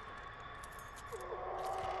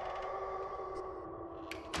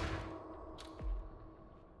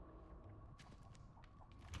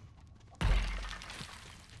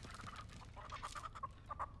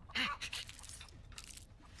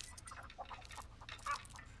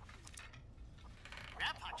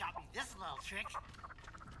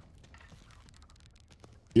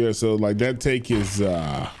 Yeah, so like that take is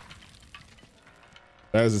that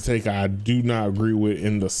is a take I do not agree with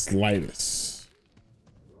in the slightest.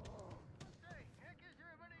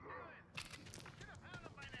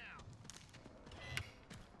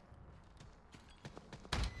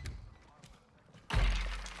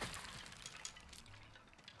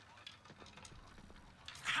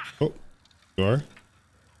 Oh, Sorry.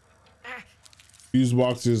 Fuse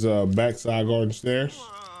box is backside garden stairs.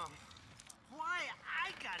 Why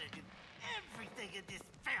I gotta do everything in this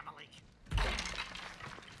family?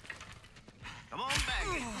 Come on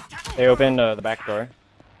back. They opened the back door.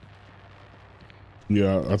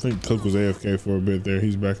 Yeah, I think Cook was AFK for a bit there.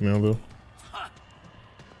 He's back now though. I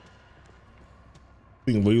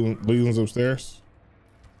think Leland's upstairs.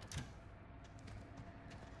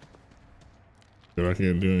 But I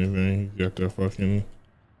can't do anything. He got that fucking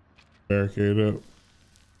barricade up.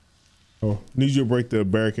 Oh, need you to break the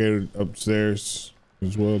barricade upstairs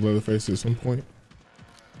as well, Leatherface, at some point.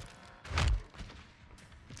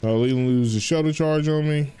 Leland loses a shuttle charge on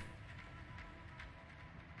me.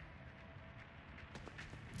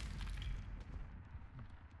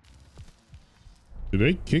 Did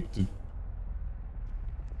they kick the...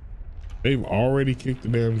 They've already kicked the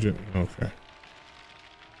damn jet. Okay.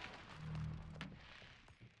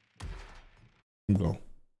 I'm going.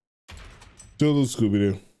 Toodaloo,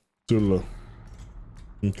 Scooby-Doo. Toodaloo.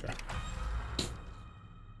 Okay.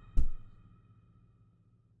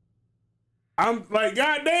 I'm like,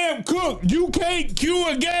 goddamn, Cook, you can't cue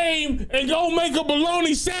a game and go make a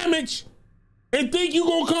bologna sandwich and think you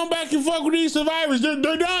gonna come back and fuck with these survivors. They're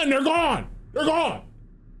done. They're gone. They're gone.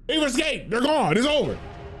 They've escaped. They're gone. It's over.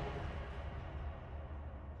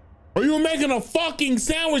 Or you were making a fucking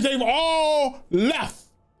sandwich. They've all left.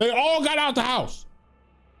 They all got out the house.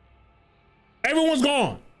 Everyone's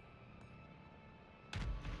gone.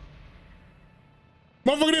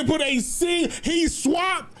 Motherfucker didn't put a he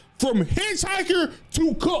swapped from hitchhiker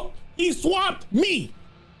to Cook. He swapped me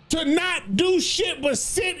to not do shit but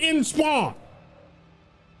sit in spawn.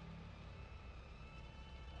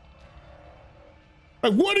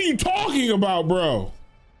 Like, what are you talking about, bro?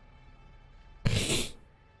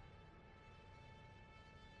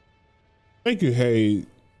 Thank you, Haley.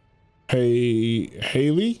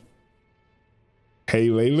 Hey,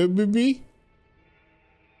 Layla, baby.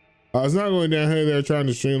 It's not going down here. They're trying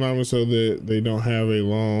to streamline it so that they don't have a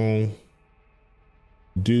long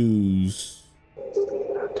dues.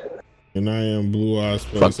 And I am Blue Eyes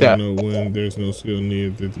Space. I know when there's no skill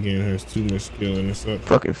needed that the game has too much skill and it's up.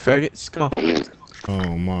 Fucking faggots, come on.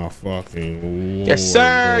 Oh my fucking Lord, yes,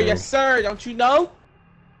 sir. bro. Yes, sir. Don't you know?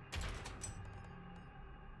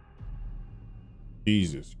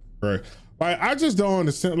 Jesus Christ. Like, I just don't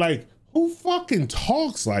understand. Like, who fucking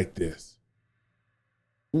talks like this?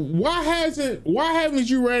 Why haven't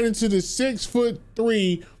you ran into the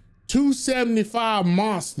 6'3", 275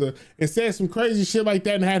 monster and said some crazy shit like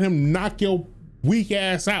that and had him knock your weak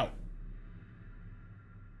ass out?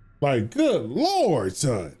 Like, good Lord,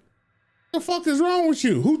 son. What the fuck is wrong with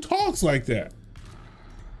you? Who talks like that?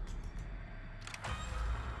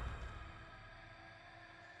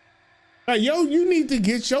 Like, yo, you need to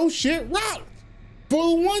get your shit rocked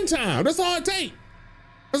for the one time. That's all it takes.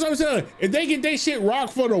 That's what I'm saying. If they get their shit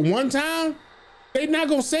rocked for the one time, they not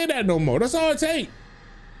gonna say that no more. That's all it takes.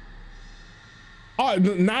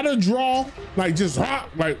 Not a draw, like just rock,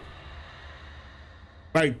 like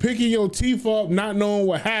picking your teeth up, not knowing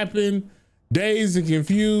what happened, dazed and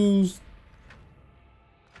confused.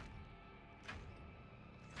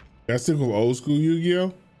 That's typical old school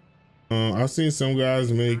Yu-Gi-Oh. I've seen some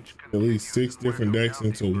guys make at least 6 different decks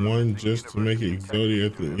into one just to make it Exodia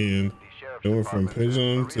at the end. They went from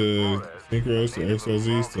Pendulum to Synchros to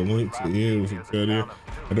XYZs to Link to end with Exodia.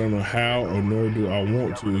 I don't know how or nor do I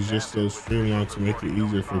want to. It's just so streamlined to make it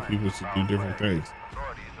easier for people to do different things.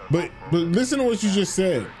 But listen to what you just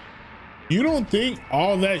said. You don't think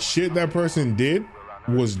all that shit that person did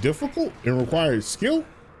was difficult and required skill?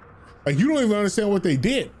 Like, you don't even understand what they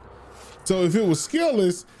did. So if it was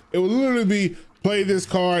skillless, it would literally be play this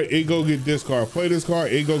card, it go get this card. Play this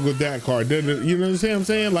card, it go get that card. You know what I'm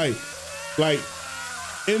saying? Like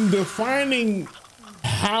in defining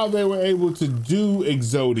how they were able to do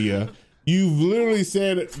Exodia, you've literally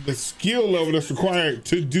said the skill level that's required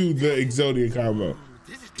to do the Exodia combo.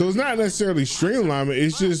 So it's not necessarily streamlining.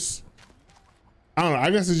 It's just, I don't know.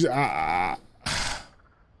 I guess it's just, I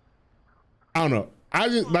don't know. I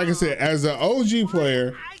just, like I said, as an OG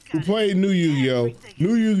player who played New Yu-Gi-Oh,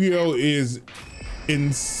 New Yu-Gi-Oh is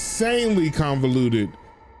insanely convoluted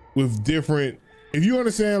with different, if you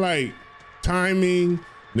understand like timing,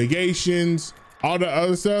 negations, all the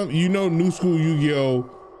other stuff, you know new school Yu-Gi-Oh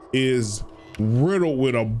is riddled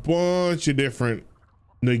with a bunch of different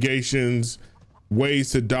negations,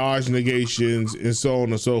 ways to dodge negations, and so on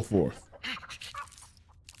and so forth.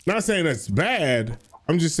 Not saying that's bad,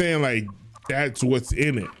 I'm just saying like that's what's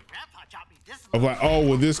in it. Of like, oh,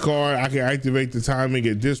 well, this card, I can activate the timing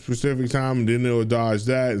at this specific time, and then it'll dodge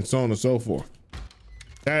that, and so on and so forth.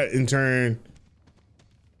 that in turn,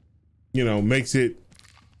 you know, makes it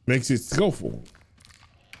skillful.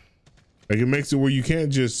 Like it makes it where you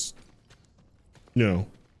can't just, you know,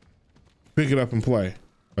 pick it up and play.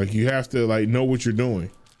 Like you have to like know what you're doing.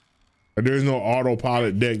 Like, there's no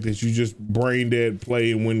autopilot deck that you just brain dead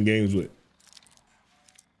play and win games with.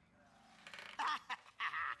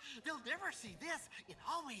 They'll never see this. It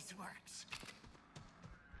always works.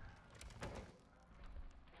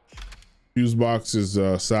 Fuse box is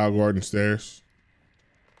Sile Garden Stairs.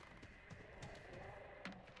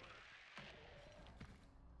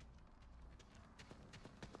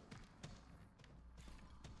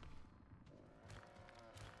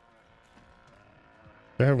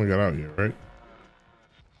 They haven't got out yet, right?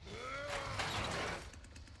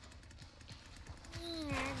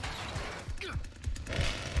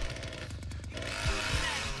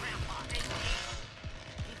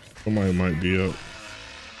 Somebody might be up.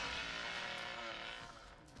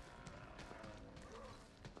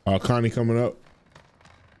 Connie coming up.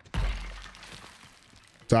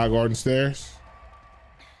 Side garden stairs.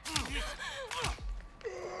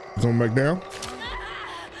 Coming back down.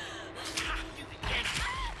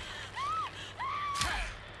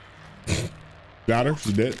 Got her.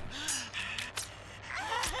 She's dead.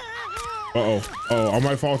 Uh-oh. Oh, I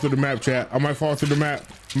might fall through the map, chat. I might fall through the map.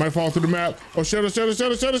 I might fall through the map. Oh, shut it.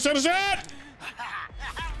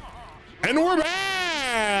 And we're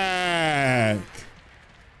back.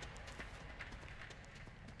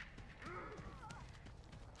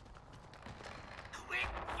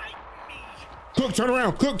 Cook, turn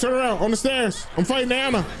around. Cook, turn around. On the stairs. I'm fighting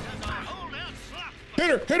Anna.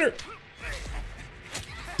 Hit her.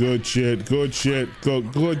 Good shit. Good shit.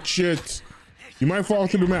 You might fall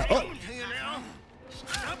through the map. Oh.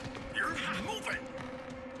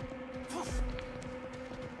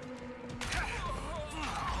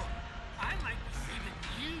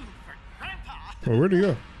 Oh, where'd he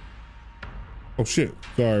go? Oh shit.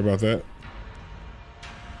 Sorry about that.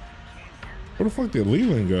 Where the fuck did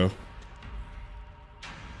Leland go?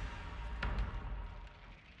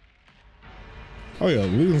 Oh yeah,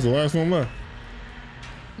 Leland's the last one left.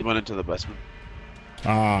 He went into the basement.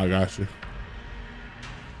 Ah, gotcha.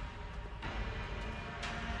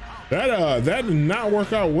 That did not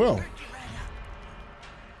work out well.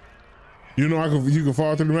 You know, you can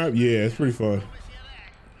fall through the map. Yeah, it's pretty fun.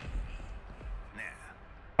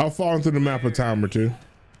 I'll fall into the map a time or two.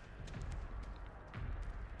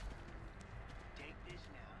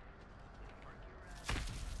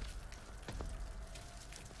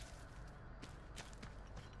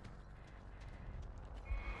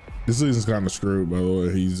 This season's kind of screwed, by the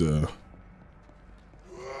way. He's that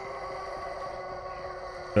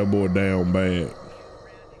boy down bad.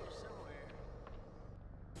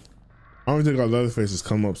 I don't think our Leatherface has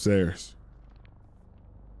come upstairs.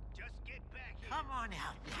 Come on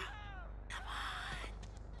out now. Come on.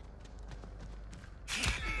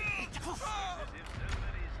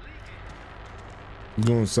 He's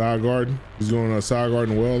going side garden. He's going side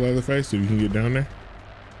garden well, Leatherface, so you can get down there.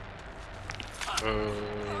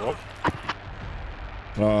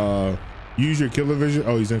 Use your killer vision.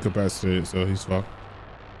 Oh, he's incapacitated, so he's fine.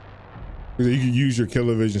 You can use your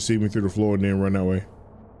killer vision, see me through the floor, and then run that way.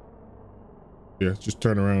 Yeah, just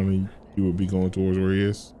turn around and you will be going towards where he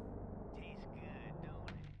is.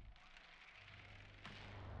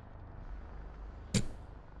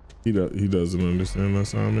 He doesn't understand the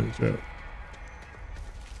assignment, chat.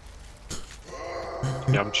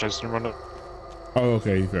 Yeah, I'm chasing him running. Oh,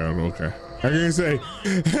 okay, he found him. Okay. I can say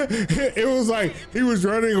it was like he was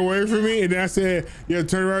running away from me, and then I said, "Yeah,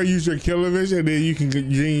 turn around, use your killer vision, and then you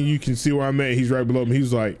can see where I'm at." He's right below me. He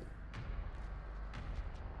was like,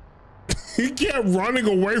 he kept running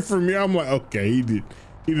away from me. I'm like, okay, he didn't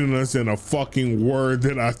understand a fucking word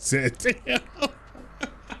that I said to him.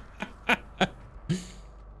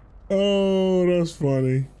 Oh, that's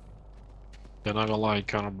funny. Yeah, not gonna lie, he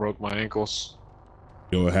kind of broke my ankles.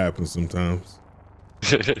 Yo, it happens sometimes.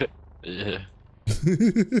 Yeah. I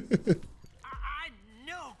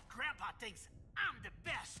know Grandpa thinks I'm the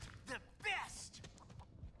best. The best.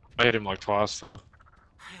 I hit him like twice.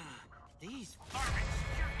 These varmints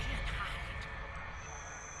sure can't hide.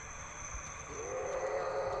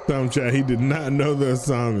 Tom chat, he did not know the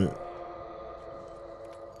assignment.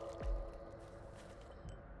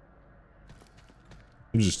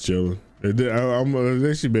 I'm just chilling.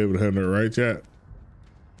 They should be able to handle it, right, chat?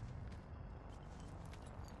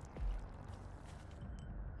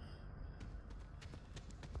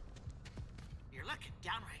 You're looking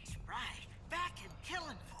downright spry. Back and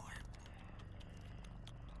killing for him.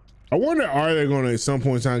 I wonder, are they going to at some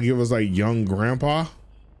point in time give us like young grandpa?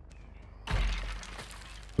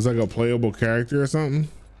 It's like a playable character or something.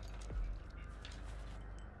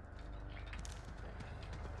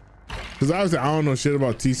 Cause obviously I don't know shit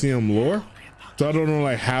about TCM lore. So I don't know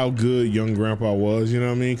like how good young grandpa was, you know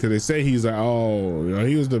what I mean? Cause they say he's like, oh, you know,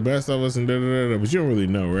 he was the best of us and da da da, but you don't really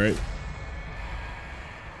know, right?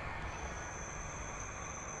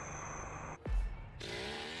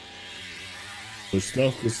 Good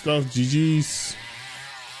stuff, GG's.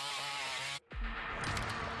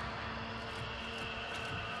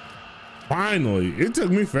 Finally, it took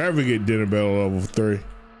me forever to get Dinner Bell level 3.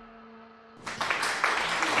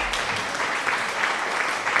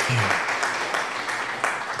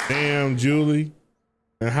 Damn, Julie.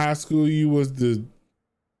 In high school, you was the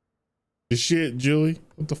shit, Julie.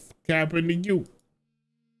 What the fuck happened to you?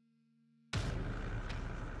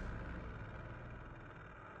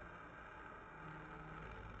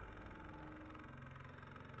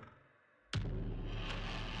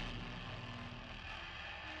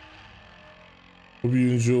 Hope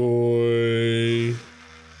you enjoy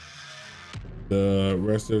the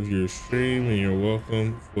rest of your stream, and you're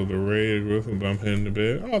welcome for the raid. But I'm heading to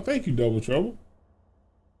bed. Oh, thank you, Double Trouble.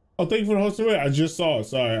 Oh, thank you for the hosting raid. I just saw it.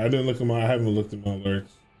 Sorry, I didn't look at I haven't looked at my alerts.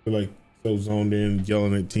 They're like so zoned in,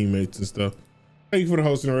 yelling at teammates and stuff. Thank you for the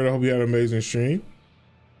hosting raid. I hope you had an amazing stream.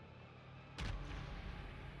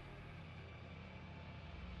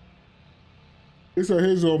 This right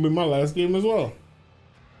here is gonna be my last game as well,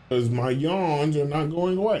 because my yawns are not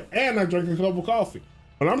going away, and I drank a cup of coffee.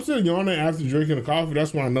 But I'm still yawning after drinking the coffee.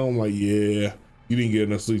 That's why I know I'm like, yeah, you didn't get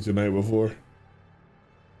enough sleep the night before.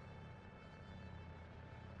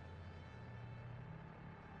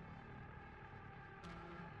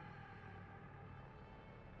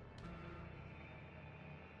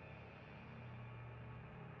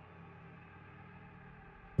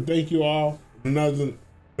 Thank you all for another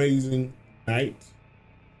amazing night.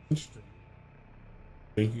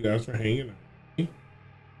 Thank you guys for hanging out. You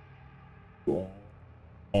all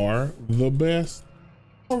are the best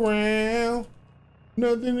around.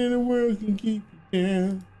 Nothing in the world can keep you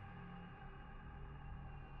down.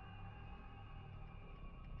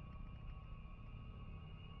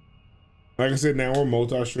 Like I said, now we're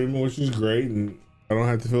multi-streaming, which is great, and I don't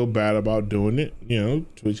have to feel bad about doing it. You know,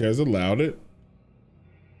 Twitch has allowed it.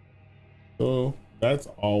 So that's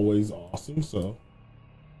always awesome. So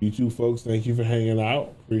YouTube folks, thank you for hanging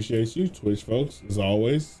out. Appreciate you. Twitch folks, as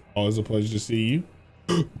always a pleasure to see you.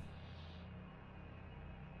 I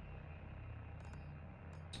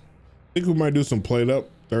think we might do some Played Up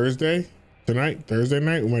Thursday night.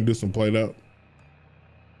 We might do some Played Up.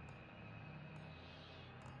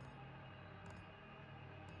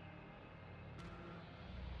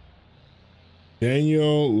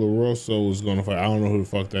 Daniel LaRosso was gonna fight. I don't know who the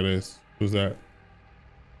fuck that is. Who's that?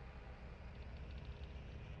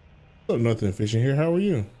 Oh, nothing fishing here. How are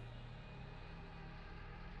you?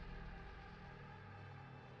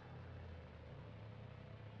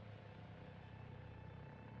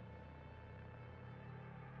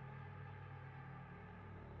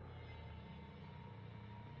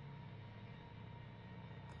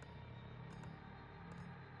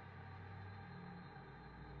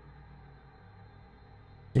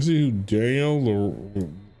 Let's see who Daniel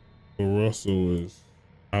LaRussell is.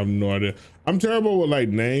 I have no idea. I'm terrible with like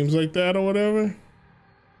names like that or whatever.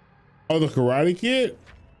 Oh, the Karate Kid?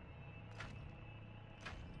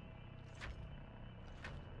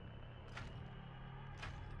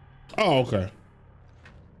 Oh, okay.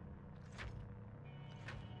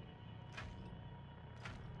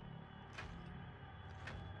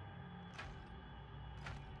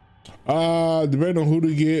 Depending on who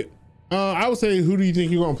to get. I would say, who do you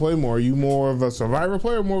think you're gonna play more? Are you more of a survivor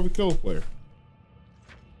player or more of a killer player?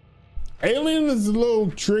 Alien is a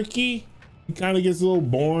little tricky. It kind of gets a little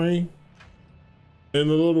boring. And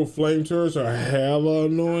the little flame turrets are hella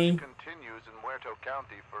annoying. Continues in Muerto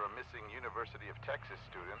County for a missing University of Texas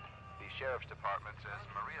student. The sheriff's department says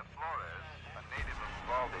Maria Flores, a native of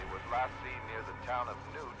Uvalde, was last seen near the town of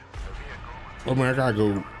Newt. Her vehicle was... Oh man, I gotta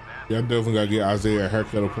go. Yeah, I definitely gotta get Isaiah a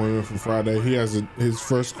haircut appointment for Friday. He has his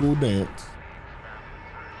first school dance.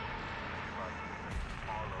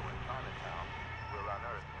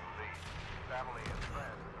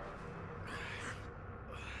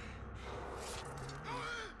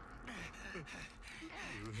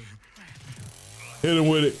 Hit him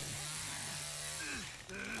with it.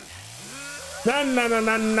 Na na na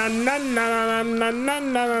na na na na na na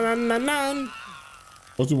na na na.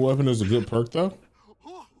 What's the weapon is a good perk though?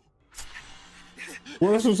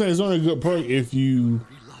 Well, that's what I'm saying. It's only a good perk if you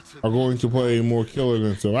are going to play more killer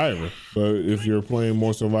than survivor. But if you're playing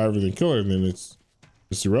more survivor than killer, then it's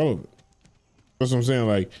irrelevant. That's what I'm saying.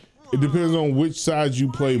 Like It depends on which side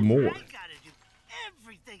you play more.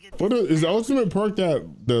 What is the ultimate perk that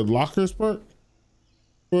the lockers perk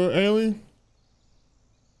for Alien?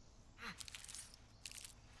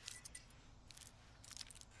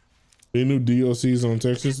 Any new DLCs on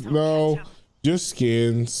Texas? No, just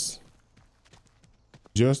skins.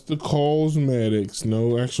 Just the cosmetics,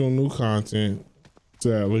 no actual new content,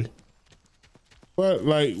 sadly. But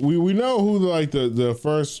like we know who like the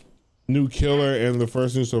first new killer and the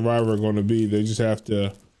first new survivor are going to be. They just have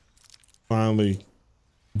to finally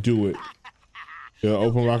do it. The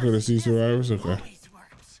open locker to see survivors. Okay.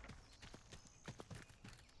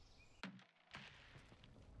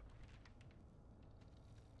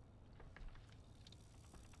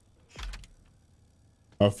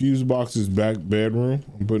 A fuse box's back bedroom.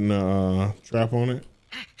 I'm putting a trap on it,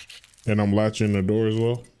 and I'm latching the door as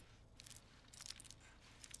well.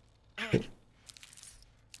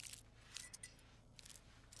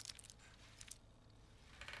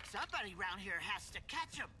 Somebody around here has to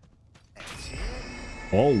catch him.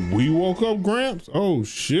 Oh, we woke up Gramps? Oh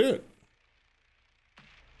shit.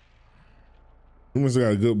 He must have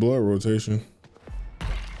got a good blood rotation.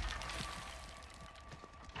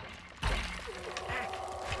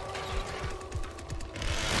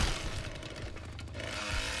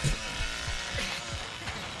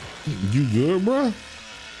 You good, bro?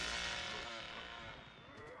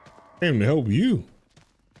 Came to help you.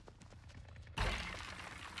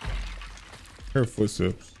 Her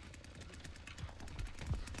footsteps.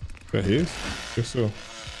 Is that his? Guess so.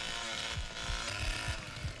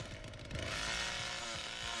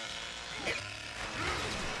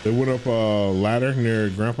 They went up a ladder near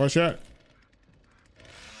Grandpa Shack.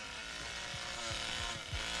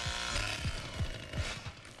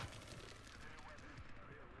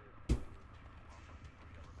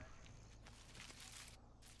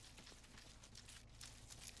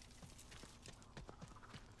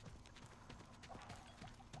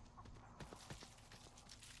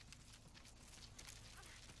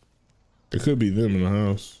 It could be them in the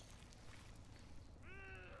house.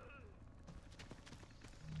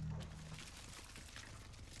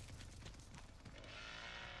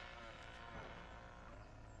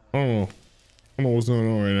 I don't know what's going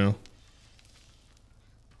on right now.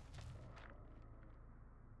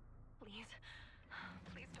 Please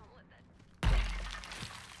don't let that.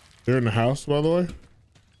 They're in the house, by the way.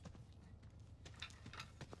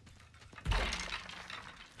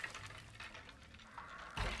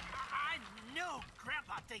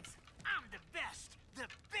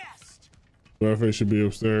 Leatherface should be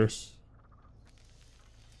upstairs.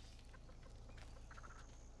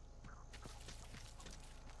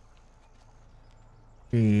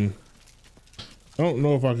 I don't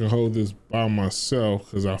know if I can hold this by myself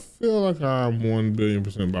because I feel like I'm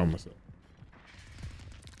 1,000,000,000% by myself.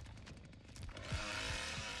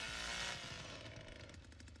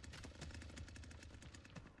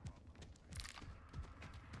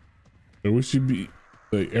 So we should be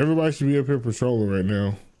like everybody should be up here patrolling right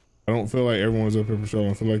now. I don't feel like everyone's up here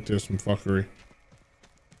patrolling. I feel like there's some fuckery.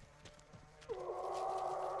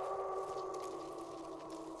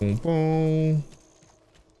 Boom, boom.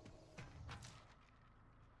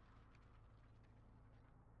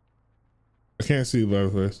 I can't see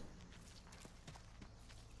Leatherface.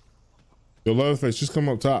 The Leatherface, just come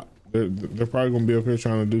up top. They're probably gonna be up here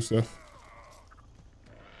trying to do stuff.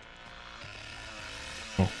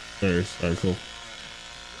 Oh, there he is. All right, cool.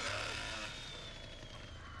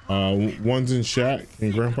 One's in Shack,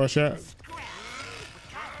 in Grandpa Shack.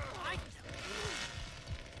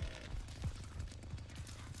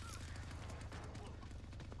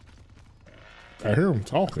 I hear him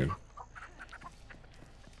talking. At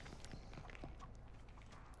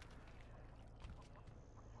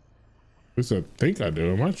least I think I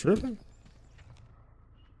do. Am I tripping?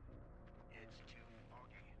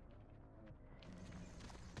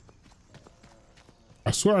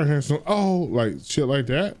 I swear I heard some, oh, like shit like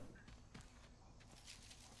that.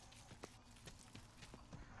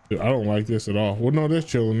 Dude, I don't like this at all. Well, no, they're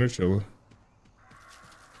chilling. They're chilling.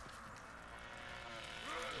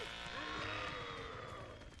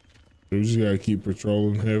 We just gotta keep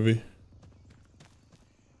patrolling heavy.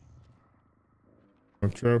 My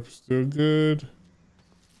trap's still good.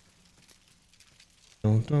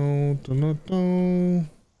 Don't.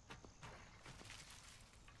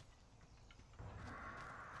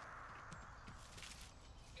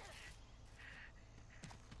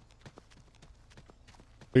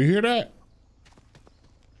 Do you hear that?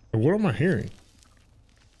 What am I hearing?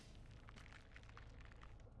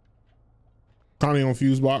 Connie on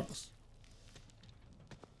fuse box.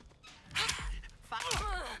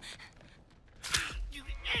 You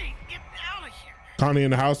ain't Connie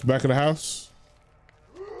in the house, back of the house.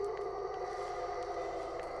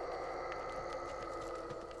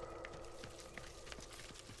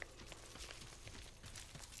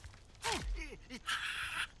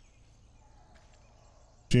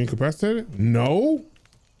 She incapacitated? No.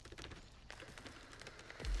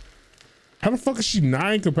 How the fuck is she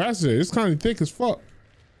not incapacitated? It's kind of thick as fuck.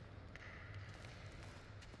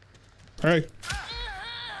 Hey.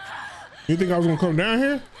 You think I was gonna come down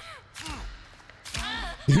here?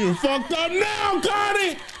 You fucked up now,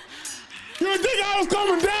 Connie! You think I was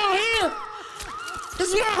coming down here?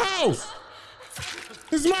 This is my house.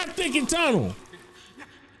 This is my thicket tunnel.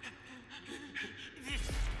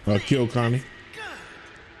 Kill Connie.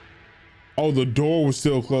 Oh, the door was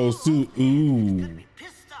still closed too. Ooh.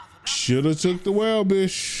 Shoulda took the well,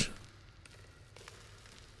 bitch.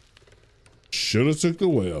 Shoulda took the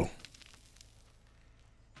well.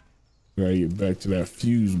 Gotta get back to that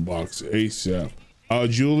fuse box ASAP.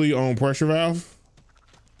 Julie on pressure valve.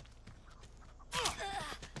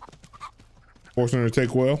 Forcing her to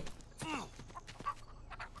take well.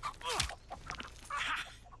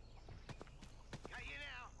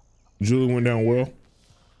 Julie went down well.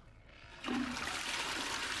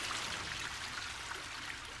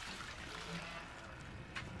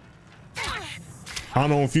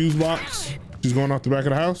 Hana on fuse box. She's going off the back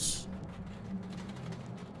of the house.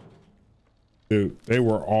 Dude, they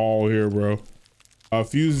were all here, bro.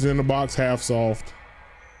 Fuse is in the box, half soft.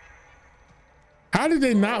 How did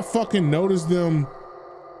they not fucking notice them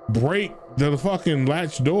break the fucking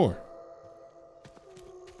latch door?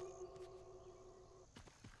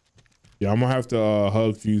 Yeah, I'm gonna have to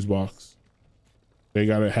hug fuse box. They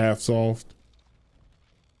got it half soft.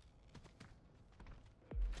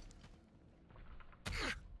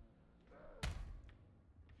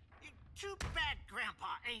 Too bad Grandpa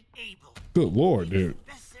ain't able. Good Lord, dude.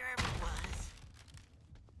 Best there ever was.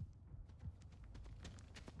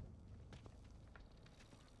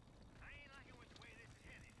 I ain't liking which way this is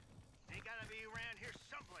headed. They gotta be around here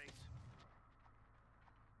someplace.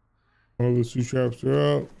 All the two traps are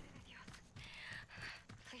out.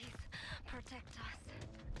 Please protect us.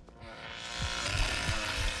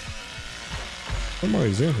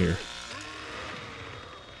 Somebody's in here.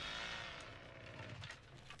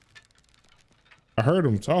 I heard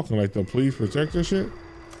him talking like the police protector shit.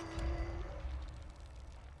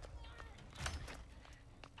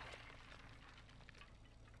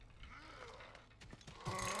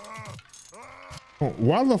 Oh,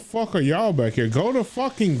 why the fuck are y'all back here? Go to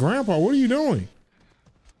fucking Grandpa. What are you doing?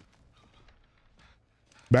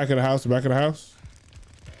 Back of the house, back of the house.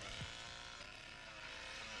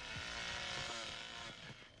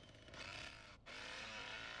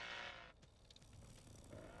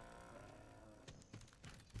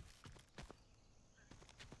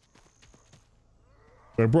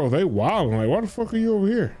 But bro, they wild. Like, why the fuck are you over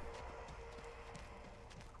here?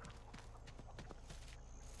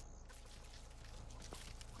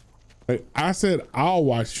 Like, I said I'll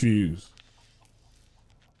watch Fuse.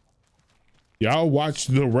 Y'all watch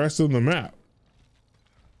the rest of the map.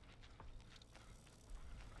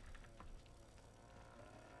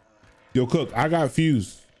 Yo, Cook, I got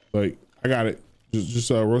Fuse. Like, I got it.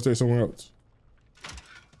 Just rotate somewhere else.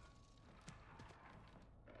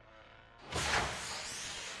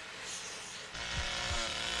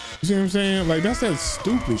 You see what I'm saying? Like, that's that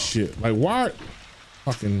stupid shit. Like, why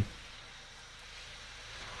fucking...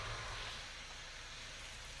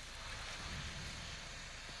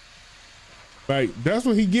 Like, that's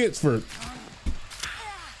what he gets for...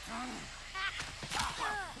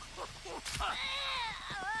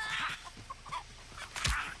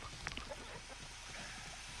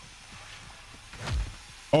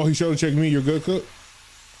 Oh, he showed check me. You're good, Cook?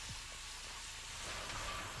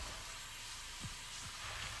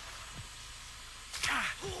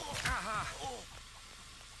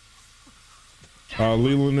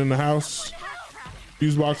 Leland in the house.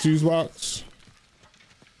 Fuse box, fuse box.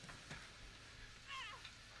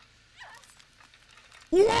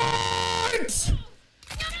 What?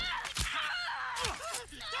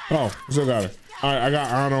 Oh, still got it. All right, I got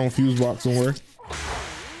Anna on fuse box somewhere.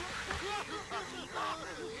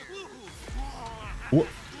 What?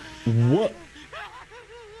 What?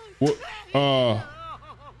 What?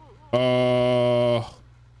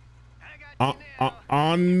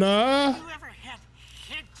 Anna?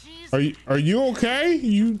 Are you okay?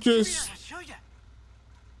 You just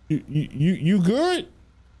you good?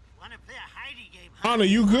 Anna,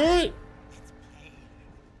 you good?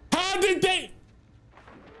 How did they?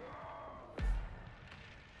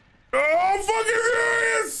 Oh, I'm fucking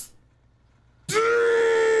serious.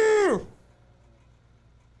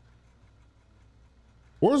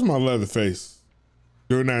 Where's my Leatherface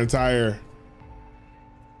during that entire?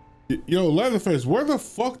 Yo, Leatherface, where the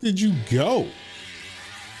fuck did you go?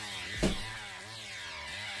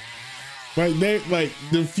 Like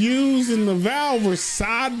the fuse and the valve were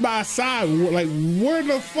side by side. Like, where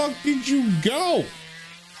the fuck did you go?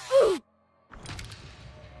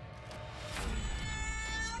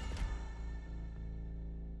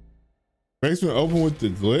 Basement open with the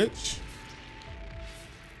glitch.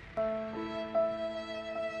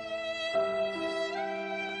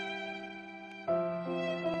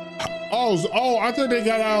 Oh, I thought they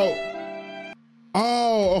got out.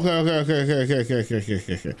 Oh, okay.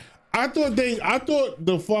 I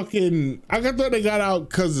thought they got out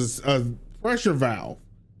because it's a pressure valve.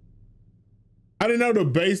 I didn't know the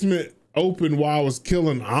basement opened while I was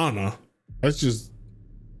killing Anna. That's just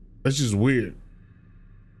weird.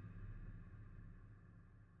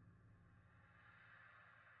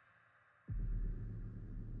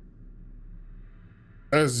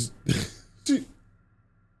 That's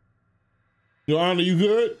Yo, Anna, you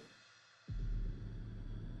good?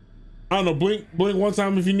 Anna, blink one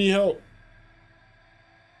time if you need help.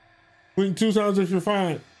 Blink 2 times if you're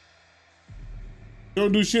fine.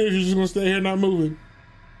 Don't do shit if you're just gonna stay here not moving.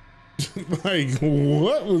 Like,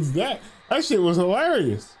 what was that? That shit was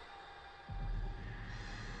hilarious.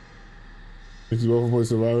 Is you overplay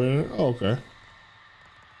survivor? Oh, okay.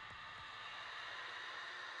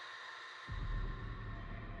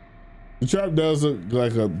 The trap does look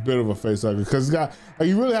like a bit of a face hugger because it's got, like,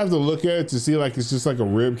 you really have to look at it to see like it's just like a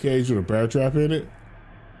rib cage with a bear trap in it.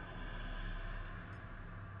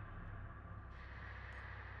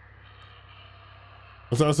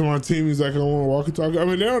 I saw some on my team, he's like, I want to walkie talkie. I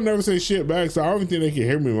mean, they don't never say shit back, so I don't think they can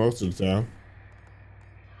hear me most of the time.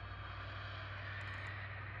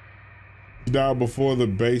 He died before the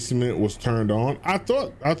basement was turned on. I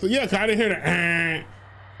thought, yeah, cause I didn't hear the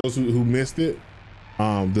those who missed it.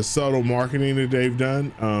 The subtle marketing that they've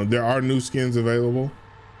done. There are new skins available.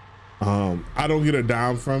 I don't get a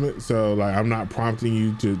dime from it, so like I'm not prompting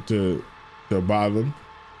you to buy them.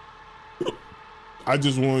 I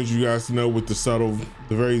just wanted you guys to know with the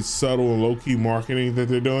very subtle and low-key marketing that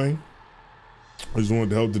they're doing. I just wanted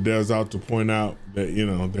to help the devs out to point out that, you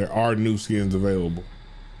know, there are new skins available.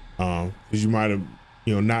 Because you might have,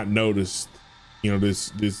 you know, not noticed, you know,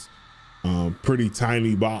 this pretty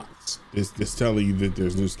tiny box is telling you that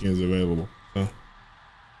there's new skins available.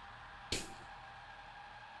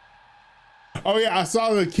 Oh yeah, I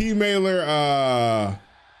saw the key mailer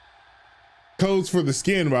codes for the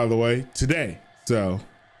skin, by the way, today. So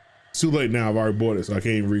it's too late now. I've already bought it, so I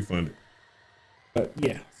can't even refund it. But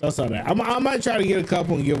yeah, so I saw that. I might try to get a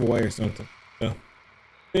couple and give away or something. So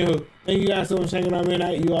anywho, thank you guys so much for hanging out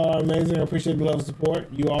tonight. You all are amazing. I appreciate the love and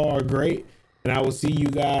support. You all are great. And I will see you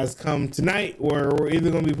guys come tonight, where we're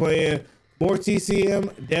either going to be playing more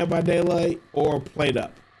TCM, Dead by Daylight, or Played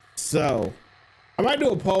Up. So I might do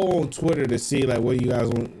a poll on Twitter to see like what you guys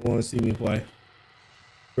want to see me play.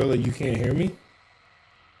 Really, you can't hear me?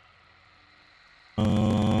 I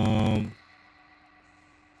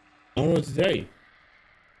don't know what to tell you.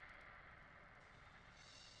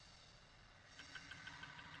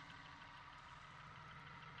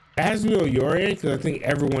 It has to be on your end because I think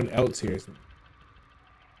everyone else hears me.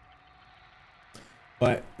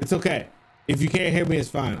 But it's okay. If you can't hear me, it's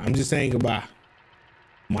fine. I'm just saying goodbye.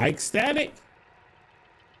 Mic static?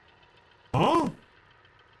 Huh?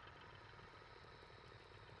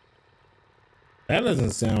 That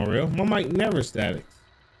doesn't sound real. My mic never static.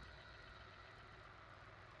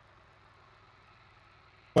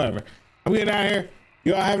 Whatever. I'm getting out of here.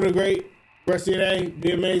 You all having a great rest of your day.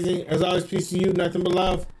 Be amazing. As always, peace to you. Nothing but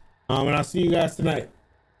love. And I'll see you guys tonight.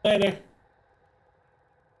 Later.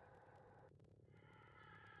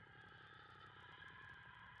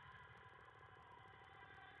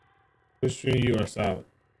 Stream, you are solid.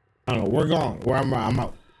 I don't know. We're gone. I'm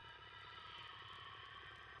out.